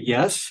he'd say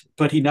yes,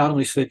 but he not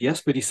only said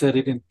yes, but he said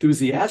it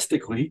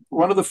enthusiastically.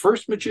 One of the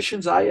first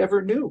magicians I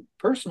ever knew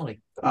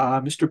personally,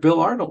 Mr.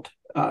 Bill Arnold,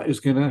 is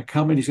going to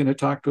come and he's going to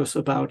talk to us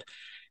about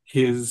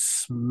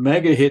his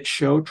mega hit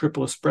show,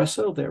 Triple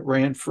Espresso, that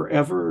ran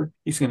forever.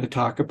 He's going to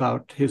talk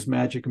about his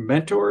magic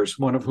mentors,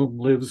 one of whom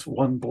lives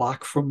one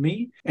block from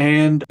me,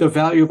 and the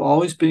value of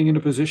always being in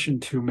a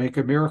position to make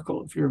a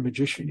miracle. If you're a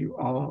magician,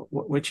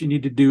 what you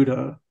need to do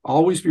to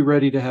always be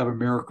ready to have a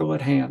miracle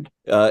at hand.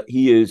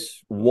 He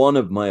is one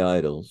of my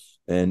idols,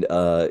 and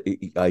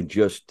I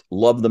just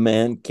love the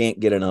man, can't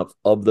get enough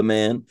of the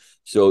man.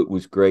 So it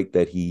was great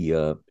that he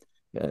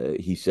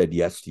said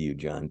yes to you,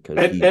 John.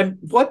 And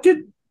what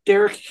did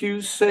Derek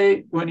Hughes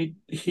say when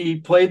he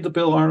played the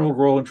Bill Arnold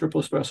role in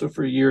Triple Espresso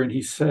for a year, and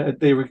he said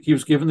he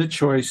was given the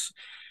choice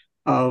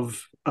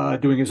of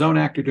doing his own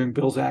act or doing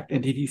Bill's act,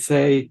 and did he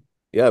say,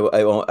 yeah,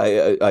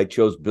 I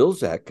chose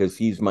Bill's act because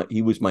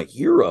he was my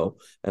hero,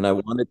 and I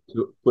wanted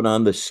to put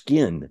on the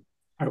skin.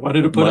 I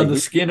wanted to put on the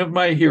skin of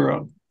my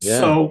hero. Yeah.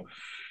 So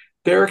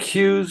Derek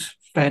Hughes,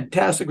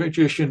 fantastic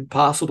magician,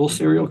 possible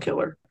serial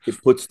killer. It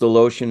puts the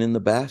lotion in the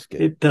basket.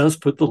 It does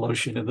put the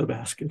lotion in the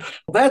basket.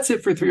 Well, that's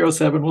it for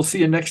 307. We'll see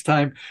you next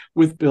time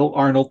with Bill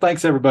Arnold.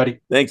 Thanks, everybody.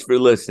 Thanks for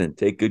listening.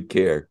 Take good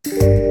care.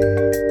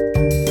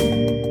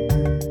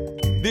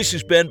 This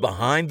has been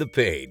Behind the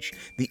Page,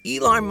 the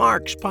Eli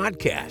Marks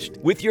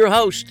podcast, with your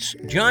hosts,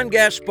 John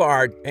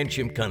Gaspard and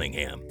Jim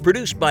Cunningham.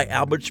 Produced by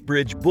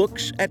Albertsbridge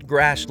Books at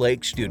Grass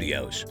Lake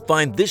Studios.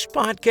 Find this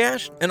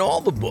podcast and all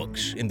the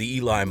books in the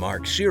Eli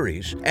Marks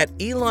series at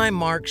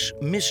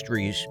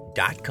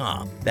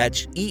elimarksmysteries.com.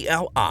 That's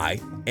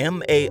ELIMARKS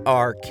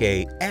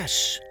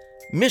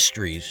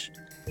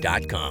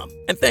Mysteries.com.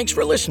 And thanks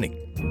for listening.